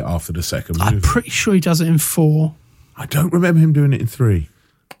drop it after the second movie? I'm pretty sure he does it in 4. I don't remember him doing it in 3.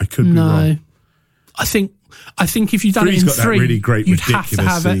 I could be wrong. I think if you'd done it in 3, really great, you'd have to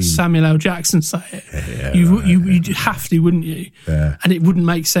have Samuel L. Jackson say it. You'd have to, wouldn't you? Yeah. And it wouldn't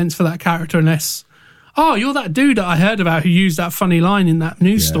make sense for that character unless... Oh, you're that dude that I heard about who used that funny line in that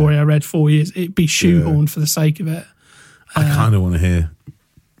news story I read 4 years. It'd be shoehorned for the sake of it. I kind of want to hear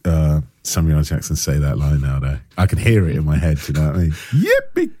Samuel L. Jackson say that line now, though. I can hear it in my head, you know what I mean?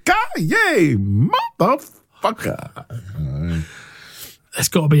 Yippee-ki-yay, motherfucker. There's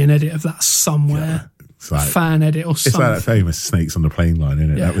got to be an edit of that somewhere. Like, fan edit or something. It's like that famous Snakes on the Plane line,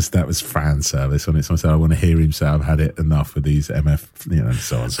 isn't it? Yeah. That was fan service on it. Someone said, I want to hear him say, I've had it enough with these MF, and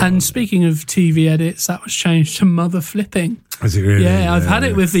so on. And speaking of TV edits, that was changed to mother flipping. Is it really? Yeah, I've had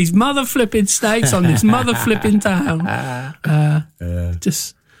it with these mother flipping snakes on this mother flipping town. I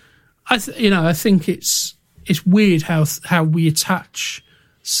think it's weird how we attach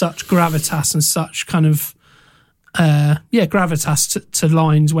such gravitas and such kind of gravitas to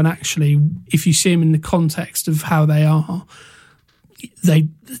lines when actually, if you see them in the context of how they are,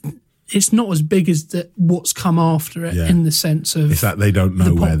 it's not as big as what's come after it in the sense of it's that they don't know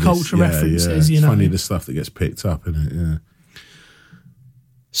the where pop culture references. It's funny the stuff that gets picked up, isn't it? Yeah.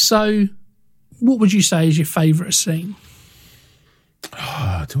 So, what would you say is your favourite scene?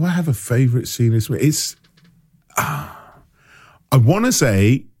 Do I have a favourite scene this week? It's I want to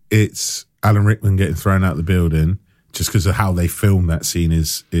say it's Alan Rickman getting thrown out the building, just because of how they filmed that scene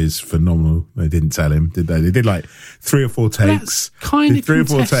is phenomenal. They didn't tell him, did they? They did like 3 or 4 takes. That's kind of 3 or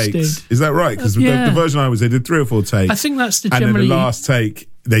 4 takes. Is that right? Because the version I was, they did 3 or 4 takes. I think that's and then the last take,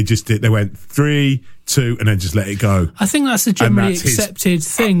 they went 3, 2, and then just let it go. I think that's the generally accepted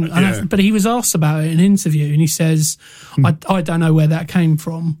thing. But he was asked about it in an interview, and he says, I don't know where that came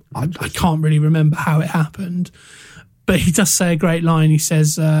from. I can't really remember how it happened. But he does say a great line. He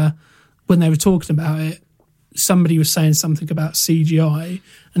says, when they were talking about it, somebody was saying something about CGI,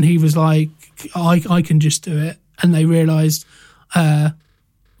 and he was like, I can just do it. And they realised,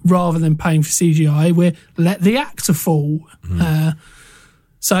 rather than paying for CGI, we let the actor fall.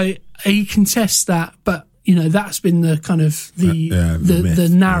 So he contests that, but you know that's been the kind of the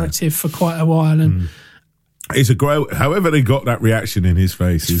narrative for quite a while, and it's a great. However, they got that reaction in his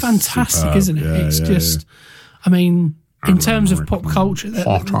face. It's fantastic, superb. Isn't it? It's just, I mean, in terms of pop culture,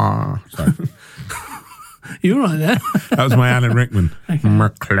 you're right there. That was my Alan Rickman. Okay.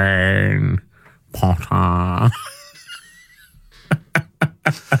 McLean Potter.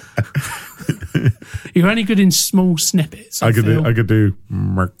 You're only good in small snippets. I could do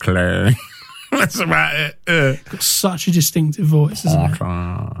McLean. That's about it. Got such a distinctive voice, isn't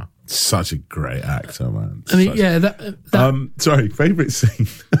it? Such a great actor, man. I mean, that sorry, favourite scene.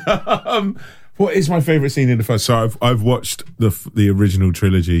 What is my favourite scene in the first? So I've watched the original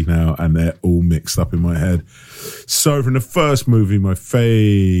trilogy now, and they're all mixed up in my head. So from the first movie,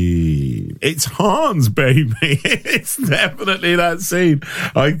 it's Hans, baby. It's definitely that scene.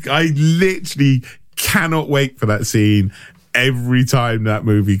 I literally cannot wait for that scene every time that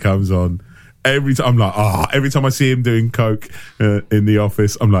movie comes on. Every time I'm like, every time I see him doing coke in the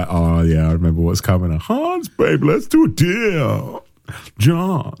office, I'm like, I remember what's coming. Hans, baby, let's do a deal.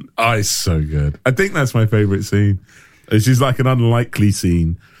 John. It's so good. I think that's my favourite scene. It's just like an unlikely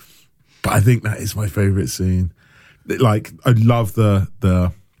scene, but I think that is my favourite scene. Like, I love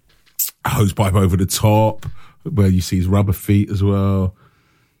the hose pipe over the top where you see his rubber feet as well.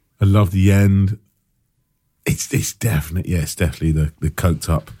 I love the end. It's definitely the coked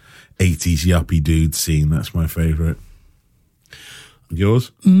up 80s yuppie dude scene. That's my favourite.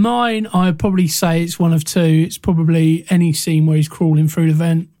 Yours? Mine, I'd probably say it's one of two. It's probably any scene where he's crawling through the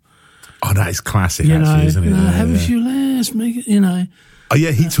vent. Oh, that is classic, actually, isn't it? Have a few laughs, make it, Oh,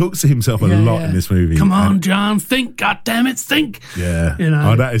 yeah, he talks to himself a lot in this movie. Come on, John, think, goddammit, think. Yeah.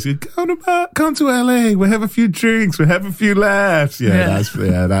 Oh, that is good. Come to LA, we'll have a few drinks, we'll have a few laughs.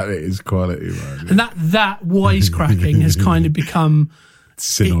 That is quality, man. And that wisecracking has kind of become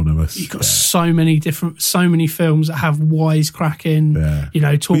synonymous. You've got so many films that have wisecracking.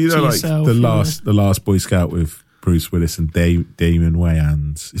 Talk to yourself. The last Boy Scout with Bruce Willis and Damon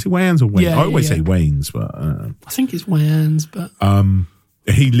Wayans. Is it Wayans or Wayne? I always say Waynes, but I think it's Wayans. But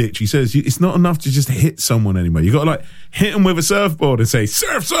he literally says it's not enough to just hit someone anymore. You got to hit them with a surfboard and say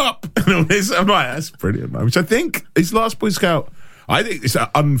 "Surf's up." And all this. I'm like, that's brilliant, man. Which I think is Last Boy Scout. I think it's an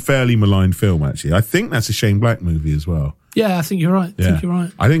unfairly maligned film. Actually, I think that's a Shane Black movie as well. Yeah, I think you're right.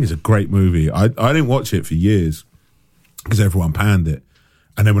 I think it's a great movie. I didn't watch it for years because everyone panned it.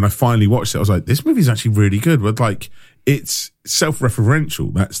 And then when I finally watched it, I was like, this movie's actually really good. But it's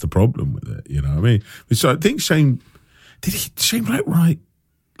self-referential. That's the problem with it. You know what I mean? So I think Shane Black write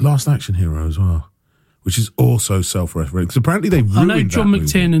Last Action Hero as well? Which is also self-referential. Because apparently they ruined that movie. I know John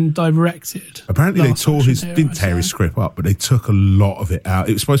McTiernan directed. Apparently they didn't tear his script up, but they took a lot of it out.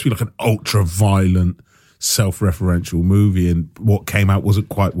 It was supposed to be like an ultra-violent, self-referential movie, and what came out wasn't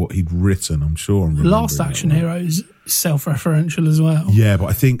quite what he'd written, I'm sure. Last Action Hero is self-referential as well. Yeah, but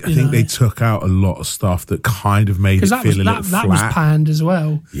I think they took out a lot of stuff that kind of made it feel a little flat. That was panned as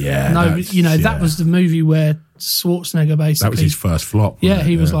well. Yeah. That was the movie where Schwarzenegger basically... That was his first flop. Yeah,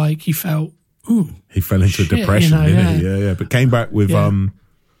 he was like, he felt... he fell into depression, didn't he? Yeah. But came back with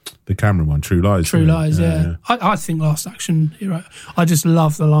the Cameron one, True Lies. True Lies, yeah. I think Last Action Hero... I just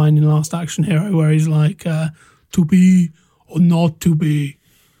love the line in Last Action Hero where he's like, to be or not to be,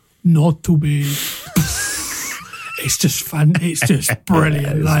 not to be. It's just fun. It's just brilliant.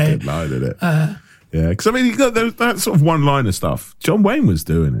 It's a good line, isn't it? Because I mean, you got that sort of one-liner stuff. John Wayne was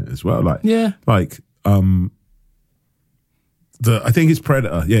doing it as well. I think it's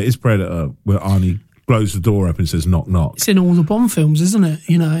Predator. Yeah, it's Predator, where Arnie blows the door up and says "knock knock." It's in all the Bond films, isn't it?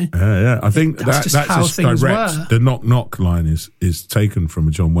 Yeah. I think that's just direct. Were. The knock knock line is taken from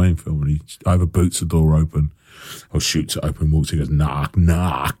a John Wayne film, and he either boots the door open or shoots it open, walks, he goes knock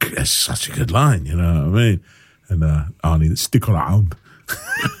knock. That's such a good line, you know what I mean? And Arnie, stick around.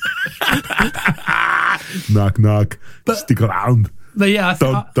 Knock knock. Stick around. But yeah,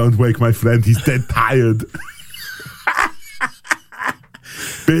 don't wake my friend. He's dead tired.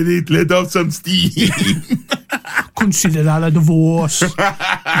 Bennett, let off some steam. Consider that a divorce.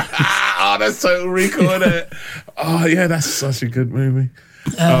 Oh, that's so Rico, isn't it? Oh, yeah, that's such a good movie.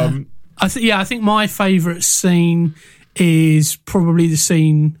 I think my favourite scene is probably the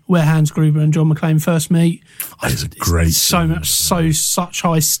scene where Hans Gruber and John McClane first meet. It's a great scene. Such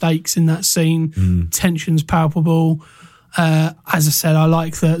high stakes in that scene. Tension's palpable. As I said, I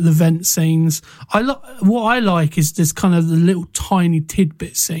like the vent scenes. What I like is there's kind of the little tiny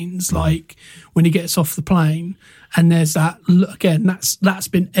tidbit scenes, like when he gets off the plane, and there's that again. That's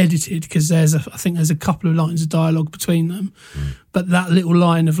been edited because I think there's a couple of lines of dialogue between them, but that little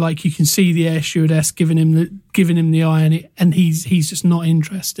line of like you can see the air stewardess giving him the eye, and he's just not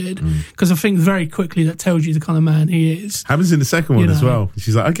interested, because I think very quickly that tells you the kind of man he is. Happens in the second one as well.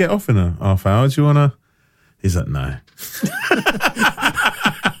 She's like, I get off in a half hour. Do you wanna? He's like, no.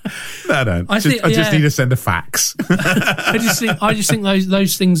 No, I don't. I just need to send a fax. I just think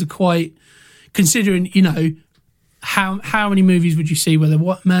those things are quite, considering, how many movies would you see where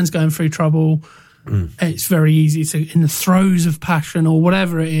what man's going through trouble? It's very easy to, in the throes of passion or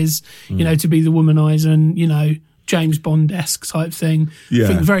whatever it is, to be the womanizer and, James Bond-esque type thing. Yeah. I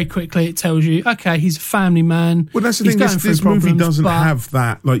think very quickly it tells you, okay, he's a family man. Well, that's the thing. This movie doesn't have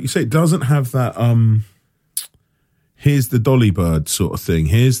that, like you say, it doesn't have that, here's the dolly bird sort of thing.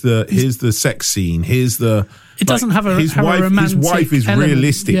 Here's the sex scene. Here's the... It doesn't have a romantic His wife is element.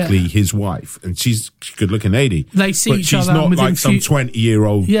 Realistically his wife, and she's a good-looking lady. They see each other. But she's not like some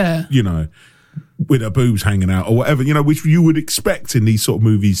 20-year-old, with her boobs hanging out or whatever, which you would expect in these sort of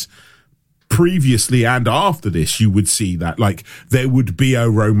movies. Previously and after this, you would see that, like, there would be a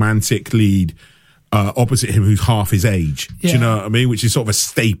romantic lead opposite him who's half his age. Yeah. Do you know what I mean? Which is sort of a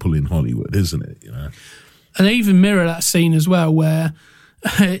staple in Hollywood, isn't it? And they even mirror that scene as well, where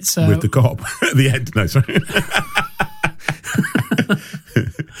it's with the cop at the end. No, sorry.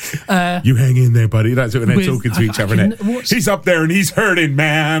 You hang in there, buddy. That's it. When they're talking to each other. He's up there and he's hurting,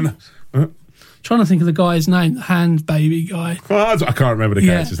 man. Trying to think of the guy's name, the hand baby guy. I can't remember the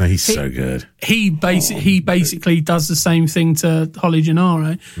character's name. He's so good. He basically does the same thing to Holly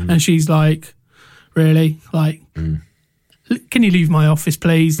Gennaro, and she's like, really, like, can you leave my office,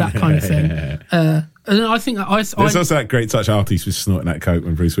 please? That kind of thing. And I think there's also that great touch Artie's was snorting that coke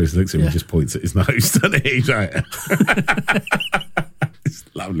when Bruce Willis looks at him and just points at his nose, doesn't he? Like, it's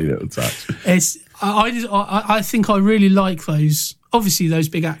a lovely little touch. I think I really like those. Obviously, those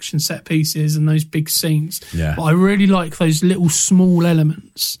big action set pieces and those big scenes. Yeah. But I really like those little small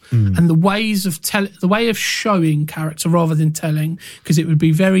elements and the ways of the way of showing character rather than telling. Because it would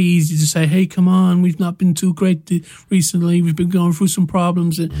be very easy to say, "Hey, come on, we've not been too great recently. We've been going through some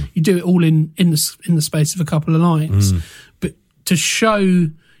problems." And you do it all in the space of a couple of lines. But to show,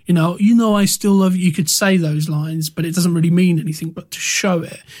 I still love you. You could say those lines, but it doesn't really mean anything. But to show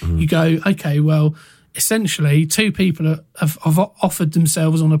it, you go, okay, well. Essentially, two people have offered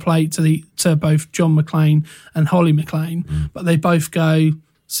themselves on a plate to both John McClane and Holly McClane, but they both go,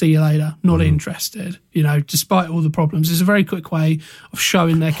 see you later, not interested, despite all the problems. It's a very quick way of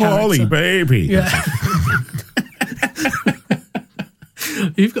showing their character. Holly, baby. Yeah.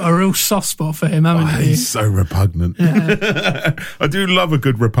 You've got a real soft spot for him, haven't you? He's so repugnant. Yeah. I do love a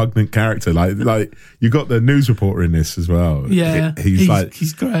good repugnant character. Like you got the news reporter in this as well. Yeah, he's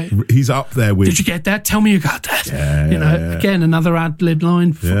great. He's up there with. Did you get that? Tell me you got that. Yeah, again, another ad-lib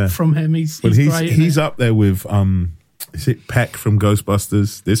line from him. He's great. He's up there with is it Peck from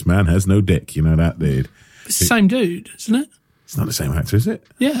Ghostbusters? This man has no dick. You know that dude. It's the same dude, isn't it? It's not the same actor, is it?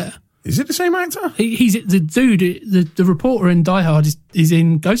 Yeah. Is it the same actor? He's the dude. The reporter in Die Hard is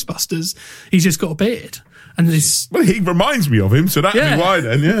in Ghostbusters. He's just got a beard, and well, he reminds me of him, so that'd be why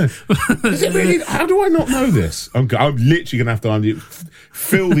then. Yeah. Is it really? How do I not know this? I'm literally gonna have to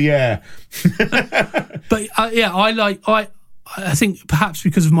fill the air. But I think perhaps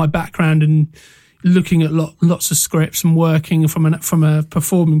because of my background and looking at lots of scripts and working from a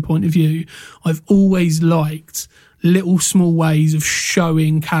performing point of view, I've always liked little small ways of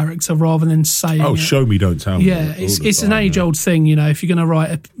showing character rather than saying it. Show me, don't tell me. Yeah, it's an age-old thing, if you're going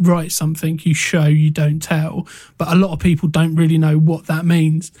to write something, you show, you don't tell. But a lot of people don't really know what that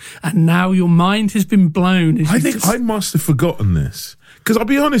means. And now your mind has been blown. I think I must have forgotten this. Because I'll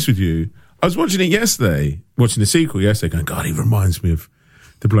be honest with you, I was watching the sequel yesterday, going, God, he reminds me of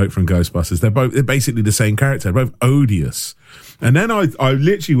the bloke from Ghostbusters. They're basically the same character. They're both odious. And then I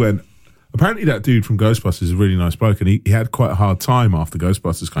literally went, apparently that dude from Ghostbusters is a really nice bloke, and he had quite a hard time after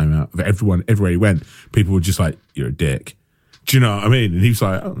Ghostbusters came out. Everywhere he went, people were just like, you're a dick. Do you know what I mean? And he was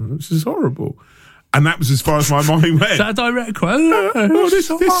like, oh, this is horrible. And that was as far as my mind went. Is that a direct quote? This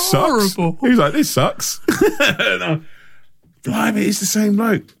horrible. Sucks. He was like, this sucks. Blimey, he's the same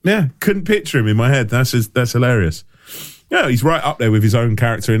bloke. Yeah, couldn't picture him in my head. That's hilarious. Yeah, he's right up there with his own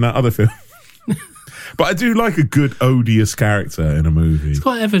character in that other film. But I do like a good odious character in a movie. It's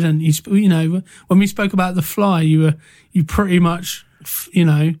quite evident. When we spoke about The Fly, you pretty much,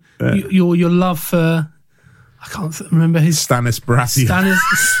 your love for, I can't remember his... Stannis Baratheon.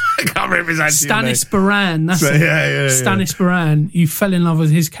 I can't remember his actual name. Stannis Baran. That's it. Yeah. Stannis Baran. You fell in love with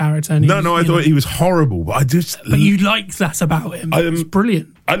his character. And I thought he was horrible, but But you liked that about him. It's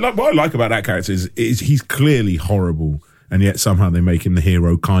brilliant. What I like about that character is he's clearly horrible, and yet somehow they make him the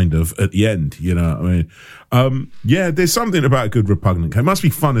hero kind of at the end, you know what I mean? There's something about a good repugnant. It must be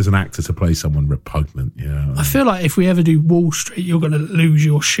fun as an actor to play someone repugnant, you know? I feel like if we ever do Wall Street, you're going to lose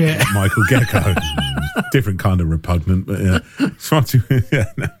your shit. Michael Gecko. Different kind of repugnant, but yeah. It's fun to, yeah.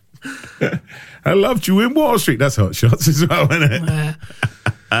 I loved you in Wall Street. That's Hot Shots as well, isn't it?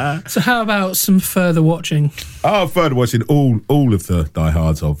 So how about some further watching? Further watching all of the Die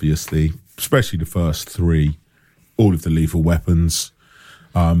Hards, obviously, especially the first three, all of the Lethal Weapons.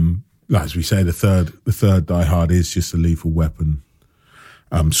 As we say, the third Die Hard is just a Lethal Weapon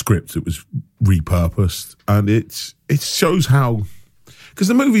script that was repurposed, and it shows how, because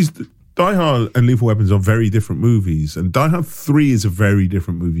the movies Die Hard and Lethal Weapons are very different movies, and Die Hard 3 is a very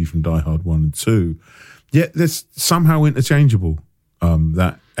different movie from Die Hard 1 and 2, yet they're somehow interchangeable.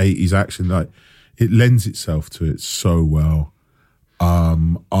 That 80s action, like, it lends itself to it so well.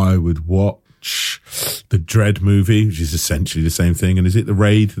 I would watch the Dredd movie, which is essentially the same thing. And is it the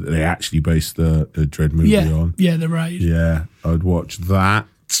Raid that they actually based the Dredd movie on? Yeah, the Raid. Yeah, I'd watch that.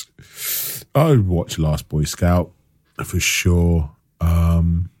 I would watch Last Boy Scout for sure. Let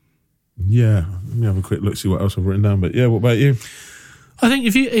me have a quick look, see what else I've written down. But yeah, what about you? I think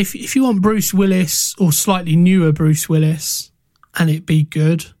if you want Bruce Willis or slightly newer Bruce Willis, and it be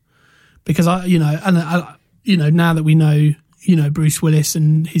good, because now that we know Bruce Willis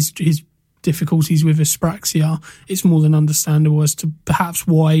and his difficulties with dyspraxia, it's more than understandable as to perhaps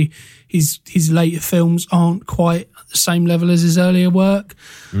why his later films aren't quite at the same level as his earlier work.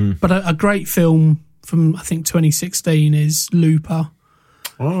 But a great film from, I think, 2016 is Looper.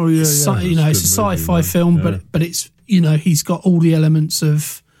 Oh yeah, it's a sci-fi film, but it's, he's got all the elements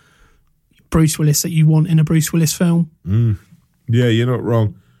of Bruce Willis that you want in a Bruce Willis film. Yeah, you're not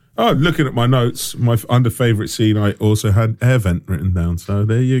wrong. Oh, looking at my notes, my under favourite scene, I also had Air Vent written down. So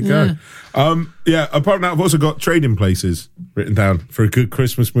there you go. Apart from that, I've also got Trading Places written down for a good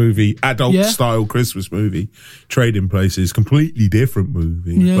Christmas movie, adult-style Christmas movie. Trading Places, completely different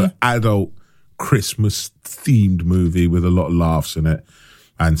movie, but adult Christmas-themed movie with a lot of laughs in it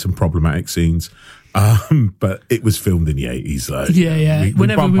and some problematic scenes. But it was filmed in the 80s, though.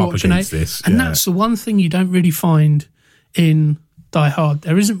 Whenever we watch an 80s. And that's the one thing you don't really find in Die Hard.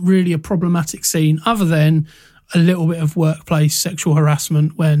 There isn't really a problematic scene other than a little bit of workplace sexual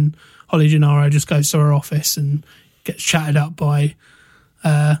harassment when Holly Gennaro just goes to her office and gets chatted up by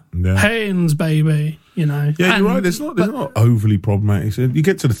Haynes, baby, Yeah, you're right. It's not overly problematic. So you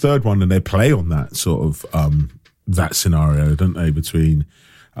get to the third one and they play on that sort of that scenario, don't they, between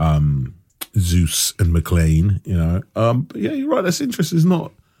Zeus and McLean, But yeah, you're right. That's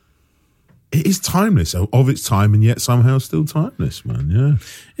interesting. It is timeless, of its time, and yet somehow still timeless, man. Yeah.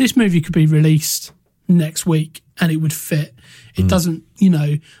 This movie could be released next week and it would fit. It doesn't,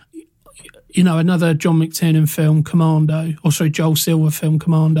 another John McTiernan film, Joel Silver film,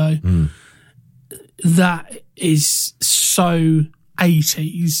 Commando. That is so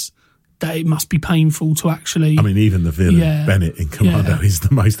 80s that it must be painful to actually... I mean, even the villain, Bennett in Commando, is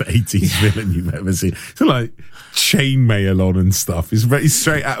the most 80s villain you've ever seen. It's like chainmail on and stuff. He's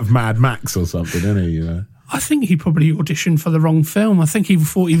straight out of Mad Max or something, isn't he? I think he probably auditioned for the wrong film. I think he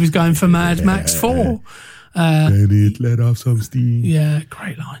thought he was going for Mad Max 4. Bennett let off some steam. Yeah,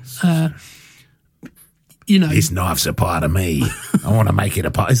 great line. This knife's a part of me. I want to make it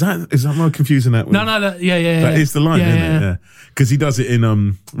a part. Is that more confusing? That No, that is the line, isn't it? Yeah, because he does it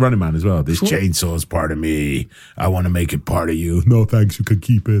in Running Man as well. This chainsaw's part of me. I want to make it part of you. No thanks, you can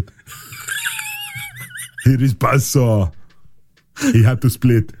keep it. It is buzzsaw. He had to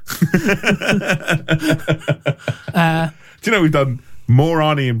split. Do you know we've done more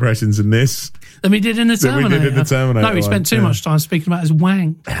Arnie impressions in this than we did in the Terminator? No, we spent too much time speaking about his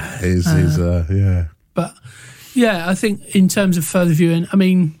wang. But yeah, I think in terms of further viewing, I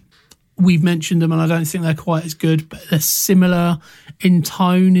mean, we've mentioned them and I don't think they're quite as good, but they're similar in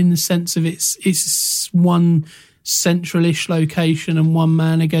tone in the sense of it's one central-ish location and one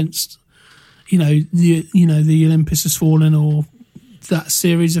man against, the Olympus Has Fallen or that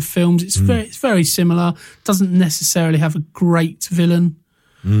series of films. It's very similar. Doesn't necessarily have a great villain,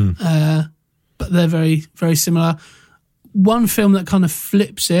 but they're very, very similar. One film that kind of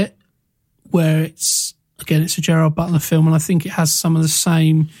flips it, where it's a Gerard Butler film, and I think it has some of the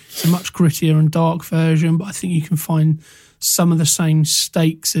same. It's a much grittier and dark version, but I think you can find some of the same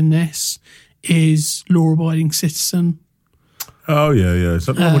stakes in this. Is Law Abiding Citizen. Oh, yeah. Is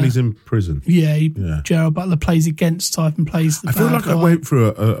that the one when he's in prison? Yeah, Gerard Butler plays against type and plays the I feel like I went through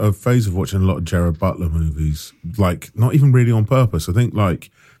a phase of watching a lot of Gerard Butler movies, like, not even really on purpose. I think, like,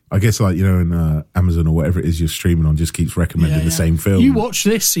 I guess, like, you know, in Amazon or whatever it is you're streaming on just keeps recommending the same film. You watch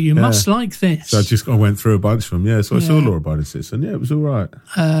this, so you must like this. So I went through a bunch of them, so I saw Law Abiding Citizen, it was all right.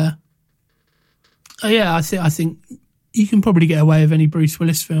 I think you can probably get away with any Bruce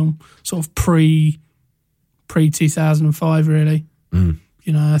Willis film, sort of pre 2005, really. You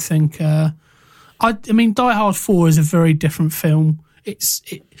know, I think. I mean, Die Hard 4 is a very different film. It's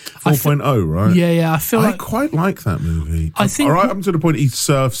 4.0, right? Yeah. I quite like that movie. I think right up to the point he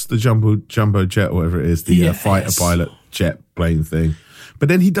surfs the jumbo jet, or whatever it is, the fighter pilot jet plane thing. But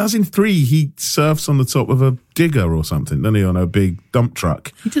then he does in 3. He surfs on the top of a digger or something, doesn't he, on a big dump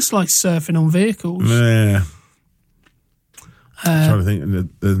truck? He just likes surfing on vehicles. Yeah. I'm trying to think.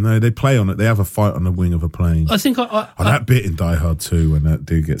 No, they play on it. They have a fight on the wing of a plane. I think that bit in Die Hard 2 when that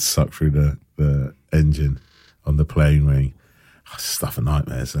dude gets sucked through the engine on the plane wing. Oh, stuff of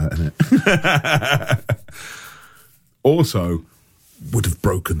nightmares, that, isn't it? Also, would have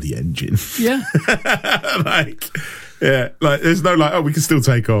broken the engine. Yeah. There's no we can still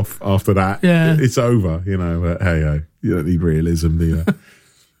take off after that. Yeah. It's over, you know. But hey, you don't need realism, do you?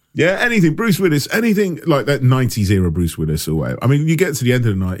 Yeah, anything, Bruce Willis, anything like that 90s era Bruce Willis or whatever. I mean, you get to the end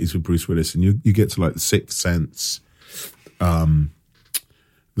of the 90s with Bruce Willis and you get to like The Sixth Sense,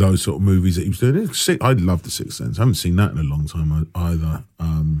 those sort of movies that he was doing. I love The Sixth Sense. I haven't seen that in a long time either.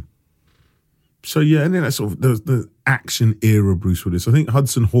 So yeah, and then that sort of the action era Bruce Willis. I think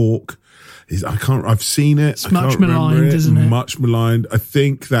Hudson Hawk I've seen it. It's much maligned, isn't it? Much maligned. I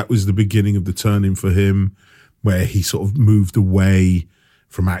think that was the beginning of the turning for him, where he sort of moved away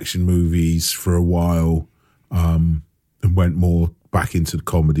from action movies for a while, and went more back into the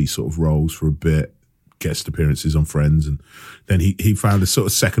comedy sort of roles for a bit, guest appearances on Friends, and then he found a sort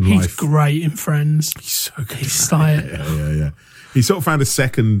of second life. He's great in Friends. He's so good. He's like, yeah. He sort of found a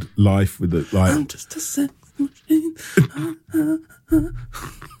second life with it, like. I'm just a sex machine.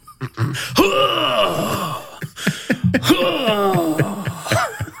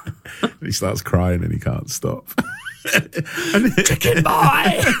 He starts crying and he can't stop. Chicken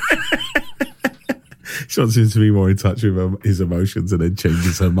boy. She wants him to be more in touch with his emotions, and then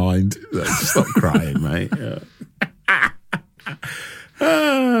changes her mind. Like, stop crying, mate.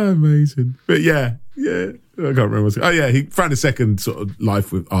 Amazing. But yeah, I can't remember. He found a second sort of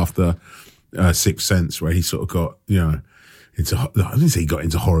life after Sixth Sense, where he sort of got, into. I didn't say he got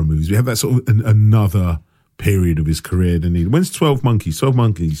into horror movies. We have that sort of another period of his career. When's 12 Monkeys? 12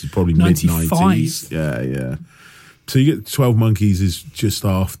 Monkeys is probably mid-90s. Yeah. So you get 12 Monkeys is just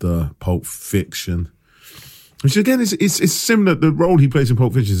after Pulp Fiction, which again is similar. The role he plays in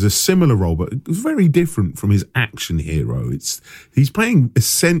Pulp Fiction is a similar role, but it's very different from his action hero. He's playing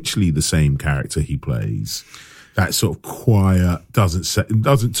essentially the same character he plays. That sort of quiet,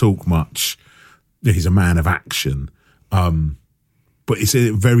 doesn't talk much. He's a man of action, but it's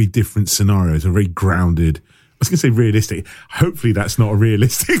a very different scenario. It's a very grounded. I was going to say realistic. Hopefully that's not a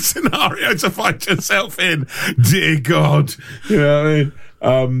realistic scenario to find yourself in. Dear God. You know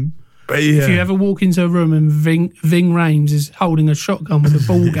what I mean? But yeah. If you ever walk into a room and Ving Rhames is holding a shotgun with a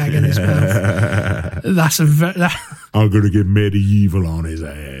ball gag in his mouth, that's I'm going to get medieval on his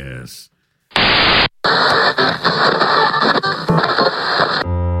ass.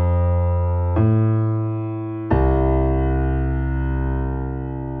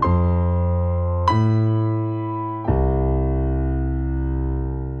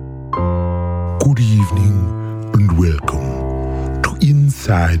 Good evening and welcome to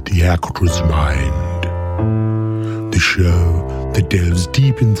Inside the Actor's Mind, the show that delves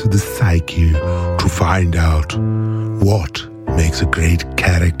deep into the psyche to find out what makes a great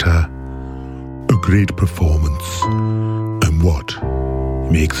character, a great performance, and what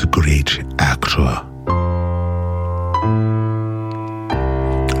makes a great actor.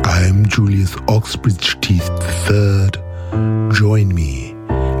 I am Julius Oxbridge Teeth III. Join me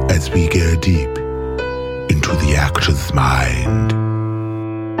as we go deep into the actor's mind.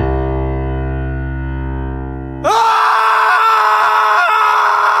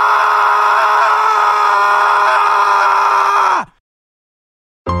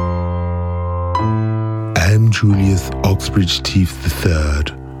 I'm Julius Oxbridge Teeth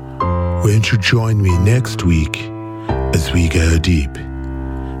III. Won't you join me next week as we go deep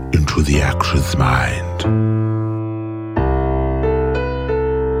into the actor's mind?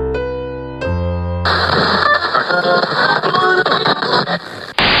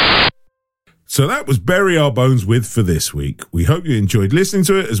 So So that was Bury Our Bones With for this week. We hope you enjoyed listening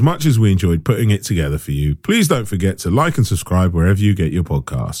to it as much as we enjoyed putting it together for you. Please don't forget to like and subscribe wherever you get your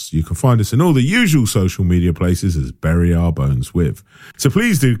podcasts. You can find us in all the usual social media places as Bury Our Bones With. So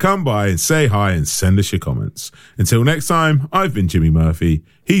please do come by and say hi and send us your comments. Until next time, I've been Jimmy Murphy,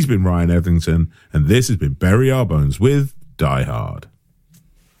 he's been Ryan Etherington, and this has been Bury Our Bones With Die Hard.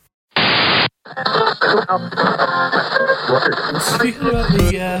 Speaking about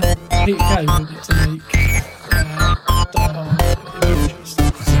the Peter Kay wanted to make Die Hard images. Is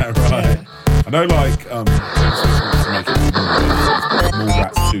that right? Yeah. I know, like, to make it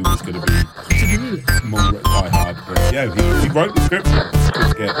Mallrats 2 was going to be Mallrats Die Hard, but yeah, he wrote the script.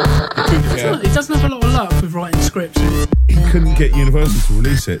 He doesn't have a lot of luck with writing scripts. He couldn't get Universal to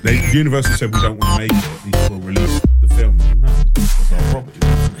release it. Universal said, we don't want to make it, we'll release the film. No, that's our property.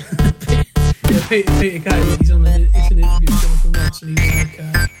 Yeah, Peter Kay, it's an interview with Jonathan Ross, and he's like,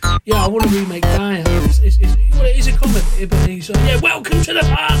 I want to remake Die Hard. It is a comedy, but he's like, yeah, welcome to the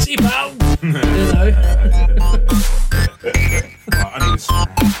party, pal. You know. I need a snack.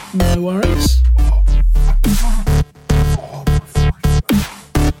 No worries.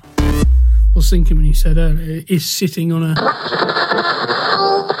 I was thinking when you said earlier, is sitting on a...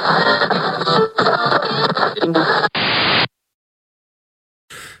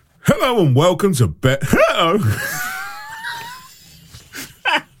 Hello and welcome to Hello.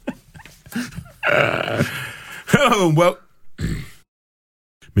 Hello and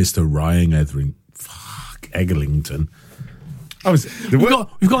Mr. Ryan Eglinton.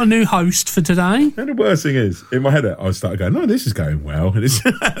 We've got a new host for today. And the worst thing is, in my head, I started going, no, this is going well. And it's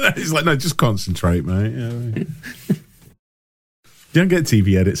like, no, just concentrate, mate. You don't get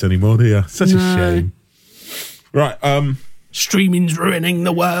TV edits anymore, do you? Such a shame. Right. Streaming's ruining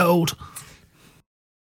the world.